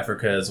claiming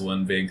Africa as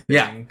one big thing.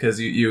 Yeah.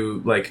 Because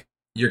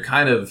you're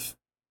kind of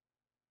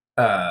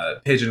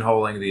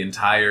pigeonholing the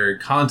entire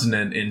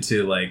continent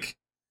into like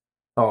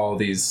all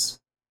these,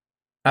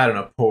 I don't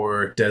know,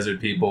 poor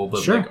desert people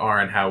that Sure. like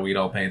aren't how we'd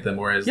all paint them.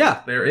 Whereas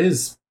Yeah. there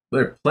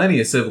are plenty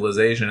of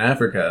civilization in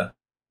Africa,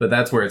 but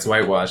that's where it's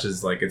whitewashed,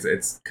 is like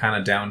it's kind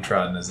of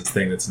downtrodden as this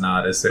thing that's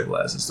not as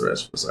civilized as the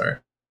rest of us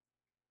are.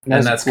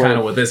 And that's kind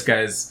of what this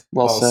guy's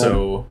Well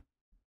also said.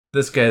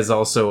 This guy's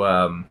also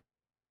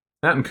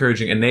not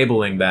encouraging,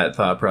 enabling that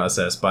thought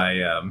process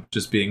by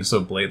just being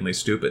so blatantly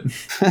stupid.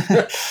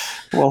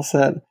 Well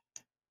said.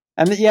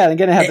 And yeah,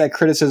 again, I have that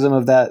criticism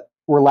of that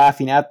we're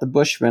laughing at the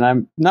Bushmen. I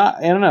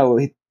don't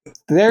know.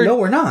 No,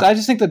 we're not. I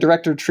just think the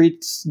director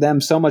treats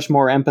them so much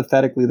more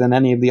empathetically than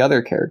any of the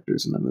other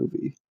characters in the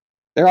movie.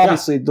 They're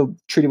obviously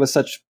treated with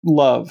such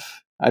love,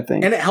 I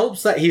think. And it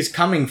helps that he's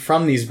coming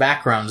from these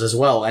backgrounds as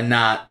well and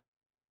not...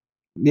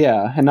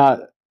 Yeah, and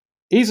not...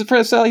 He's a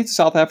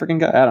South African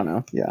guy. I don't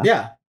know. Yeah.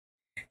 Yeah.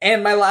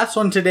 And my last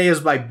one today is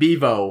by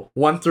Bevo,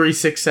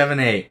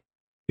 13678.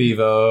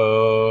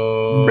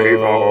 Bevo.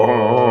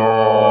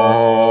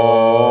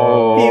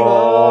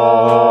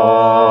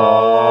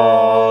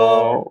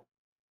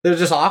 They're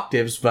just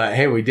octaves, but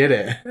hey, we did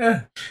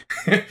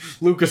it.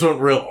 Lucas went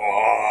real.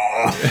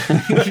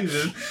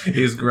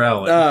 He's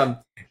growling.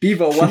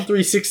 Bevo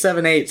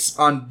 13678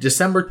 on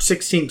December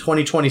 16,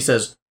 2020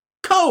 says,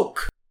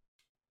 Coke!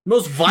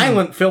 Most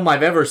violent film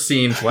I've ever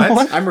seen.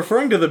 What? I'm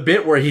referring to the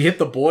bit where he hit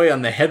the boy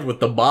on the head with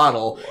the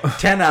bottle.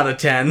 10 out of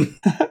 10.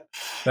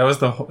 That was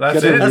the.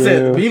 That's Good it. That's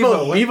it.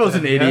 Bevo, what Bevo's the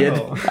an idiot.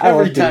 hell?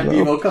 Every love time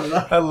Bevo. Bevo comes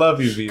up. I love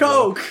you,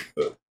 Bevo. Coke!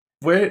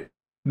 Wait,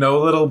 no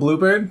little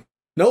bluebird?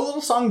 No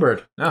little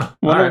songbird. No.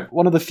 One, All of, right.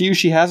 one of the few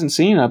she hasn't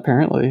seen,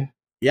 apparently.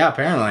 Yeah,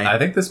 apparently. I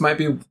think this might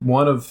be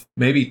one of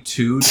maybe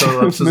 2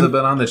 Toro Ropes have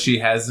been on that she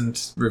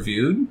hasn't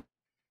reviewed.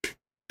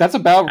 That's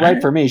about right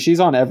Alright. for me. She's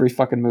on every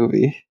fucking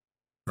movie.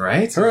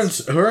 Right?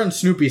 Her and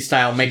Snoopy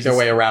style make their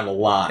way around a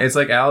lot. It's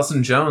like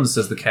Allison Jones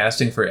does the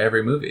casting for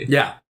every movie.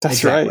 Yeah, That's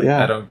exactly. right,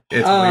 yeah. I don't.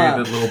 It's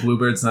weird that Little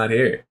Bluebird's not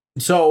here.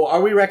 So, are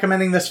we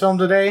recommending this film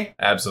today?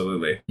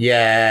 Absolutely.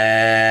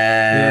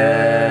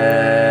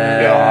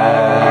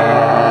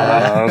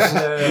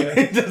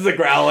 It does the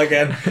growl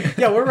again.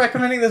 Yeah, we're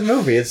recommending this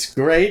movie. It's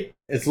great.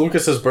 It's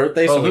Lucas's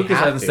birthday, Well, so we Lucas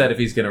have hasn't to. said if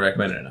he's going to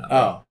recommend it or not.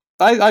 Oh,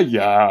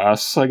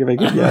 Yes. I give a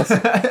good yes.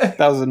 That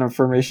was an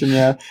affirmation,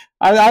 yeah.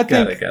 I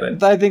think Got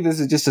it. I think this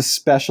is just a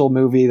special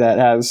movie that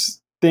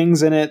has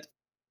things in it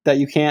that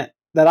you can't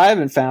that I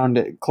haven't found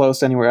it close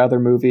to anywhere other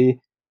movie.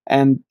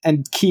 And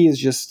Key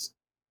is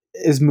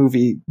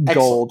movie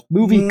gold.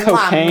 Movie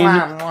cocaine,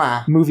 Mwah,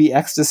 mwah. movie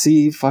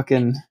ecstasy,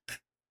 fucking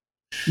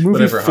movie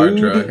Whatever hard food,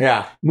 drug.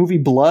 Yeah. movie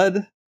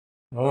blood.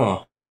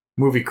 Oh.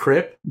 Movie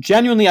Crip.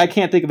 Genuinely, I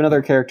can't think of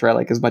another character I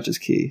like as much as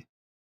Key.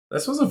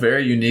 This was a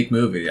very unique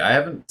movie. I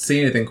haven't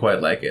seen anything quite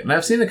like it. And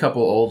I've seen a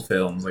couple old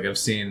films. Like, I've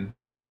seen...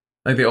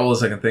 Like, the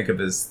oldest I can think of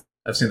is...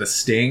 I've seen The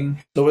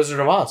Sting, The Wizard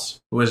of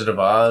Oz. The Wizard of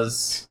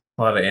Oz,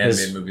 a lot of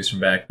animated His- movies from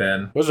back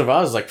then. Wizard of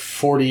Oz is like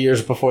 40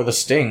 years before The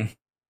Sting.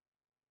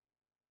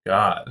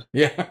 God.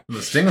 Yeah.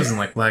 The Sting was in,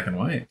 like, black and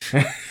white.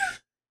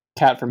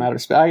 Cat from Outer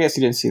Space. I guess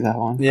you didn't see that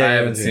one. Yeah, I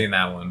haven't seen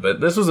that one. But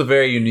this was a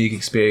very unique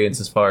experience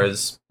as far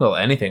as, well,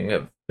 anything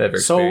I've ever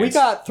So we experienced,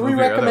 got 3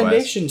 movie or otherwise.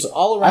 recommendations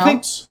all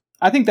around.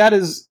 I think that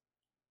is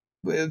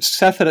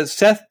Seth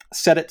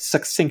said it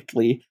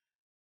succinctly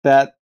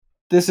that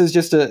this is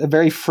just a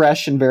very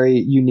fresh and very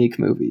unique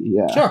movie.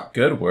 Yeah. Sure.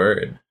 Good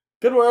word.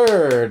 Good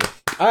word.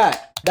 All right.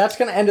 That's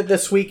going to end it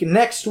this week.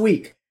 Next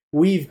week,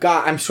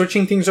 I'm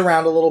switching things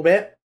around a little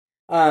bit.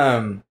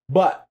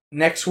 But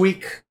next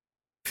week,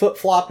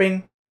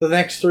 flip-flopping the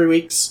next 3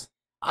 weeks,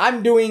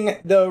 I'm doing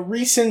the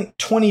recent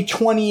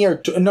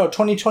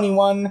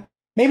 2021,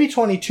 maybe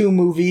 22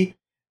 movie,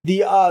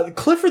 the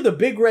Clifford the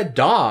Big Red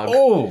Dog.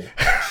 Oh!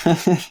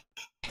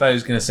 I thought he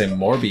was going to say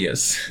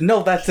Morbius.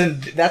 No, that's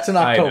in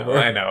October.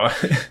 I know.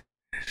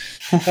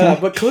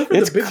 But Clifford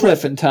It's the Big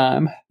Cliffin'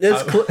 time.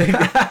 It's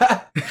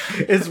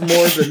it's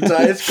more than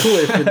time. It's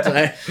Clifford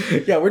time.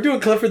 Yeah, we're doing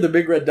Clifford the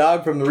Big Red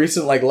Dog from the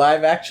recent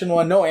live action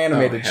one. No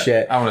animated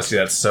shit. I want to see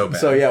that so bad.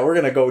 So yeah, we're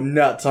gonna go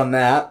nuts on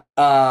that.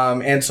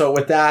 And so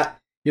with that,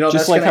 Just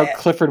that's like gonna how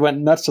Clifford went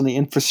nuts on the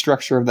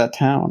infrastructure of that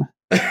town.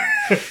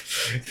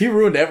 he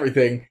ruined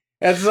everything.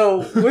 And so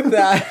with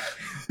that,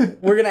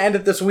 we're gonna end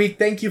it this week.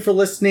 Thank you for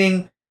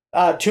listening.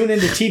 Tune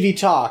into TV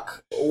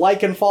Talk.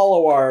 Like and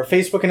follow our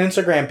Facebook and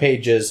Instagram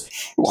pages.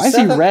 Why is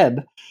he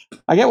red?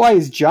 I get why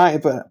he's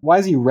giant, but why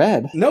is he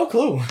red? No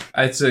clue.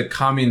 It's a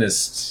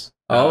communist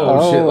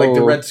Shit, like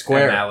the red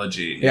square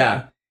analogy.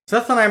 Yeah.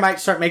 Seth and I might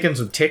start making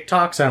some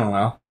TikToks. I don't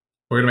know.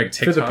 We're going to make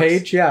TikToks. For the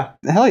page, yeah.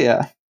 Hell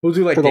yeah. We'll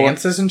do For the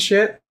dances and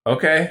shit.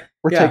 Okay.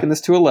 We're Yeah. taking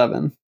this to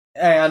 11.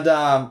 And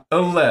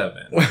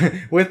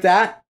 11. with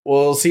that,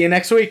 we'll see you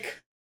next week.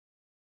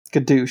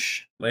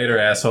 Gadoosh. Later,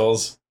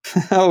 assholes.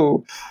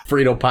 Oh.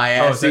 Frito pie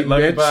ass.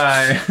 Love you, bitch.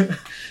 bye.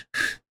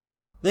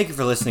 Thank you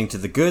for listening to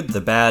The Good, The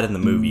Bad, and The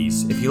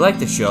Movies. If you like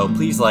the show,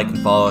 please like and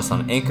follow us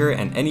on Anchor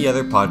and any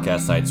other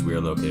podcast sites we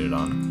are located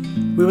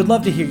on. We would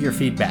love to hear your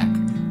feedback,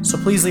 so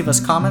please leave us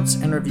comments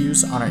and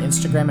reviews on our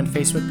Instagram and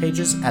Facebook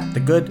pages at The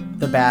Good,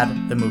 The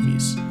Bad, The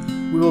Movies.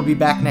 We will be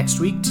back next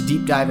week to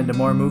deep dive into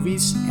more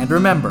movies, and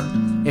remember,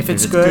 if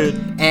it's good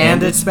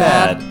and it's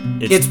bad,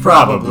 it's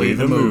probably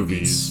the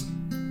movies.